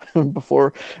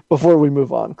 Before we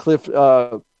move on, Cliff,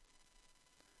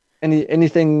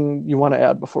 anything you want to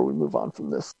add before we move on from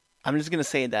this? I'm just gonna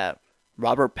say that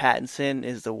Robert Pattinson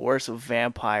is the worst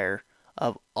vampire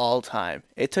of all time.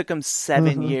 It took him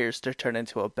 7 years to turn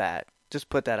into a bat. Just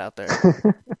put that out there.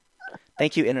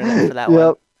 Thank you, internet, for that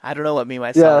one. I don't know what meme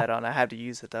I saw that on. I have to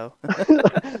use it though.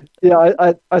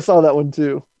 Yeah, I saw that one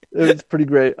too. It was pretty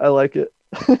great. I like it.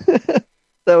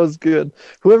 That was good.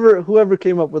 Whoever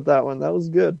came up with that one, that was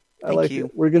good. I like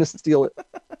it. We're gonna steal it.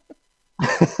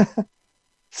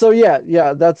 So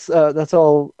yeah, that's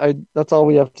all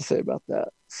we have to say about that.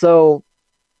 So,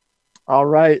 all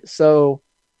right, so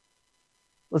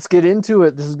let's get into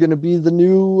it. This is gonna be the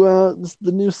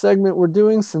new segment we're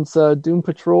doing since Doom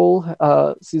Patrol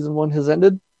season 1 has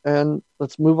ended, and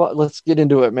let's move on. Let's get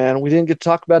into it, man. We didn't get to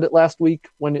talk about it last week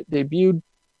when it debuted.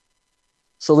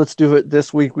 So let's do it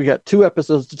this week. We got 2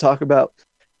 episodes to talk about.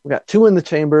 We got 2 in the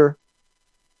chamber.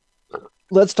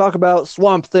 Let's talk about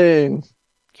Swamp Thing.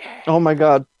 Yeah. Oh my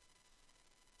God.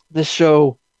 This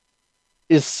show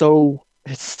is so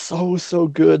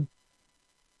good.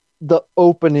 The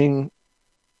opening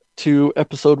to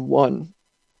episode 1,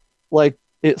 like,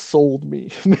 it sold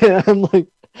me, man. Like,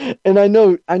 And I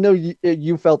know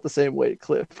you felt the same way,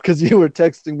 Cliff, because you were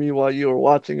texting me while you were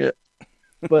watching it.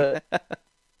 But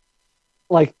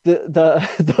like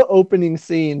the opening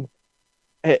scene,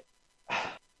 it,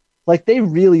 like they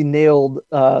really nailed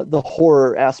the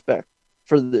horror aspect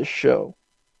for this show,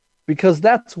 because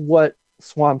that's what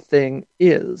Swamp Thing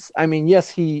is. I mean, yes,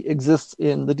 he exists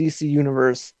in the DC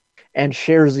universe and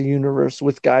shares a universe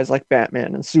with guys like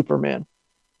Batman and Superman,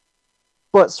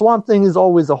 but Swamp Thing is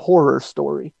always a horror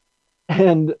story.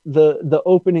 And the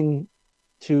opening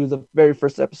to the very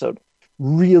first episode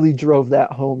really drove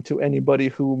that home to anybody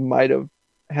who might have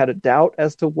had a doubt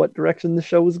as to what direction the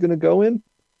show was going to go in.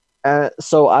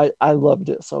 So I loved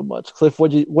it so much. Cliff,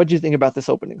 what'd you think about this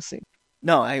opening scene?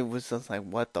 No, I was just like,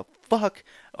 what the fuck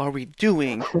are we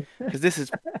doing? Because this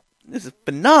is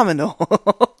phenomenal.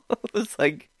 It's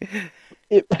like,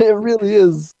 It really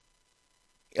is.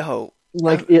 oh,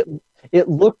 Like it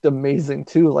looked amazing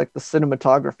too, like the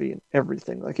cinematography and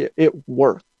everything. Like it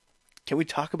worked. can we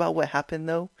talk about what happened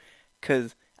though?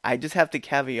 Because I just have to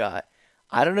caveat.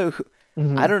 I don't know.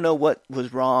 I don't know what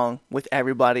was wrong with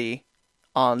everybody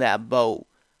on that boat,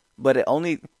 but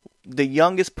the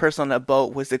youngest person on that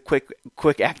boat was the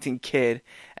quick acting kid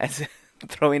as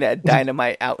throwing that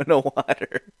dynamite out in the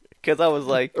water. Because I was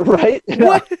like, Right?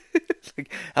 what?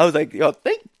 Like, I was like, yo,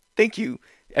 thank you.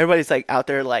 Everybody's like out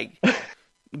there like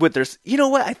with their, you know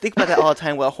what? I think about that all the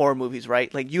time with horror movies,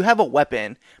 right? Like you have a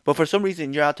weapon, but for some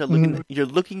reason you're out there looking, you're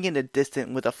looking in the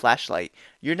distance with a flashlight.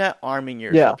 You're not arming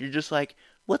yourself. Yeah. You're just like,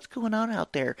 what's going on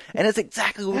out there? And that's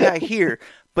exactly what we got here.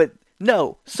 But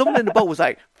no, someone in the boat was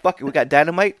like, fuck it, we got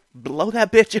dynamite, blow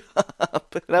that bitch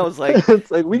up. And I was like, It's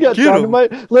like, we got Get 'em.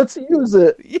 dynamite, let's use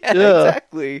it. yeah,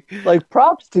 exactly. Like,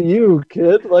 props to you,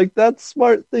 kid. Like, that's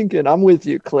smart thinking. I'm with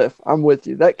you, Cliff. I'm with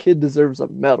you. That kid deserves a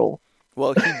medal.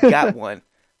 Well, he got one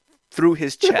through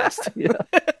his chest. Yeah.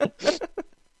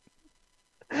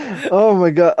 Oh my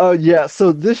god. Oh yeah.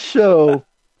 So this show,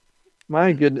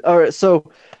 my goodness. All right.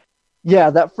 So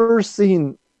yeah, that first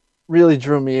scene really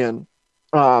drew me in.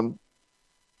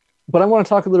 But I want to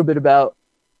talk a little bit about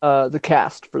the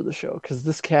cast for the show, because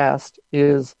this cast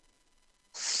is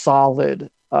solid.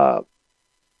 I'm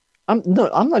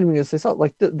not even gonna say solid.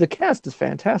 Like the cast is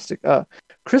fantastic.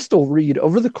 Crystal Reed,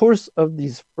 over the course of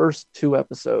these first two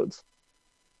episodes,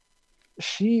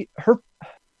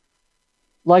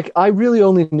 like I really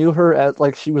only knew her as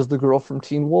like she was the girl from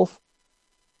Teen Wolf.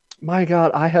 My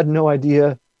God, I had no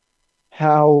idea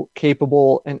how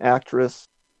capable an actress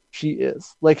she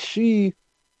is. Like she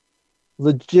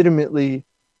legitimately,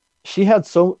 she had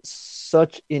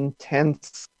such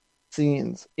intense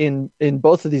scenes in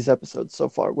both of these episodes so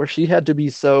far, where she had to be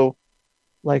so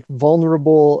like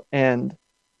vulnerable and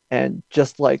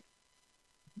just like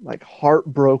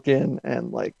heartbroken,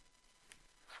 and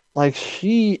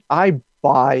I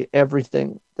buy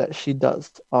everything that she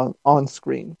does on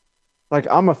screen. Like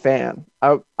I'm a fan.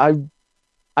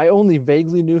 I only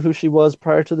vaguely knew who she was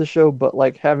prior to the show, but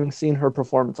like having seen her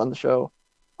performance on the show,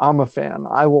 I'm a fan.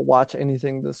 I will watch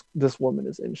anything this woman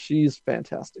is in. She's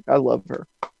fantastic. I love her.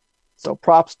 So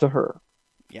props to her.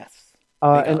 Yes.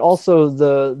 And also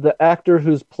the actor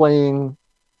who's playing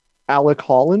Alec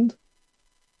Holland.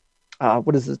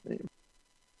 What is his name?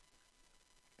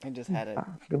 I just had it.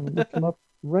 I'm gonna look him up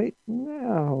right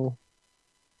now.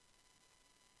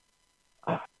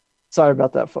 Sorry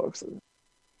about that, folks.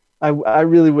 I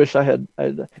really wish I had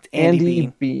It's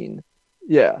Andy Bean.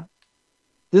 Yeah.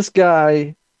 This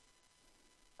guy,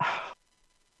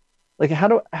 like how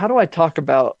do I talk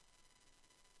about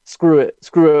screw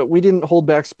it. We didn't hold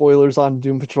back spoilers on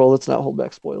Doom Patrol. Let's not hold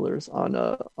back spoilers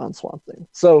on Swamp Thing.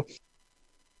 So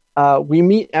we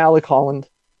meet Alec Holland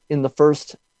in the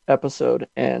first episode,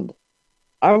 and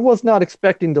I was not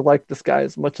expecting to like this guy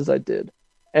as much as I did.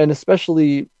 And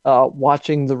especially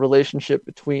watching the relationship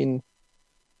between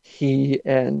he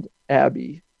and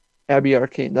Abby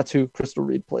Arcane. That's who Crystal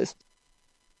Reed plays.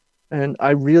 And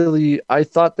I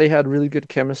thought they had really good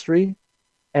chemistry,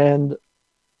 and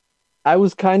I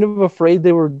was kind of afraid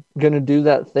they were going to do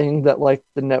that thing that like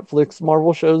the Netflix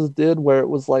Marvel shows did, where it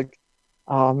was like,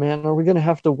 oh man, are we going to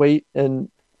have to wait a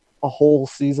whole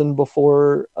season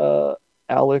before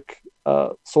Alec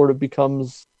sort of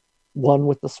becomes one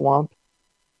with the swamp?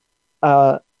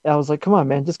 I was like, come on,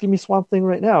 man, just give me Swamp Thing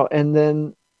right now. And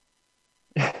then,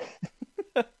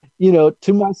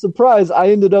 to my surprise, I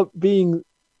ended up being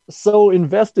so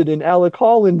invested in Alec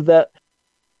Holland that,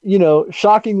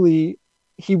 shockingly,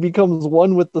 he becomes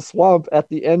one with the swamp at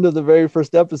the end of the very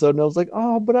first episode. And I was like,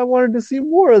 oh, but I wanted to see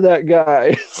more of that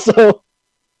guy. So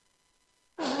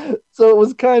So it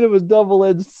was kind of a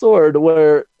double-edged sword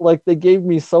where like they gave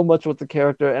me so much with the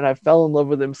character and I fell in love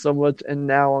with him so much and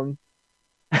now I'm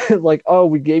like, oh,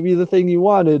 we gave you the thing you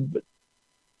wanted, but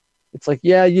it's like,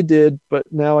 yeah, you did,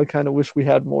 but now I kind of wish we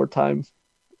had more time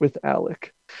with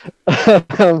Alec.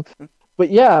 um, but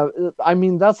yeah, I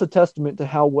mean that's a testament to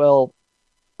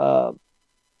uh,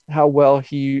 how well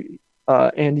he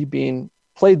Andy Bean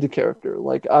played the character.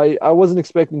 Like I wasn't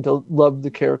expecting to love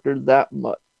the character that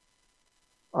much.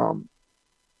 Um,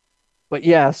 but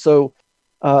yeah, so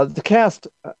the cast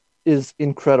is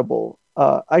incredible.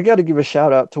 I got to give a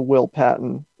shout out to Will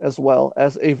Patton as well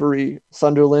as Avery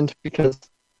Sunderland because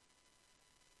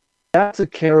that's a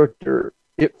character.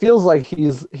 It feels like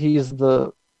he's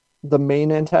the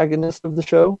main antagonist of the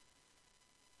show,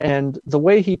 and the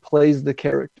way he plays the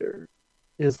character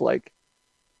is like,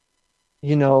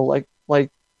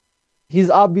 like he's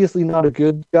obviously not a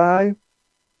good guy,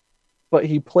 but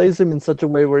he plays him in such a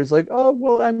way where he's like, oh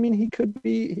well, I mean, he could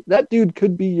be that dude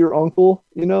could be your uncle,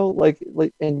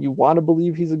 and you want to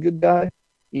believe he's a good guy,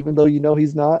 even though you know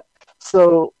he's not.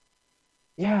 So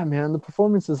yeah, man, the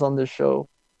performances on this show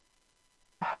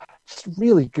just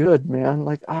really good, man.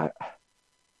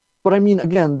 But I mean,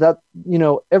 again, that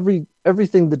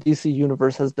everything the DC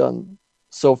universe has done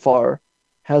so far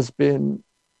has been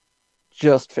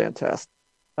just fantastic.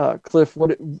 Cliff,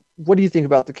 what do you think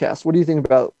about the cast? What do you think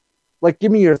about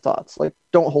give me your thoughts. Like,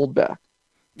 don't hold back.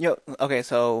 Okay,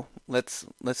 so let's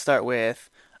start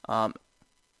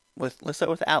let's start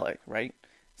with Alec, right?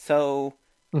 So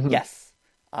Mm-hmm. yes,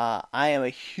 I am a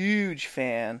huge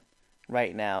fan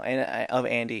right now of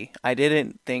Andy. I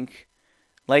didn't think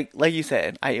like you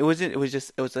said, it was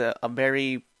a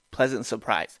very pleasant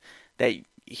surprise that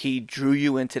he drew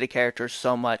you into the character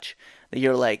so much that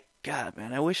you're like, God,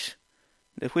 man, I wish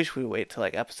we wait till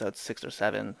like episode 6 or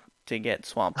 7 to get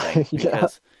Swamp Thing Yeah.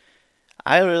 because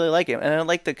I really like him and I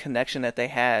like the connection that they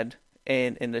had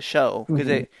in the show because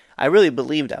Mm-hmm. I really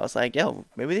believed. I was like, yo,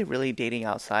 maybe they're really dating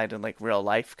outside in like real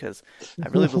life because I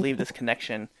really believe this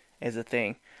connection is a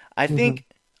thing. I Mm-hmm. think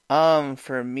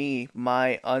for me,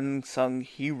 my unsung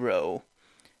hero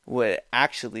would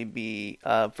actually be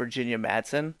Virginia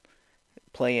Madsen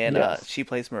playing Yes. she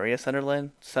plays Maria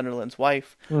Sunderland's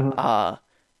wife. Mm-hmm. Uh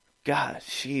God,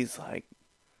 she's like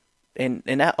in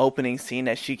that opening scene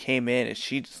that she came in and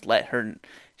she just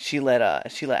she let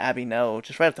Abby know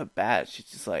just right off the bat. She's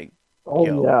just like, Oh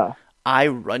yo, yeah. I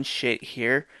run shit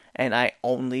here and I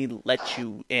only let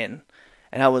you in.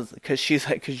 And I was, because she's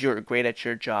like, because you're great at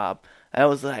your job. And I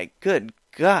was like, good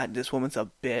God, this woman's a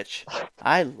bitch.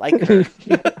 I like her.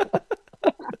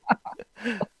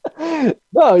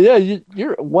 No, yeah,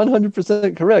 you're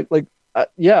 100% correct.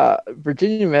 Yeah,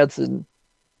 Virginia Madsen,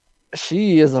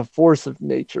 she is a force of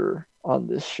nature on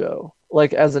this show,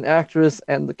 like as an actress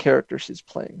and the character she's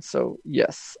playing. So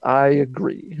yes, I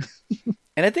agree.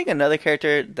 And I think another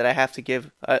character that I have to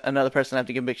give, another person I have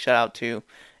to give a big shout out to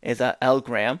is Elle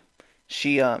Graham.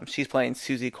 She's playing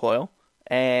Susie Coyle,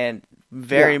 and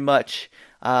Yeah, very much,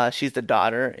 she's the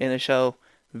daughter in the show.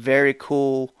 Very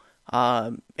cool.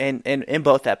 And in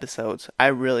both episodes, I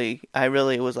really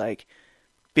was like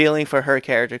feeling for her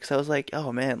character because I was like,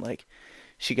 oh man, like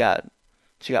she got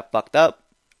she got fucked up,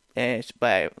 and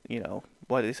by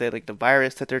what do they say, like the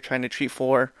virus that they're trying to treat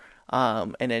for,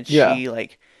 and then yeah, she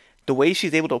like the way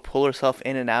she's able to pull herself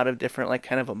in and out of different like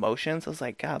kind of emotions. I was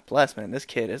like, God bless, man, this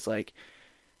kid is like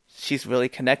she's really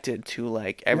connected to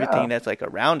like everything yeah, that's like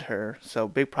around her. So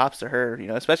big props to her,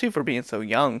 especially for being so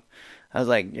young. I was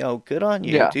like, yo, good on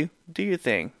you. yeah, Do your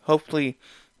thing. Hopefully,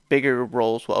 bigger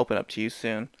roles will open up to you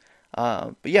soon.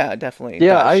 But yeah, I definitely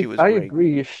yeah. thought she I was I great.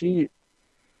 agree. She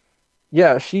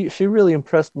really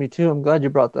impressed me too. I'm glad you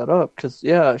brought that up because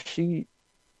yeah, she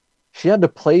had to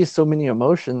play so many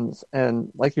emotions,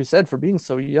 and like you said, for being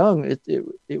so young,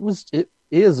 it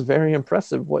is very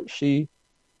impressive what she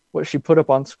put up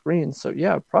on screen. So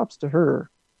yeah, props to her.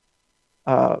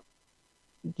 Uh,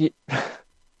 y-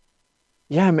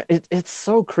 yeah, man, it's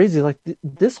so crazy. Like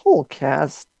this whole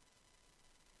cast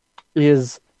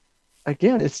is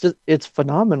again, it's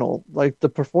phenomenal. Like the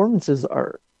performances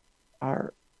are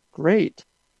great.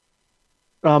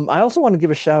 I also want to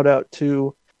give a shout out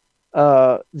to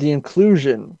the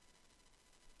inclusion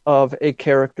of a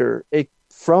character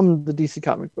from the DC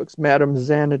comic books, Madame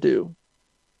Xanadu,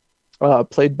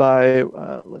 played by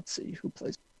let's see who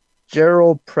plays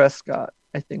Gerald Prescott.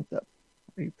 I think that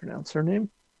you pronounce her name.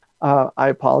 I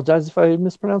apologize if I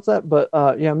mispronounce that, but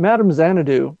yeah, Madame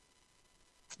Xanadu.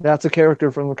 That's a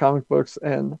character from the comic books,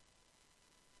 and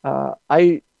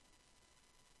I,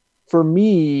 for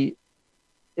me,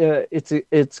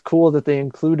 it's cool that they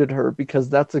included her because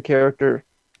that's a character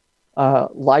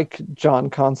like John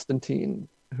Constantine,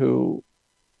 who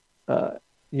uh,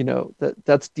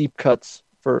 that's deep cuts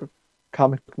for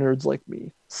comic book nerds like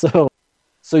me.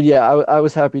 So yeah, I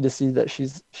was happy to see that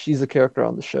she's a character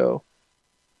on the show.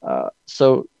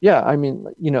 So yeah, I mean,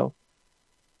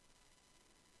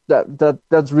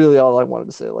 that's really all I wanted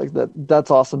to say. Like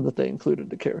that's awesome that they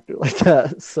included a character like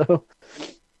that.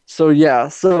 So yeah,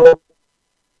 so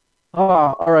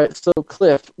all right. So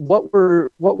Cliff, what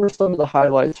were some of the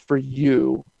highlights for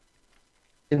you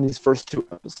in these first two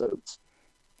episodes?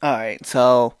 All right,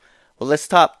 so well, let's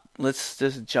stop. Let's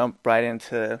just jump right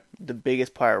into the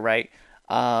biggest part, right?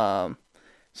 Um,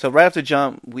 so right after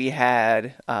jump, we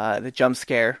had the jump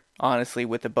scare, honestly,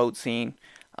 with the boat scene.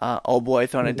 Old boy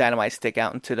throwing a dynamite stick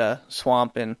out into the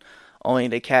swamp, and only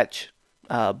to catch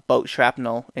boat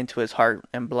shrapnel into his heart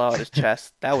and blow out his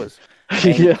chest. That was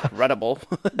Yeah, incredible.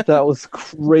 that was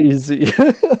crazy.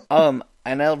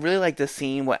 And I really like the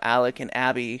scene with Alec and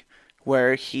Abby,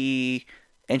 where he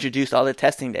introduced all the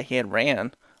testing that he had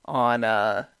ran on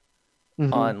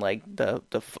Hmm. on like the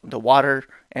water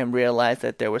and realized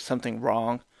that there was something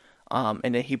wrong.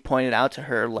 And then he pointed out to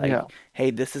her Yeah, like,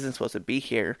 "Hey, this isn't supposed to be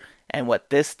here, and what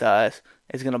this does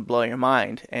is gonna blow your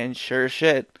mind." And sure as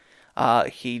shit,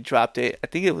 he dropped it. I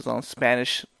think it was on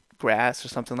Spanish grass or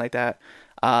something like that.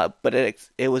 But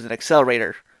it was an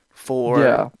accelerator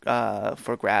yeah.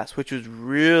 for grass, which was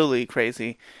really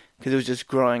crazy because it was just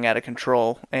growing out of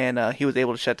control, and he was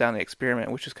able to shut down the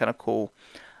experiment, which was kind of cool.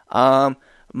 Um,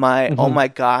 my oh Hmm. my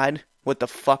god, what the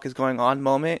fuck is going on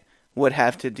moment would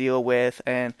have to deal with,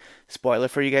 and spoiler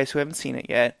for you guys who haven't seen it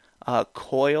yet,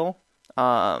 Coil.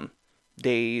 Um,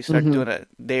 they started Hmm. doing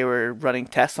they were running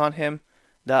tests on him.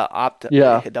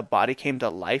 Yeah, The body came to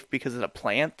life because of the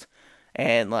plant,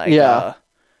 and like yeah.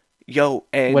 yo,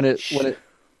 and When it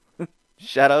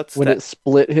shout outs when to it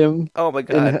split him oh my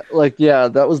god, in like, yeah,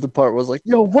 that was the part where I was like,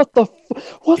 yo, what the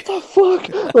fuck?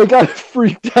 Like I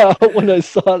freaked out when I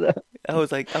saw that. I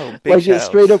was like, oh, big Like it shout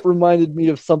straight outs. up reminded me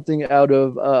of something out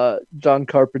of John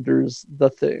Carpenter's The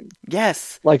Thing.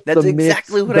 Yes, Like that's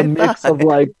exactly what the I mix thought. of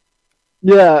like,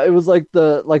 yeah, it was like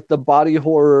the body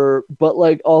horror, but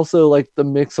like also like the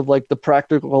mix of like the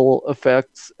practical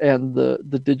effects and the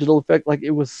digital effect. Like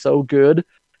it was so good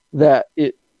that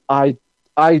I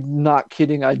I'm not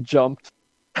kidding, I jumped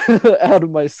out of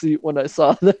my seat when I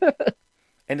saw that.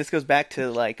 And this goes back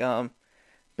to like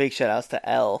big shout outs to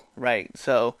Elle, right?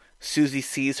 So Susie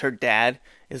sees her dad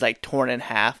is like torn in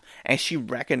half, and she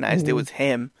recognized it Mhm. was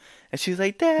him, and she's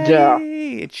like, Yeah,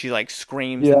 "Daddy!" And she like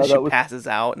screams, and then yeah, she that was passes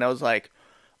out, and I was like,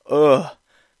 "Ugh."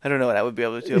 I don't know what I would be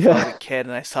able to do if I was a yeah. kid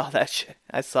and I saw that shit.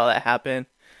 I saw that happen.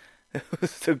 It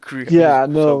was it was Yeah,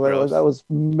 so no, man, that gross. was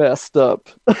messed up.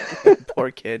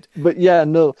 Poor kid. But yeah,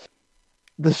 no,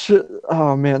 the sh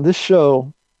oh man, this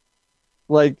show,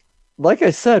 like like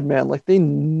I said, man, like they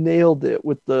nailed it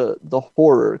with the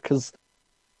horror because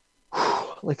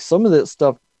like some of that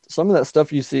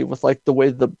stuff you see with like the way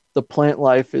the plant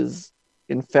life is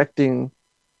infecting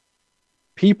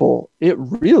people, it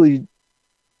really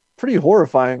pretty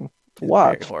horrifying to It's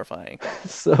very watch. horrifying.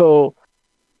 So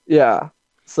yeah,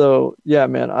 so yeah,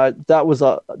 man, I that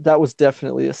was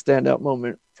definitely a standout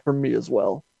moment for me as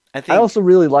well. I I also think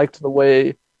really liked the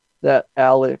way that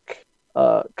Alec,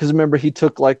 because remember he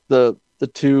took like the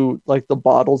two like the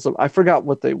bottles of I forgot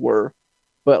what they were,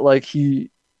 but like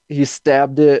he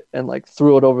stabbed it and like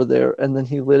threw it over there, and then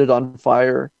he lit it on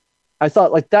fire. I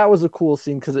thought like that was a cool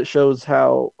scene because it shows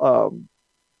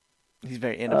he's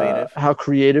very innovative. how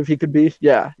creative he could be.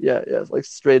 Yeah, yeah, yeah. Like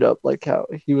straight up, like how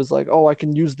he was like, oh, I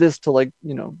can use this to like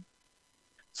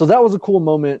So that was a cool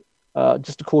moment.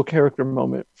 Just a cool character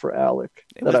moment for Alec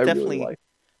It that was I really definitely liked.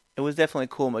 it was definitely a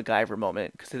cool MacGyver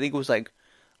moment because I think it was like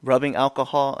rubbing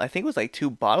alcohol. I think it was like two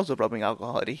bottles of rubbing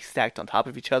alcohol that he stacked on top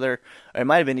of each other, or it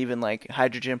might have been even like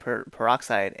hydrogen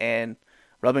peroxide and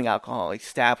rubbing alcohol. He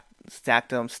stabbed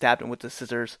them with the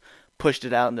scissors, pushed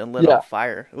it out, and then lit on Yeah,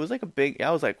 fire. It was like a big.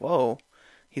 I was like, whoa,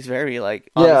 he's very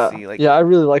like yeah, obviously like yeah. I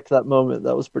really liked that moment.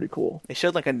 That was pretty cool. it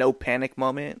showed like a no panic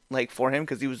moment like for him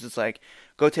because he was just like,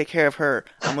 go take care of her.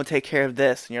 I'm gonna take care of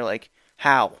this, and you're like,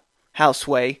 how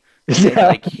Sway? And Yeah,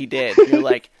 like he did. And you're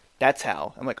like, that's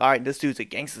how. I'm like, all right, this dude's a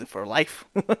gangster for life,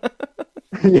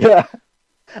 yeah.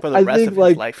 for the I rest think of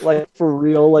his life. like for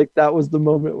real, like that was the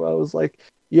moment where I was like,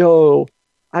 "Yo,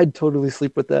 I'd totally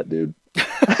sleep with that dude."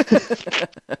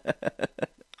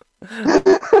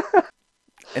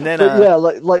 And then But yeah,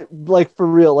 like for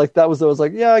real, like that was I was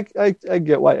like, yeah, I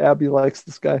get why Abby likes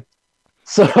this guy.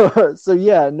 So so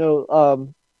yeah,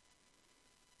 no,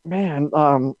 man,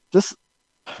 just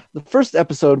the first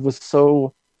episode was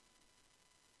so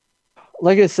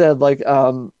like I said, like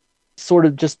sort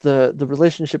of just the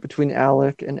relationship between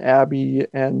Alec and Abby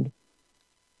and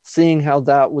seeing how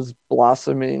that was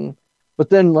blossoming. But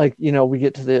then, like, you know, we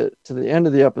get to the end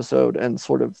of the episode and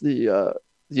sort of the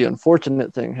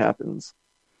unfortunate thing happens.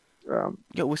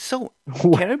 It was so,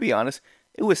 can I be honest?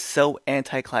 It was so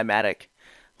anticlimactic.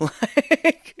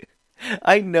 Like,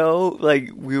 I know, like,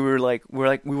 we're like,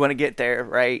 we want to get there,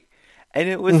 right? And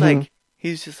it was like,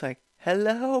 he's just like,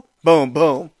 hello, boom,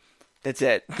 boom. That's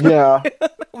it. Yeah.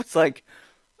 It was like,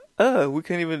 we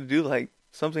couldn't even do, like,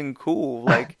 something cool,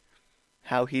 like,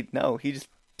 how he just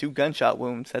 2 gunshot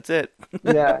wounds. That's it.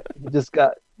 Yeah,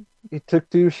 he took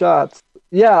 2 shots.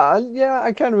 Yeah,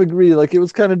 I kind of agree. Like, it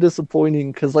was kind of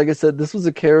disappointing because, like I said, this was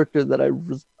a character that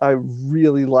I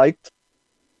really liked,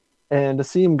 and to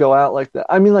see him go out like that.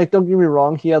 I mean, like, don't get me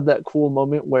wrong, he had that cool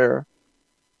moment where,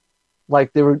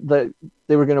 like, they were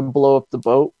gonna blow up the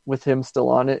boat with him still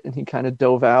on it, and he kind of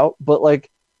dove out. But,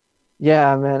 like,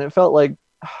 yeah, man, it felt like,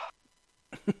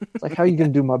 it's like, how are you gonna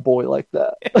do my boy like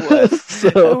that? It was.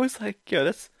 So I was like, yo, I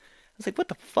was like, what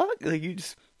the fuck? Like, you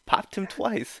just popped him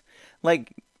twice.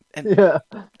 Like, and yeah,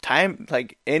 time,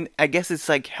 like, and I guess it's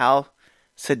like how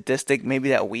sadistic maybe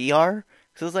that we are.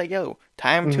 So it's like, yo,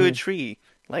 tie him to a tree.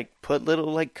 Like, put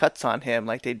little, like, cuts on him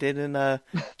like they did in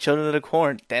Children of the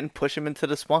Corn. Then push him into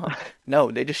the swamp.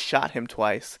 No, they just shot him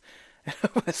twice.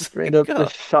 straight up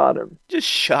just shot him, just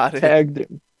shot him. tagged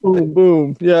him, boom,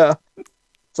 boom. Yeah,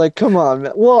 it's like, come on,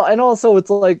 man. Well, and also it's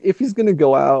like, if he's gonna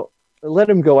go out, let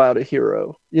him go out a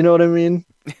hero. You know what I mean?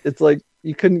 It's like,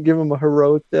 you couldn't give him a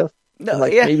heroic death. No,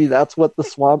 like, yeah. maybe that's why the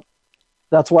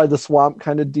swamp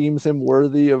kind of deems him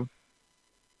worthy of,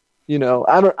 you know,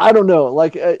 I don't know.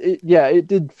 Like, it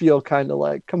did feel kind of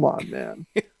like, come on, man.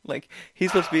 Like,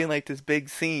 he's supposed to be in, like, this big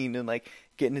scene and, like,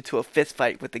 getting into a fist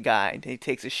fight with the guy, and he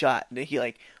takes a shot, and then he,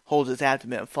 like, holds his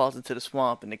abdomen and falls into the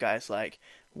swamp, and the guy's like,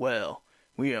 well,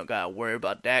 we don't gotta worry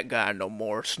about that guy no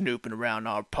more snooping around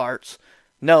our parts.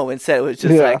 No, instead it was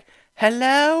just like,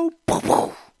 hello?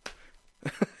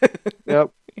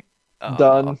 Yep. Oh.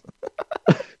 Done.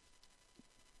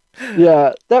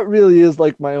 Yeah, that really is,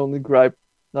 like, my only gripe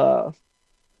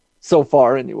so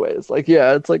far anyways. Like,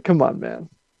 yeah, it's like, come on, man.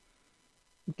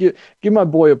 Give my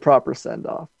boy a proper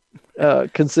send-off.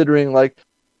 Considering, like,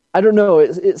 I don't know,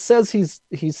 it says he's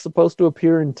supposed to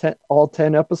appear in all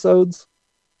 10 episodes.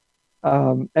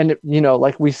 And it, you know,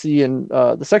 like we see in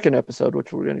the second episode,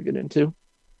 which we're going to get into,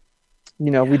 you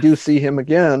know, we do see him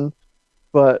again,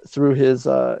 but through his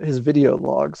video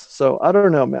logs. So I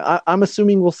don't know, man. I'm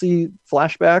assuming we'll see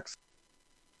flashbacks,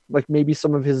 like maybe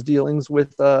some of his dealings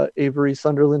with Avery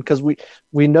Sunderland, because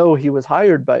we know he was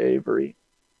hired by Avery.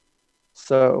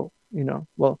 So, you know,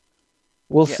 well,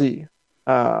 we'll see.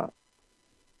 But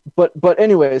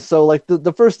anyway, so, like,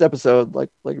 the first episode,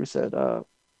 like we said,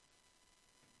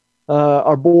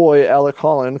 our boy Alec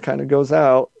Holland kind of goes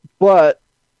out, but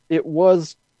it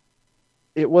was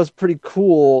pretty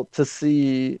cool to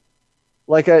see,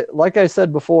 like I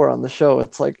said before on the show,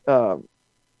 it's like, you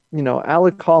know,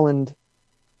 Alec Holland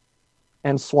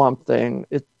and Swamp Thing,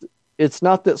 it's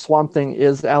not that Swamp Thing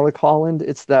is Alec Holland,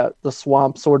 it's that the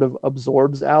swamp sort of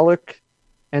absorbs Alec,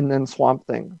 and then Swamp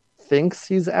Thing thinks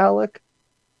he's Alec.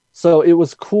 So it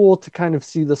was cool to kind of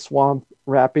see the swamp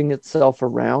wrapping itself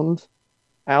around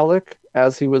Alec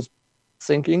as he was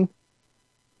sinking.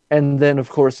 And then, of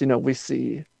course, you know, we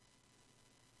see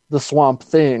the Swamp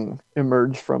Thing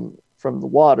emerge from the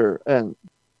water. And,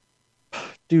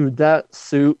 dude, that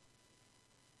suit,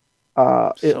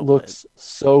 it looks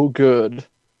so good.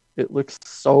 It looks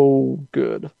so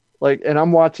good. Like, and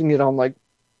I'm watching it on, like,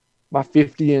 my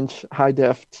 50-inch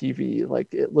high-def TV.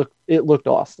 Like, it looked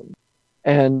awesome.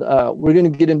 And we're going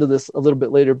to get into this a little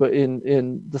bit later, but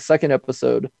in the second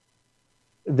episode,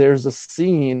 there's a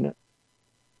scene.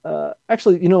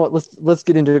 Actually, you know what? Let's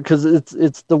get into it, because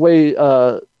it's the way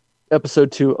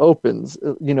episode 2 opens.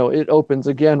 You know, it opens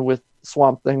again with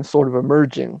Swamp Thing sort of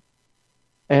emerging,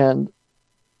 and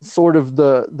sort of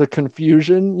the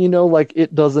confusion. You know, like,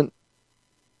 it doesn't.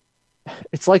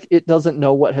 It's like it doesn't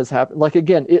know what has happened. Like,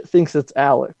 again, it thinks it's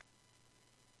Alec.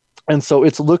 And so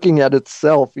it's looking at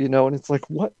itself, you know, and it's like,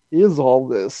 what is all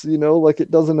this? You know, like, it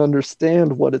doesn't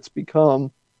understand what it's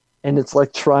become. And it's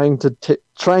like trying to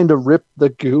rip the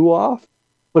goo off.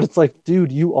 But it's like,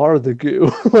 dude, you are the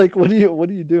goo. Like, what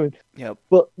are you doing? Yep.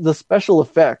 But the special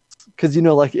effects, because, you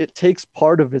know, like, it takes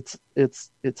part of its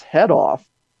head off.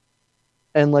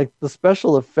 And, like, the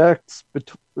special effects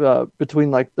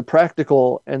between, like, the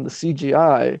practical and the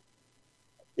CGI,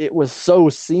 it was so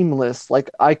seamless. Like,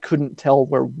 I couldn't tell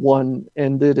where one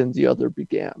ended and the other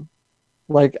began.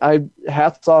 Like,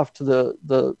 hats off to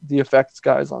the effects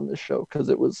guys on this show, because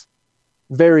it was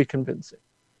very convincing.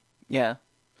 Yeah,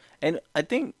 and I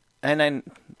think, and I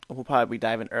will probably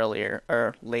dive in earlier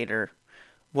or later.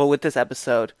 Well, with this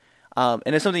episode, and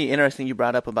it's something interesting you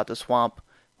brought up about the swamp,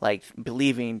 like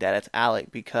believing that it's Alec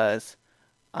because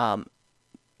um,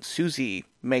 Susie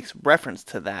makes reference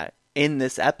to that in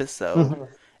this episode, Mhm.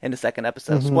 in the second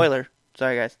episode. Mhm. Spoiler,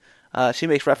 sorry guys. She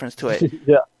makes reference to it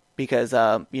Yeah. because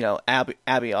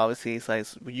Abby obviously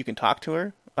says well, you can talk to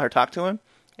her or talk to him,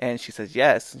 and she says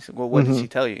yes. And she said, well, what did she Mhm.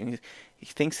 tell you? And he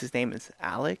thinks his name is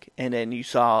Alec, and then you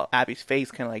saw Abby's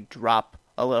face kind of like drop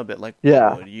a little bit, like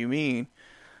Yeah. what do you mean?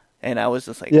 And I was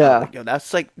just Yeah. yo,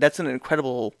 that's an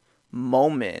incredible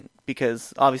moment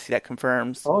because obviously that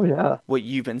confirms Oh yeah. what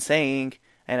you've been saying,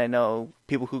 and I know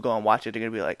people who go and watch it are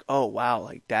gonna be like, oh wow,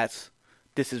 like this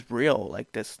is real,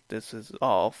 like this is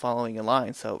all following in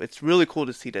line. So it's really cool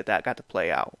to see that got to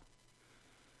play out.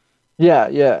 Yeah.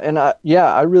 Yeah. And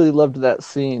I really loved that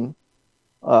scene.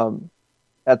 Um,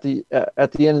 at the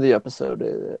end of the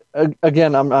episode.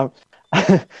 Again, I'm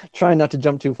trying not to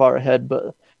jump too far ahead,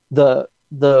 but the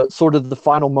sort of the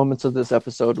final moments of this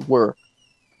episode were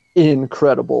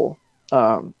incredible.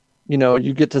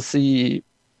 You get to see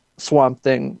Swamp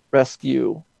Thing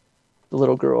rescue the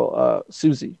little girl,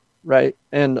 Susie, right?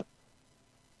 And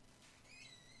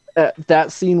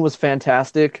that scene was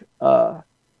fantastic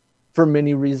for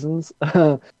many reasons.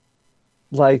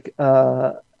 like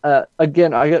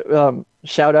again, I get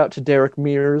shout out to Derek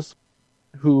Mears,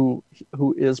 who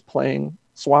is playing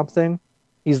Swamp Thing.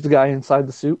 He's the guy inside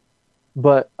the suit,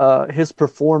 but his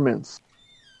performance.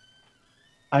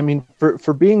 I mean,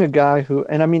 for being a guy who,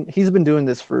 and I mean, he's been doing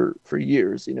this for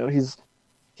years.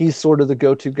 He's sort of the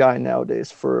go-to guy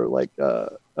nowadays for like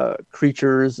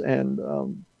creatures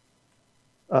and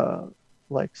uh,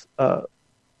 like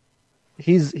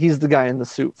he's the guy in the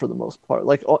suit for the most part.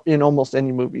 Like in almost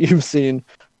any movie you've seen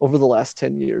over the last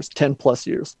 10 years, 10 plus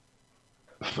years.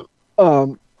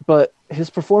 But his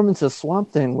performance as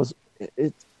Swamp Thing was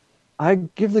it. I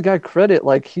give the guy credit.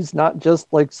 Like he's not just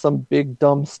like some big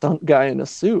dumb stunt guy in a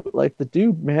suit. Like the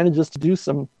dude manages to do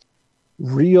some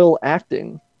real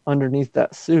acting underneath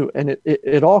that suit, and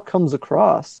it all comes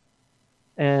across.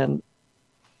 And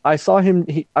I saw him.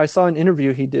 I saw an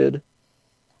interview he did,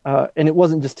 and it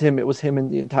wasn't just him. It was him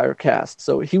and the entire cast.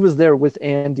 So he was there with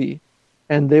Andy,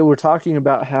 and they were talking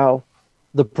about how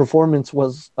the performance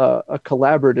was a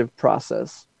collaborative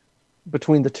process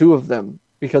between the two of them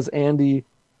because Andy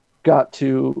got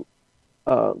to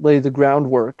lay the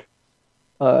groundwork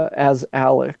as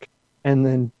Alec, and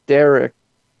then Derek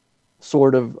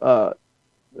sort of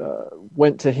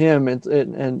went to him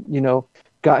and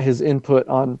got his input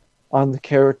on the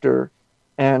character,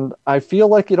 and I feel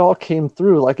like it all came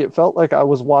through. Like it felt like I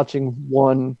was watching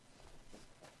one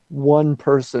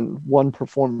person, one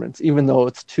performance, even though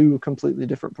it's two completely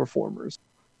different performers.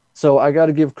 So I got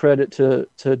to give credit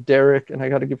to Derek, and I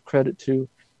got to give credit to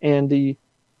Andy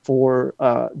for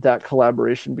that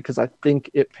collaboration because I think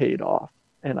it paid off,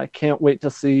 and I can't wait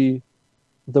to see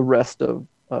the rest of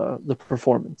the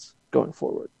performance going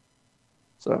forward.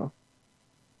 So,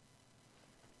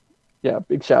 yeah,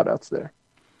 big shout outs there.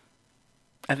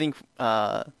 I think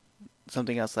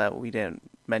something else that we didn't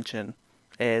mention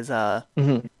is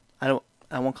Mm-hmm.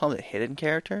 I won't call it a hidden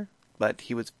character, but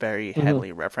he was very Mm-hmm.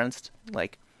 heavily referenced,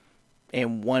 like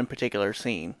in one particular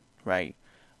scene, right,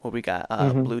 where we got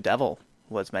Mm-hmm. Blue Devil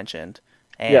was mentioned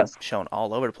and Yes. shown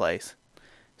all over the place.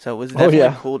 So it was Oh definitely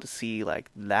yeah. cool to see like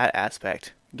that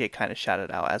aspect get kind of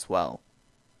shouted out as well.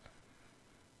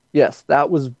 Yes, that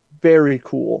was very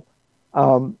cool.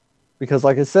 Because,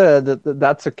 like I said,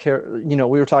 that's a character.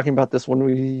 We were talking about this when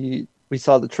we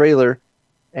saw the trailer,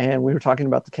 and we were talking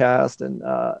about the cast, and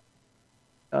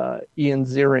Ian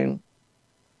Ziering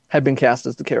had been cast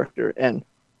as the character, and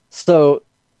so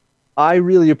I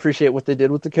really appreciate what they did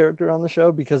with the character on the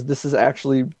show because this is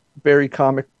actually very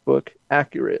comic book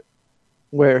accurate,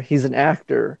 where he's an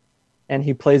actor and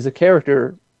he plays a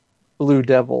character, Blue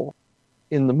Devil,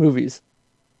 in the movies.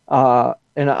 And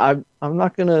I'm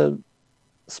not gonna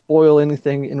spoil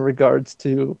anything in regards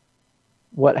to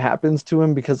what happens to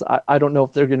him because I don't know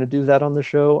if they're gonna do that on the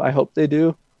show. I hope they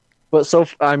do. But so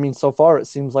far it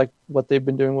seems like what they've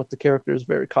been doing with the character is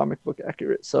very comic book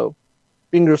accurate. So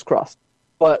fingers crossed.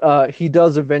 But he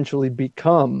does eventually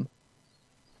become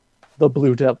the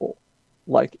Blue Devil,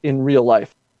 like in real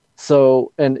life.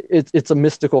 So and it's a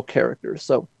mystical character.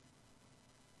 So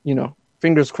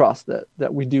fingers crossed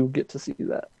that we do get to see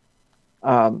that.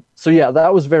 So yeah,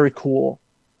 that was very cool,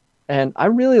 and I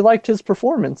really liked his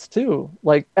performance too.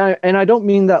 Like, and I don't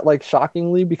mean that like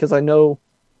shockingly because I know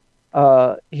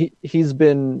he's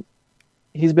been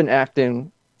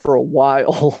acting for a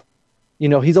while.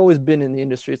 He's always been in the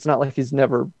industry. It's not like he's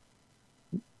never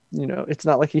You know, it's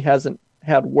not like he hasn't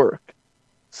had work.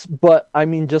 But I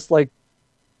mean, just like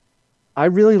I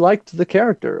really liked the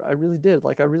character. I really did.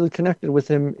 Like I really connected with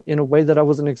him in a way that I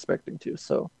wasn't expecting to.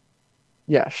 So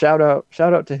yeah, shout out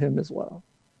to him as well.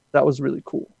 That was really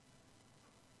cool.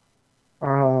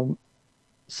 Um,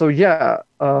 so yeah,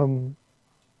 I don't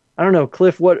know,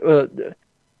 Cliff. What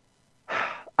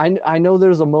I know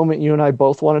there's a moment you and I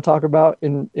both want to talk about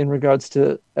in regards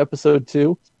to episode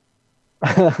 2.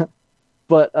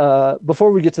 But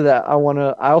before we get to that, I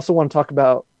also want to talk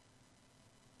about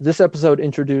this episode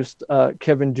introduced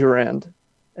Kevin Durand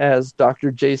as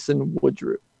Dr. Jason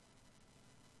Woodrue.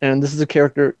 And this is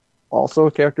also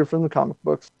a character from the comic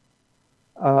books.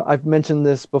 I've mentioned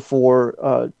this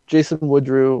before. Jason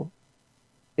Woodrue,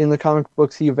 in the comic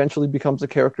books, he eventually becomes a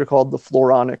character called the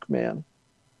Floronic Man.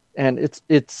 And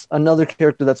it's another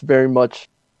character that's very much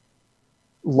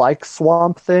like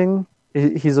Swamp Thing.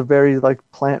 He's a very like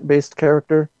plant-based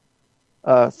character.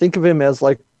 Think of him as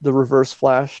like the Reverse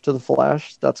Flash to the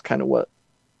Flash. That's kind of what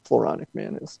Floronic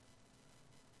Man is.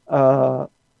 I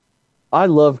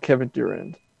love Kevin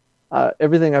Durand.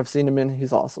 Everything I've seen him in,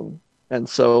 he's awesome. And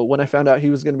so when I found out he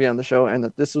was going to be on the show and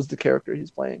that this was the character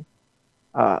he's playing,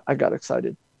 I got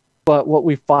excited. But what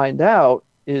we find out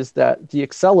is that the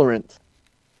accelerant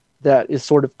that is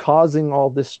sort of causing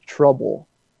all this trouble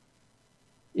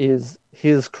is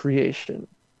his creation.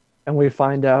 And we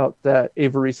find out that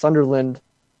Avery Sunderland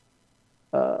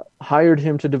hired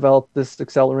him to develop this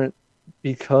accelerant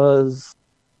because,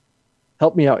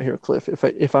 help me out here, Cliff,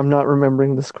 if I'm not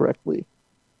remembering this correctly.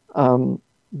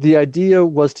 The idea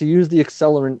was to use the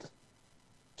accelerant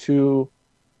to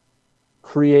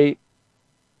create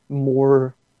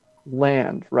more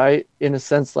land, right? In a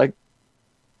sense, like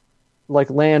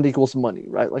land equals money,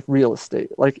 right? Like real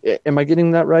estate. Like, am I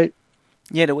getting that right?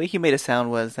 Yeah, the way he made it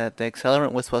sound was that the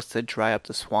accelerant was supposed to dry up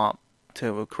the swamp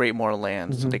to create more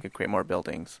land so they could create more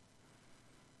buildings.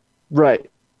 Right.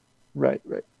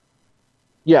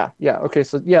 Yeah. Okay,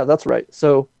 so yeah, that's right.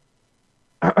 So,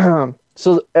 the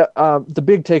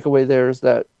big takeaway there is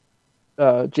that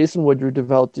Jason Woodrue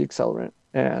developed the accelerant,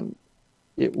 and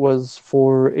it was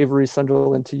for Avery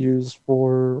Sunderland to use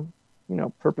for,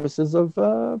 purposes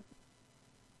of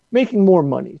making more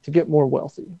money, to get more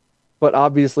wealthy. But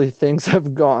obviously things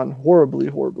have gone horribly,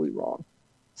 horribly wrong.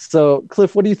 So,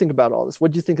 Cliff, what do you think about all this?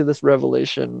 What do you think of this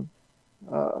revelation?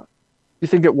 You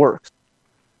think it works?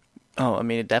 Oh, I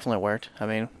mean, it definitely worked. I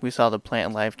mean, we saw the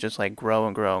plant life just like grow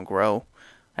and grow and grow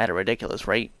at a ridiculous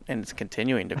rate, and it's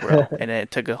continuing to grow, and it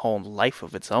took a whole life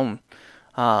of its own.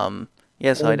 So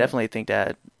I definitely think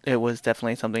that it was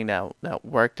definitely something that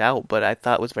worked out, but I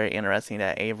thought it was very interesting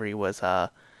that Avery was,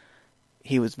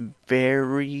 he was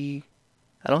very,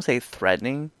 I don't say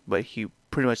threatening, but he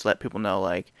pretty much let people know,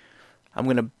 like, I'm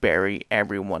going to bury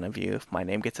every one of you if my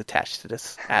name gets attached to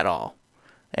this at all.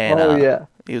 And yeah.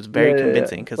 He was very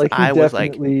convincing because like, I was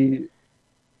like,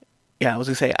 yeah, I was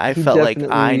going to say, I felt like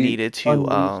I needed to,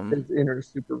 his inner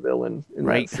supervillain in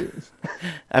right? that scene.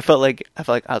 I felt like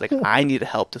I need to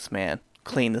help this man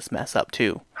clean this mess up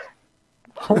too.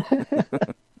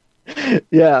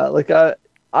 Yeah, like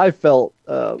I felt,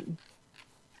 I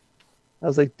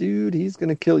was like, dude, he's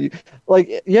gonna kill you.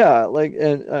 Like, yeah, like,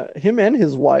 and him and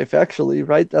his wife, actually,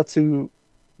 right? That's who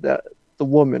the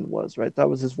woman was, right? That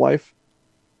was his wife.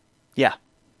 Yeah,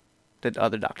 the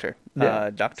other doctor,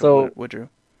 Dr. Woodrue.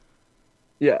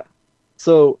 Yeah.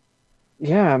 So,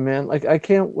 yeah, man, like, I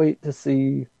can't wait to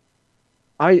see.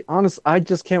 I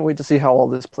just can't wait to see how all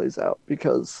this plays out,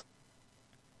 because,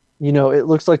 it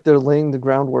looks like they're laying the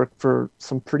groundwork for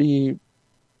some pretty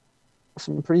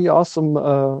awesome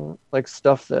like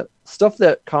stuff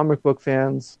that comic book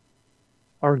fans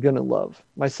are gonna love,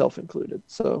 myself included.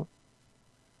 So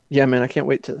yeah, man, I can't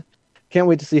wait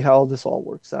to see how this all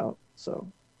works out. So,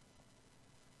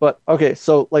 but okay,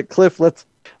 so like, Cliff, let's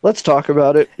talk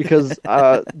about it, because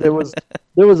there was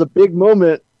a big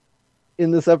moment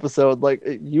in this episode. Like,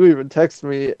 you even texted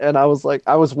me, and I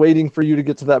was waiting for you to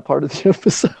get to that part of the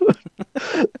episode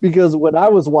because when I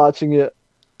was watching it,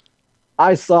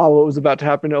 I saw what was about to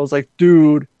happen. I was like,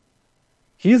 dude,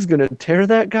 he's going to tear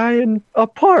that guy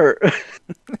apart.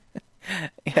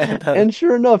 And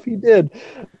sure enough, he did.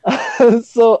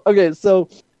 So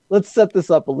let's set this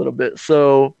up a little bit.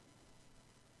 So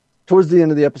towards the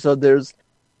end of the episode, there's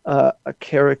a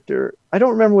character. I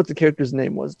don't remember what the character's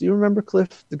name was. Do you remember,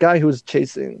 Cliff? The guy who was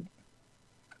chasing.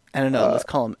 I don't know. Let's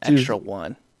call him Extra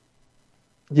One.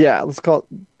 Yeah, let's call it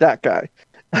that guy.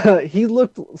 He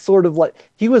looked sort of like,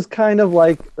 he was kind of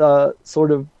like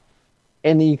sort of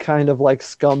any kind of like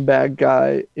scumbag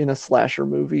guy in a slasher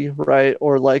movie, right?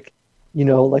 Or like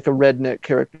like a redneck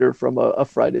character from a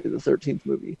Friday the 13th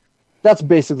movie. That's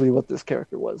basically what this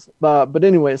character was. But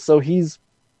anyway, so he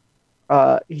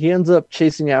ends up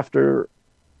chasing after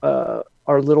our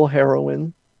little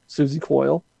heroine, Susie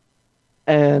Coyle,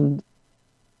 and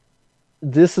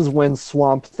this is when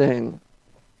Swamp Thing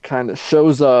kind of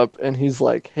shows up, and he's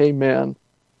like, "Hey, man,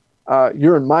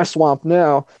 you're in my swamp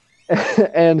now,"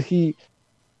 and he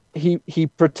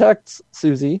protects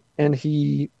Susie, and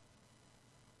he's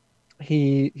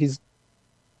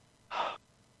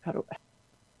how do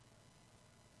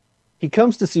he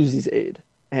comes to Susie's aid,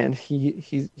 and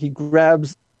he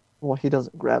grabs. Well, he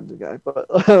doesn't grab the guy, but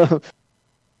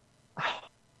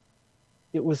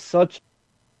it was such.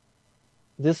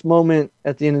 This moment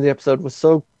at the end of the episode was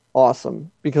so awesome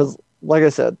because, like I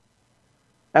said,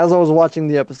 as I was watching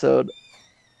the episode,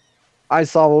 I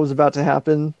saw what was about to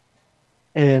happen,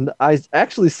 and I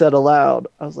actually said aloud,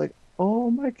 I was like, "Oh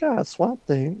my God, Swamp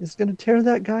Thing is going to tear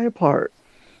that guy apart."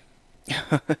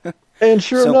 And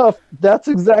sure enough, that's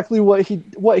exactly what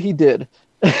he did.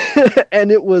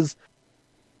 And it was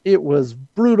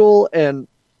brutal and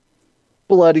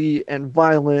bloody and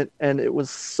violent, and it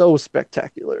was so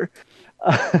spectacular.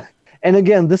 And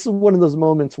again, this is one of those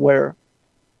moments where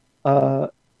the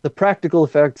practical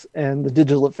effects and the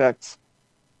digital effects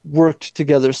worked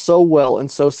together so well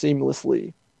and so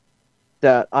seamlessly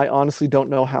that I honestly don't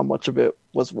know how much of it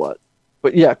was what.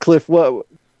 But yeah, Cliff,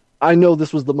 I know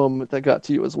this was the moment that got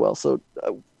to you as well. So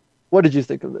what did you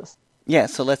think of this? Yeah,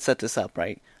 so let's set this up,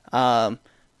 right?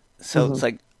 It's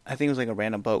like, I think it was like a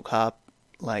random boat cop.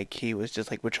 Like, he was just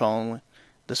like patrolling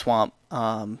the swamp.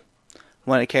 One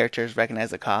of the characters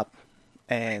recognized the cop,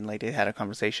 and like they had a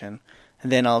conversation.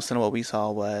 And then all of a sudden what we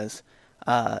saw was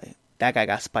that guy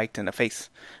got spiked in the face.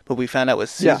 But we found out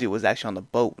was Susie was actually on the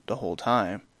boat the whole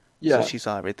time. Yeah. So she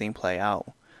saw everything play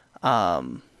out.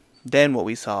 Then what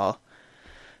we saw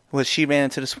was she ran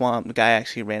into the swamp. The guy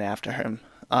actually ran after him.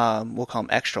 We'll call him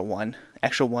Extra One.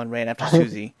 Extra One ran after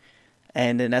Susie.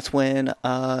 And then that's when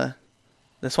the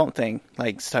Swamp Thing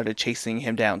like started chasing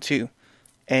him down too.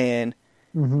 And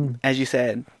as you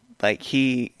said, like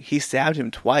he stabbed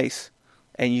him twice,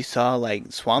 and you saw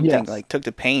like Swamp Thing like took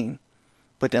the pain,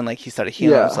 but then like he started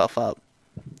healing himself up.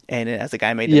 And then as the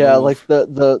guy made the move, like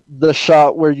the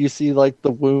shot where you see like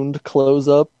the wound close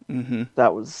up,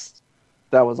 that was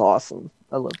awesome.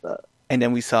 I love that. And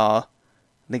then we saw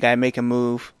the guy make a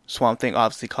move. Swamp Thing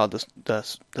obviously called the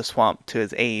swamp to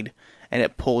his aid, and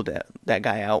it pulled that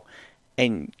guy out.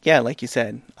 And yeah, like you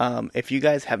said, if you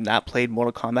guys have not played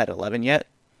Mortal Kombat 11 yet,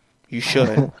 you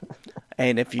should.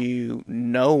 And if you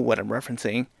know what I'm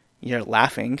referencing, you're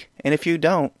laughing. And if you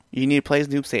don't, you need to play as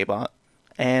Noob Saibot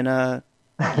and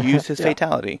use his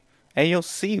fatality, and you'll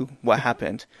see what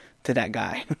happened to that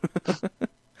guy.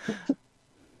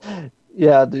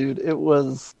 Yeah, dude, it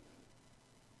was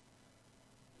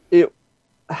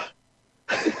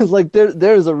like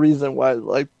there's a reason why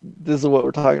like this is what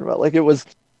we're talking about. Like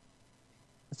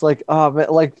it's like, oh man,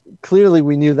 like clearly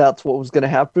we knew that's what was going to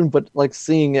happen, but like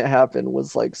seeing it happen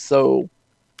was like so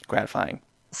gratifying,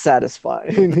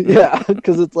 satisfying. Yeah,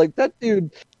 because it's like that dude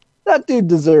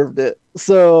deserved it.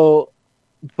 So,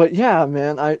 but yeah,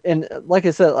 man, like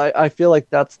I said, I feel like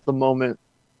that's the moment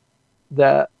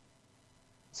that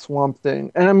Swamp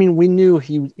Thing, and I mean, we knew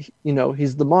he's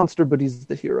the monster, but he's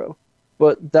the hero.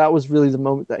 But that was really the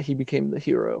moment that he became the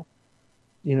hero,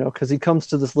 because he comes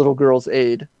to this little girl's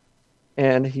aid,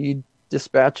 and he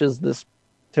dispatches this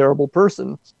terrible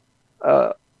person.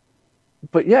 But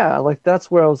yeah, like that's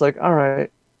where I was like, all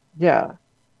right, yeah,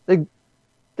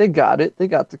 they got it. They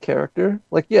got the character.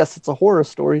 Like, yes, it's a horror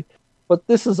story, but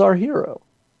this is our hero.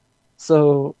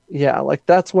 So yeah, like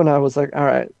that's when I was like, all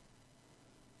right.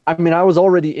 I mean, I was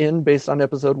already in based on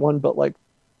episode 1, but like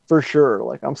for sure,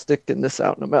 like I'm sticking this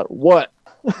out no matter what.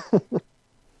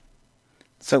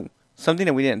 So something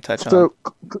that we didn't touch on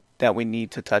that we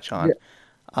need to touch on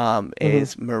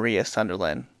is Maria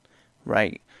Sunderland,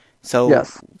 right? So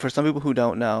for some people who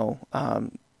don't know,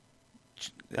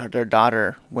 their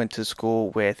daughter went to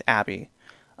school with Abby,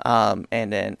 and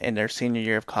then in their senior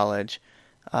year of college,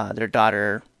 their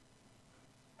daughter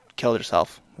killed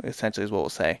herself, essentially is what we'll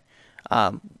say.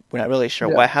 We're not really sure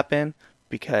what happened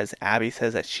because Abby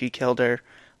says that she killed her,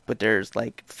 but there's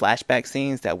like flashback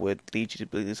scenes that would lead you to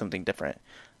believe something different.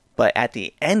 But at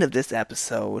the end of this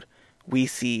episode, we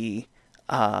see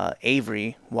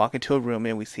Avery walk into a room,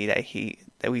 and we see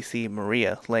that we see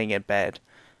Maria laying in bed.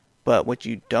 But what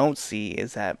you don't see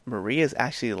is that Maria is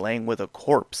actually laying with a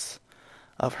corpse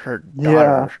of her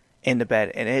daughter in the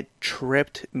bed, and it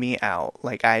tripped me out.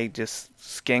 Like, I just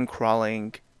skin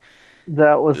crawling.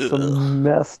 That was some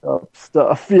messed up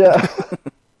stuff. Yeah.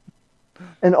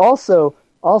 And also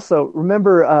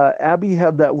remember, Abby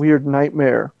had that weird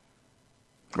nightmare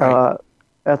Right.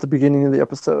 at the beginning of the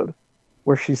episode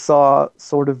where she saw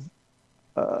sort of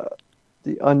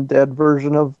the undead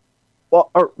version of, well,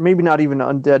 or maybe not even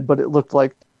undead, but it looked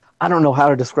like, I don't know how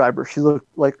to describe her. She looked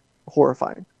like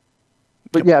horrifying.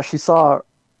 But Yep. yeah, she saw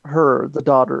her, the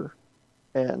daughter,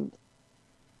 and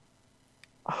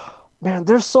man,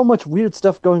 there's so much weird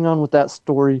stuff going on with that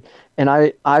story, and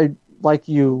I like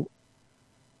you,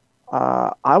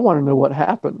 I want to know what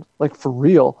happened, like for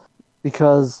real,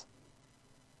 because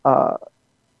uh,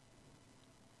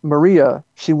 Maria,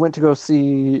 she went to go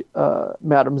see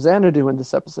Madame Xanadu in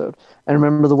this episode, and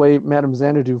remember the way Madame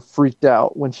Xanadu freaked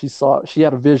out when she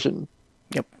had a vision,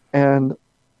 Yep. and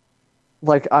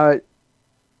like I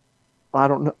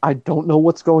don't know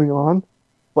what's going on,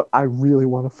 but I really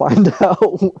want to find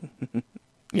out.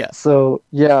 Yeah. So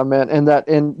yeah, man, and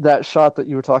that shot that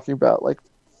you were talking about like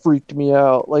freaked me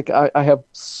out. Like I have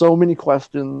so many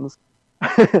questions,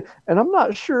 and I'm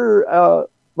not sure.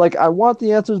 Like I want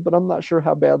the answers, but I'm not sure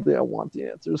how badly I want the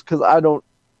answers because I don't.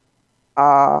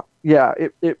 Yeah,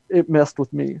 it messed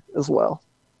with me as well.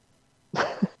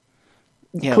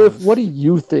 Yeah. Cliff, what do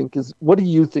you think is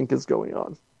going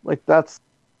on? Like that's.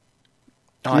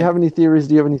 Do you I, have any theories?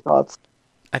 Do you have any thoughts?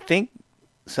 I think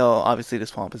so. Obviously, the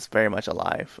swamp is very much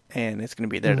alive, and it's going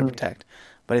to be there to Mm-hmm. protect.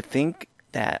 But I think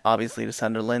that obviously the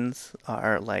Sunderlands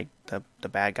are like the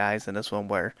bad guys in this one,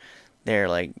 where they're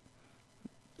like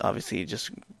obviously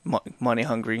just money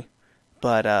hungry.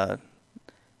 But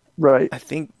Right. I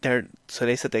think they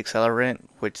set the accelerant,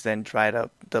 which then dried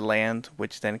up the land,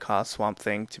 which then caused Swamp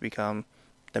Thing to become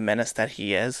the menace that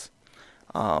he is.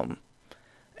 Um,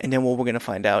 and then what we're gonna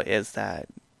find out is that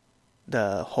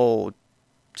the whole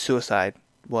suicide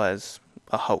was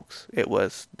a hoax. It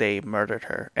was they murdered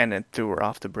her and then threw her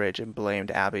off the bridge and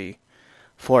blamed Abby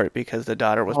for it because the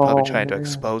daughter was probably Oh trying to man.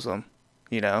 expose them.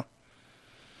 You know?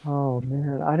 Oh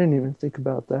man, I didn't even think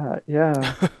about that.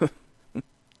 Yeah,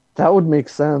 that would make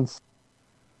sense.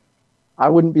 I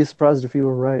wouldn't be surprised if you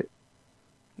were right.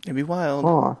 It'd be wild.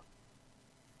 Huh.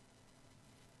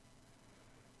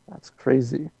 That's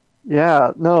crazy.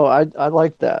 Yeah, no, I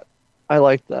like that. I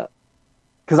like that.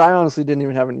 Because I honestly didn't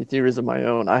even have any theories of my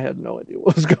own. I had no idea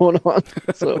what was going on.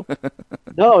 So,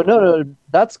 no,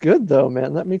 that's good though,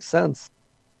 man. That makes sense.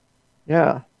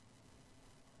 Yeah.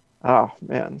 Oh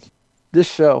man, this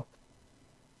show.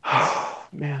 Oh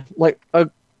man, like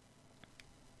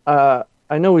I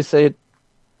know we say it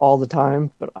all the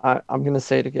time, but I'm gonna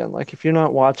say it again. Like if you're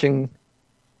not watching,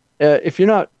 if you're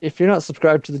not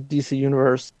subscribed to the DC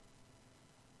universe,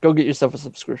 go get yourself a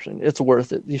subscription. It's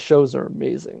worth it. These shows are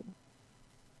amazing.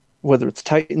 Whether it's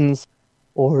Titans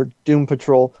or Doom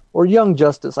Patrol or Young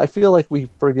Justice. I feel like we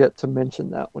forget to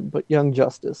mention that one, but Young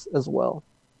Justice as well.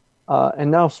 And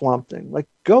now Swamp Thing. Like,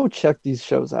 go check these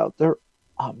shows out. They're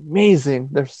amazing.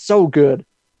 They're so good.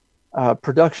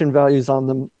 Production values on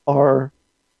them are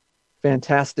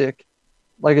fantastic.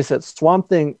 Like I said, Swamp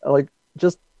Thing, like,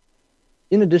 just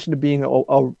in addition to being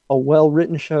a well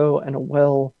written show and a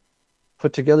well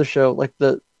put together show, like,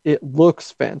 it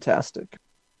looks fantastic.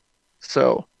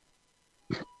 So,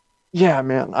 yeah,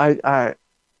 man, I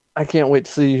can't wait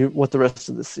to see what the rest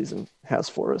of this season has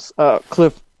for us.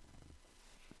 Cliff,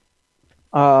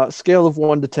 scale of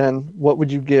 1 to 10, what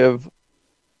would you give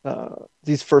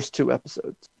these first 2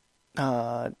 episodes?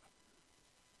 Uh,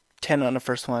 10 on the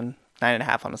first one,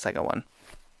 9.5 on the second one.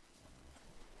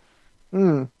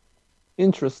 Hmm,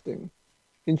 interesting,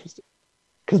 interesting.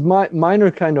 Because mine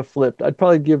are kind of flipped. I'd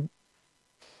probably give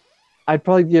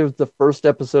the first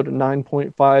episode a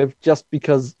 9.5 just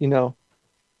because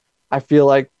I feel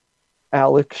like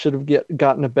Alec should have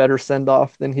gotten a better send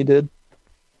off than he did.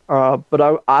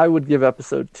 But I would give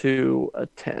episode 2 a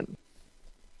 10.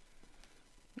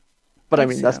 But I I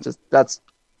mean see that. that's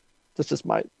just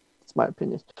my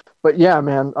opinion. But yeah,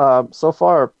 man, so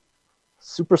far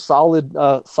super solid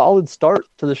start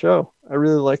to the show. I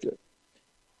really like it.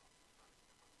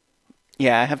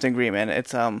 Yeah, I have to agree, man.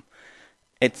 It's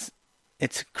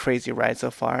it's a crazy ride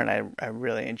so far, and I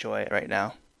really enjoy it right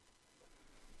now.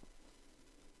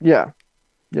 Yeah,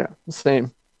 yeah,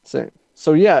 same.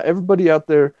 So yeah, everybody out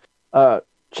there,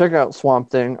 check out Swamp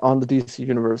Thing on the DC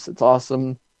Universe. It's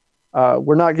awesome.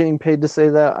 We're not getting paid to say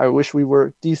that. I wish we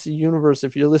were. DC Universe,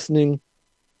 if you're listening,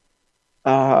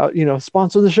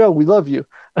 sponsor the show. We love you.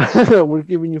 We're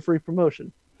giving you free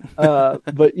promotion.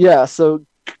 But yeah, so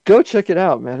go check it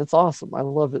out, man. It's awesome. I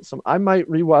love it. So I might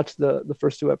rewatch the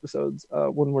first 2 episodes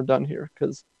when we're done here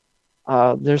because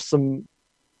there's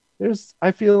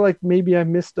I feel like maybe I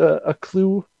missed a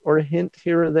clue or a hint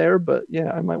here or there, but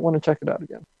yeah, I might want to check it out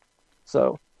again.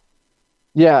 So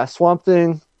Yeah, Swamp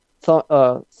Thing,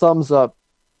 thumbs up.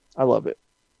 I love it.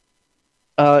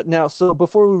 Now, so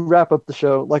before we wrap up the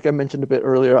show, like I mentioned a bit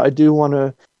earlier, I do want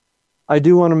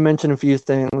to mention a few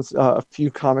things, a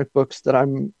few comic books that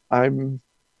I'm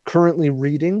currently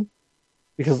reading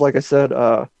because, like I said,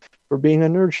 for being a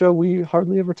nerd show, we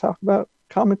hardly ever talk about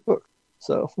comic books.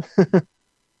 So,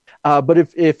 but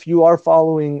if you are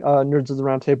following Nerds of the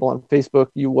Round Table on Facebook,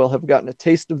 you will have gotten a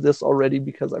taste of this already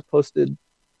because I posted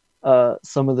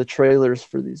some of the trailers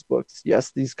for these books.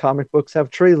 Yes, these comic books have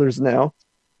trailers now,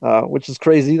 which is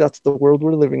crazy. That's the world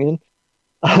we're living in.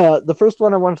 The first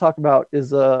one I want to talk about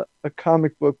is a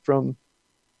comic book from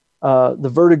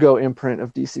the Vertigo imprint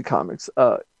of DC Comics.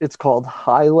 It's called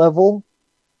High Level.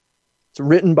 It's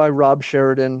written by Rob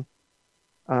Sheridan.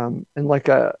 And like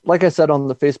I said on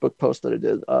the Facebook post that I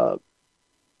did,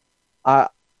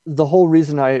 the whole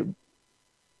reason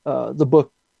the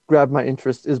book grabbed my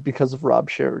interest is because of Rob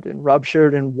Sheridan. Rob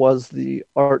Sheridan was the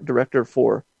art director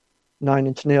for Nine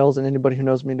Inch Nails, and anybody who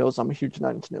knows me knows I'm a huge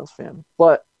Nine Inch Nails fan.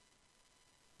 But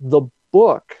the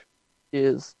book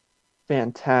is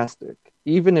fantastic.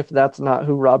 Even if that's not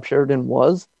who Rob Sheridan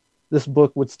was, this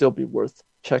book would still be worth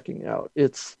checking out.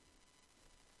 It's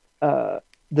the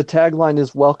tagline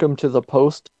is "Welcome to the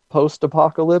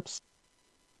post-apocalypse,"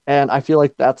 and I feel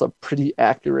like that's a pretty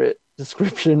accurate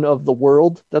description of the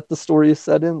world that the story is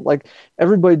set in. Like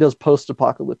everybody does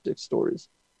post-apocalyptic stories,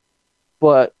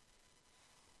 but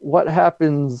what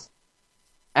happens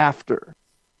after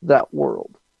that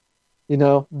world? You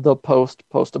know, the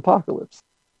post-apocalypse.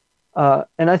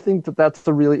 And I think that that's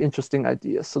a really interesting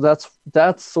idea. So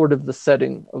that's sort of the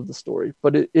setting of the story,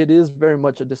 but it is very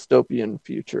much a dystopian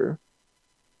future,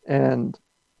 and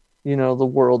you know the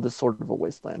world is sort of a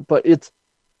wasteland. But it's,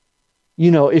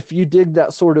 you know, if you dig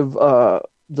that sort of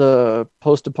the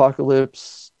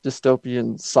post-apocalypse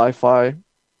dystopian sci-fi,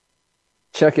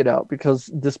 check it out because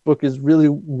this book is really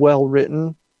well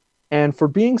written, and for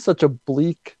being such a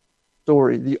bleak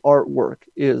story, the artwork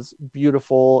is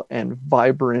beautiful and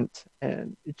vibrant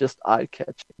and just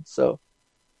eye-catching. So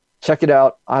check it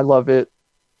out. I love it.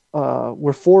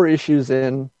 We're 4 issues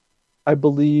in. I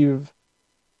believe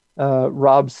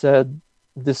Rob said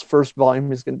this first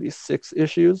volume is going to be 6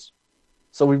 issues.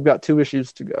 So we've got 2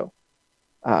 issues to go.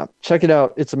 Check it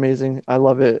out. It's amazing. I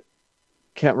love it.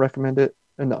 Can't recommend it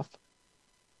enough.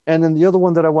 And then the other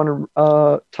one that I want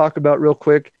to talk about real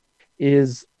quick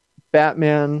is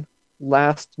Batman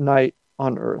Last Knight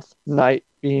on Earth. Knight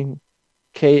being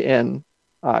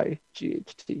Knight.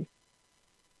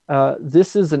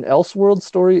 This is an Elseworld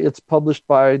story. It's published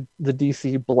by the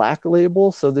DC Black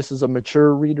Label, so this is a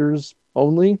mature readers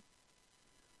only.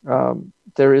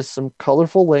 There is some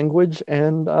colorful language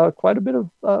and quite a bit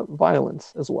of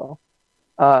violence as well.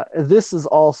 This is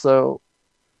also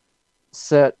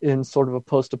set in sort of a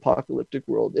post-apocalyptic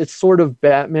world. It's sort of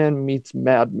Batman meets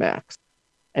Mad Max.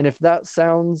 And if that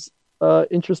sounds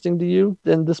interesting to you,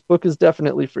 then this book is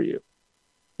definitely for you.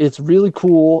 It's really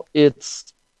cool.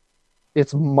 It's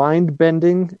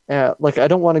mind-bending. Like, I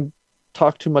don't want to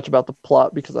talk too much about the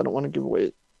plot because I don't want to give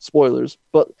away spoilers,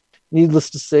 but needless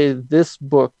to say, this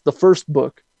book, the first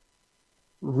book,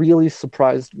 really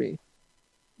surprised me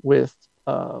with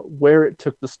where it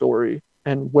took the story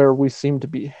and where we seem to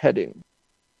be heading.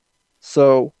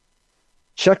 So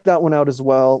check that one out as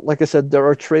well. Like I said, there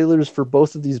are trailers for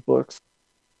both of these books,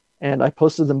 and I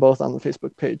posted them both on the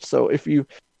Facebook page. So if you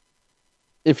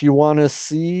want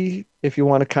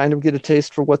to kind of get a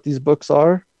taste for what these books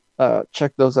are,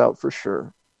 check those out for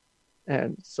sure.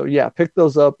 And so, yeah, pick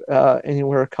those up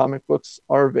anywhere comic books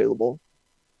are available.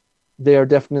 They are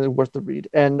definitely worth the read.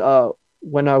 And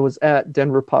when I was at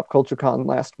Denver Pop Culture Con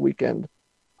last weekend,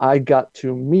 I got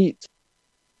to meet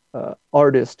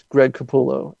artist Greg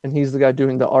Capullo, and he's the guy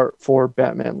doing the art for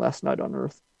Batman Last Knight on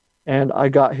Earth. And I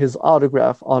got his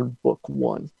autograph on book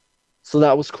 1. So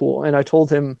that was cool. And I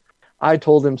told him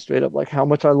straight up like how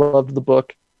much I loved the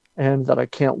book and that I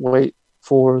can't wait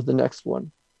for the next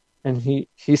one. And he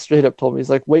straight up told me, he's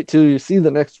like, wait till you see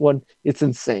the next one. It's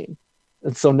insane.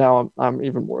 And so now I'm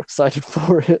even more excited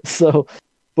for it. So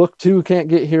book 2 can't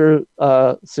get here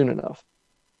soon enough.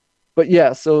 But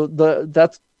yeah, so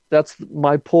that's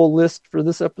my pull list for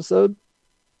this episode.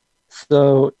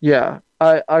 So yeah,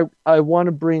 I want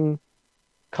to bring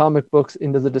comic books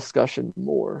into the discussion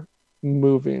more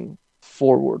moving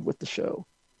forward with the show.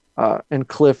 And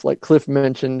Cliff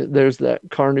mentioned, there's that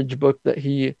Carnage book that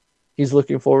he's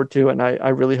looking forward to, and I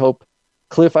really hope,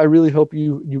 Cliff,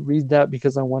 you read that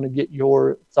because I want to get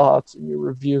your thoughts and your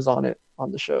reviews on it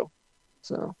on the show.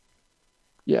 So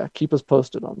yeah, keep us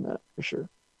posted on that for sure.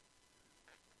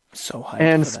 So hyped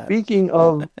And for that. speaking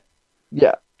of,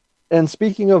 yeah, and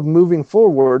speaking of moving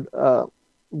forward,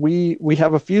 we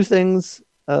have a few things.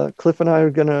 Cliff and I are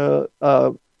gonna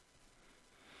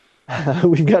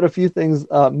we've got a few things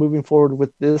moving forward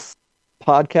with this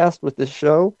podcast, with this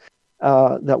show,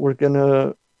 that we're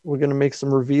gonna make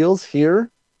some reveals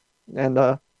here, and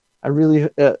I'm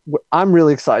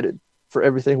really excited for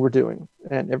everything we're doing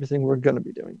and everything we're gonna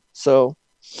be doing. So,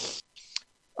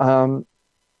 in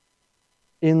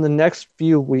the next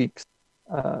few weeks,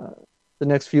 the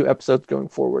next few episodes going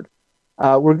forward,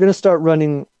 we're gonna start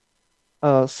running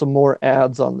some more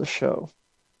ads on the show.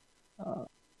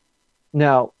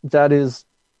 Now, that is,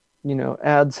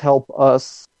 ads help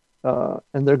us,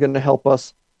 and they're going to help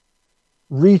us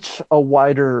reach a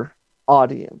wider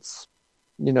audience,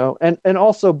 and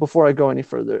also, before I go any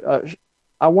further,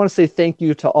 I want to say thank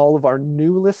you to all of our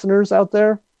new listeners out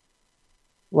there.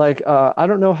 Like, I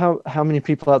don't know how many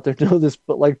people out there know this,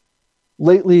 but like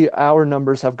lately our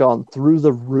numbers have gone through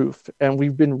the roof, and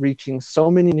we've been reaching so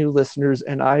many new listeners,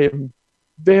 and I am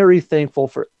very thankful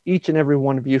for each and every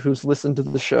one of you who's listened to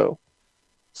the show.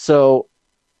 So,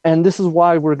 and this is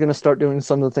why we're going to start doing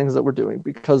some of the things that we're doing,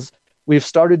 because we've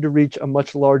started to reach a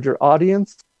much larger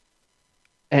audience,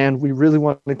 and we really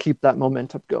want to keep that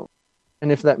momentum going.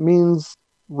 And if that means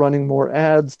running more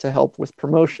ads to help with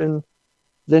promotion,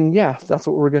 then yeah, that's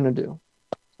what we're going to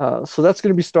do. So that's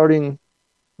going to be starting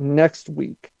next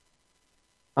week.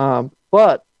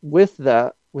 But with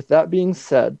that being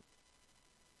said,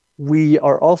 we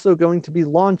are also going to be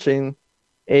launching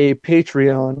a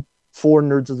Patreon for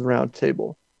Nerds of the Round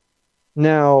Table.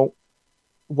 Now,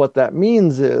 what that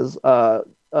means is,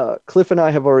 Cliff and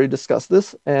I have already discussed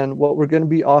this, and what we're going to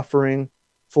be offering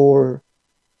for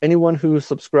anyone who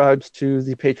subscribes to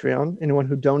the Patreon, anyone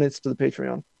who donates to the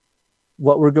Patreon,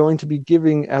 what we're going to be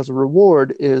giving as a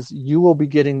reward is you will be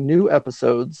getting new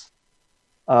episodes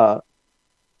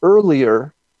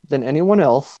earlier than anyone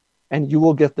else, and you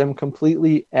will get them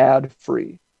completely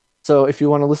ad-free. So if you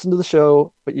want to listen to the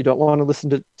show, but you don't want to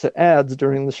listen to ads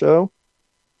during the show,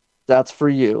 that's for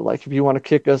you. Like, if you want to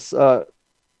kick us, I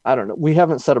don't know. We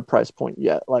haven't set a price point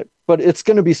yet, but it's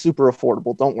going to be super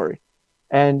affordable. Don't worry.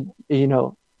 And,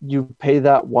 you pay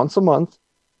that once a month,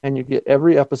 and you get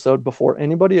every episode before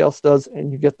anybody else does,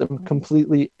 and you get them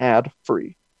completely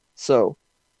ad-free. So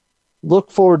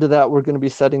look forward to that. We're going to be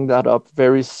setting that up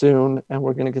very soon, and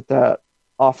we're going to get that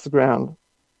off the ground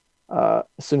as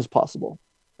soon as possible.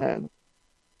 And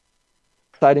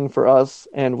exciting for us,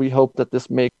 and we hope that this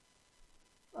makes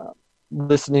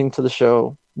listening to the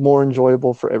show more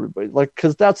enjoyable for everybody.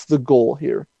 Because that's the goal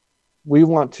here. We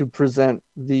want to present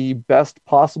the best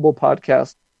possible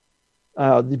podcast,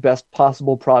 the best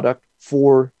possible product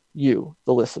for you,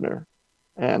 the listener.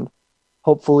 And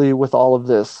hopefully with all of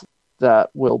this, that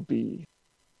will be,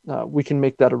 we can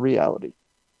make that a reality.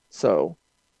 So,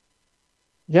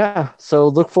 yeah, so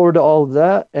look forward to all of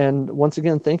that. And once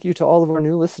again, thank you to all of our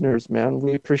new listeners, man.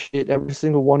 We appreciate every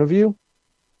single one of you.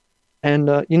 And,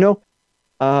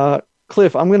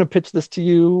 Cliff, I'm going to pitch this to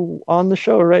you on the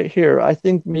show right here. I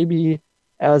think maybe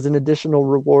as an additional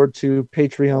reward to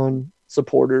Patreon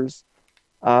supporters,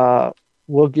 we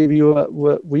will give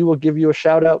you a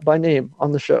shout out by name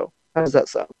on the show. How does that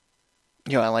sound?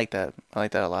 I like that. I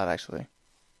like that a lot, actually.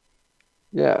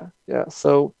 Yeah.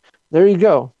 So there you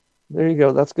go.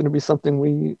 That's going to be something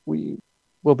we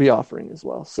will be offering as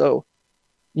well. So,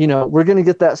 we're going to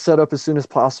get that set up as soon as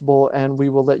possible, and we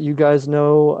will let you guys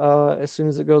know as soon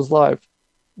as it goes live.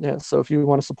 Yeah. So if you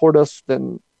want to support us,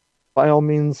 then by all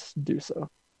means do so.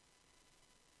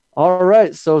 All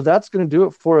right. So that's going to do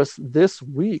it for us this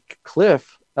week.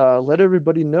 Cliff, let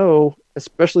everybody know,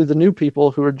 especially the new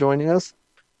people who are joining us,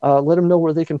 let them know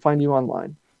where they can find you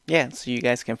online. Yeah. So you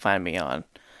guys can find me on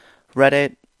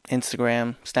Reddit,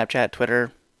 Instagram, Snapchat,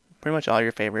 Twitter, pretty much all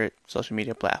your favorite social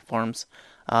media platforms.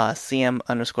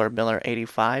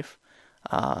 CM_Miller85.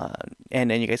 And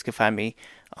then you guys can find me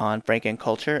on Franken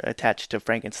Culture, attached to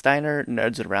Frankensteiner,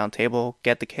 Nerds at Round Table,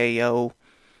 Get the KO.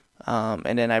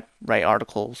 And then I write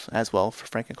articles as well for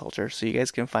Franken Culture. So you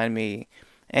guys can find me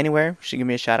anywhere. You should give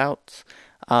me a shout out.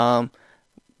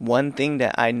 One thing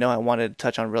that I know I wanted to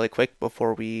touch on really quick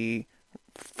before we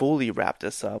fully wrap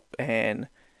this up, and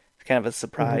it's kind of a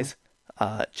surprise.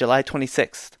 July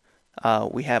 26th,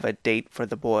 we have a date for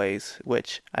The Boys,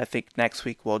 which I think next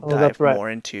week we'll dive more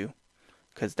into,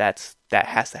 because that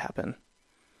has to happen.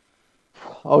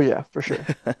 Oh yeah, for sure.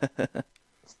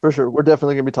 For sure. We're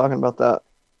definitely going to be talking about that.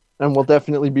 And we'll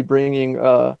definitely be bringing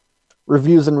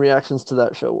reviews and reactions to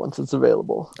that show once it's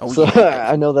available. Oh, so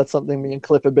yeah. I know that's something me and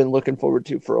Cliff have been looking forward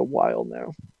to for a while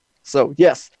now. So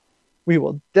yes, we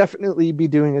will definitely be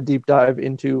doing a deep dive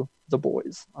into The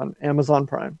Boys on Amazon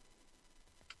Prime.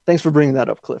 Thanks for bringing that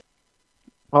up, Cliff.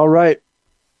 All right.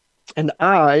 And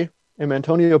I am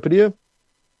Antonio Padilla.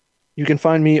 You can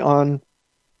find me on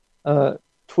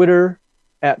Twitter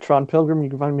at Tron Pilgrim. You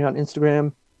can find me on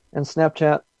Instagram and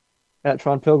Snapchat at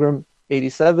Tron Pilgrim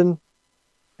 87.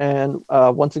 And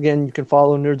once again, you can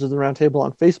follow Nerds of the Roundtable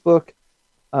on Facebook.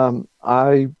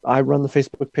 I run the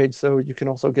Facebook page, so you can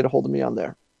also get a hold of me on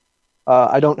there.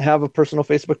 I don't have a personal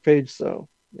Facebook page, so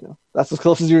that's as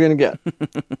close as you're gonna get.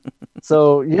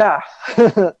 So yeah,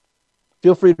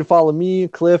 feel free to follow me,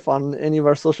 Cliff, on any of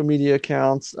our social media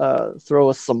accounts. Throw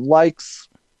us some likes.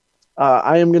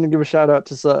 I am gonna give a shout out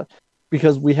to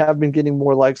because we have been getting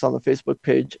more likes on the Facebook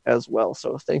page as well.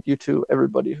 So thank you to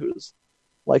everybody who's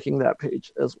liking that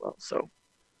page as well. So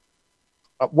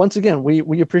once again,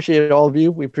 we appreciate all of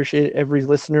you. We appreciate every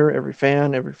listener, every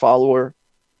fan, every follower.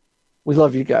 We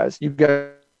love you guys. You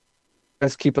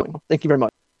guys keep it. Thank you very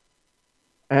much.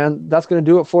 And that's going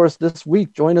to do it for us this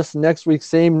week. Join us next week.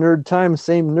 Same nerd time,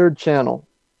 same nerd channel.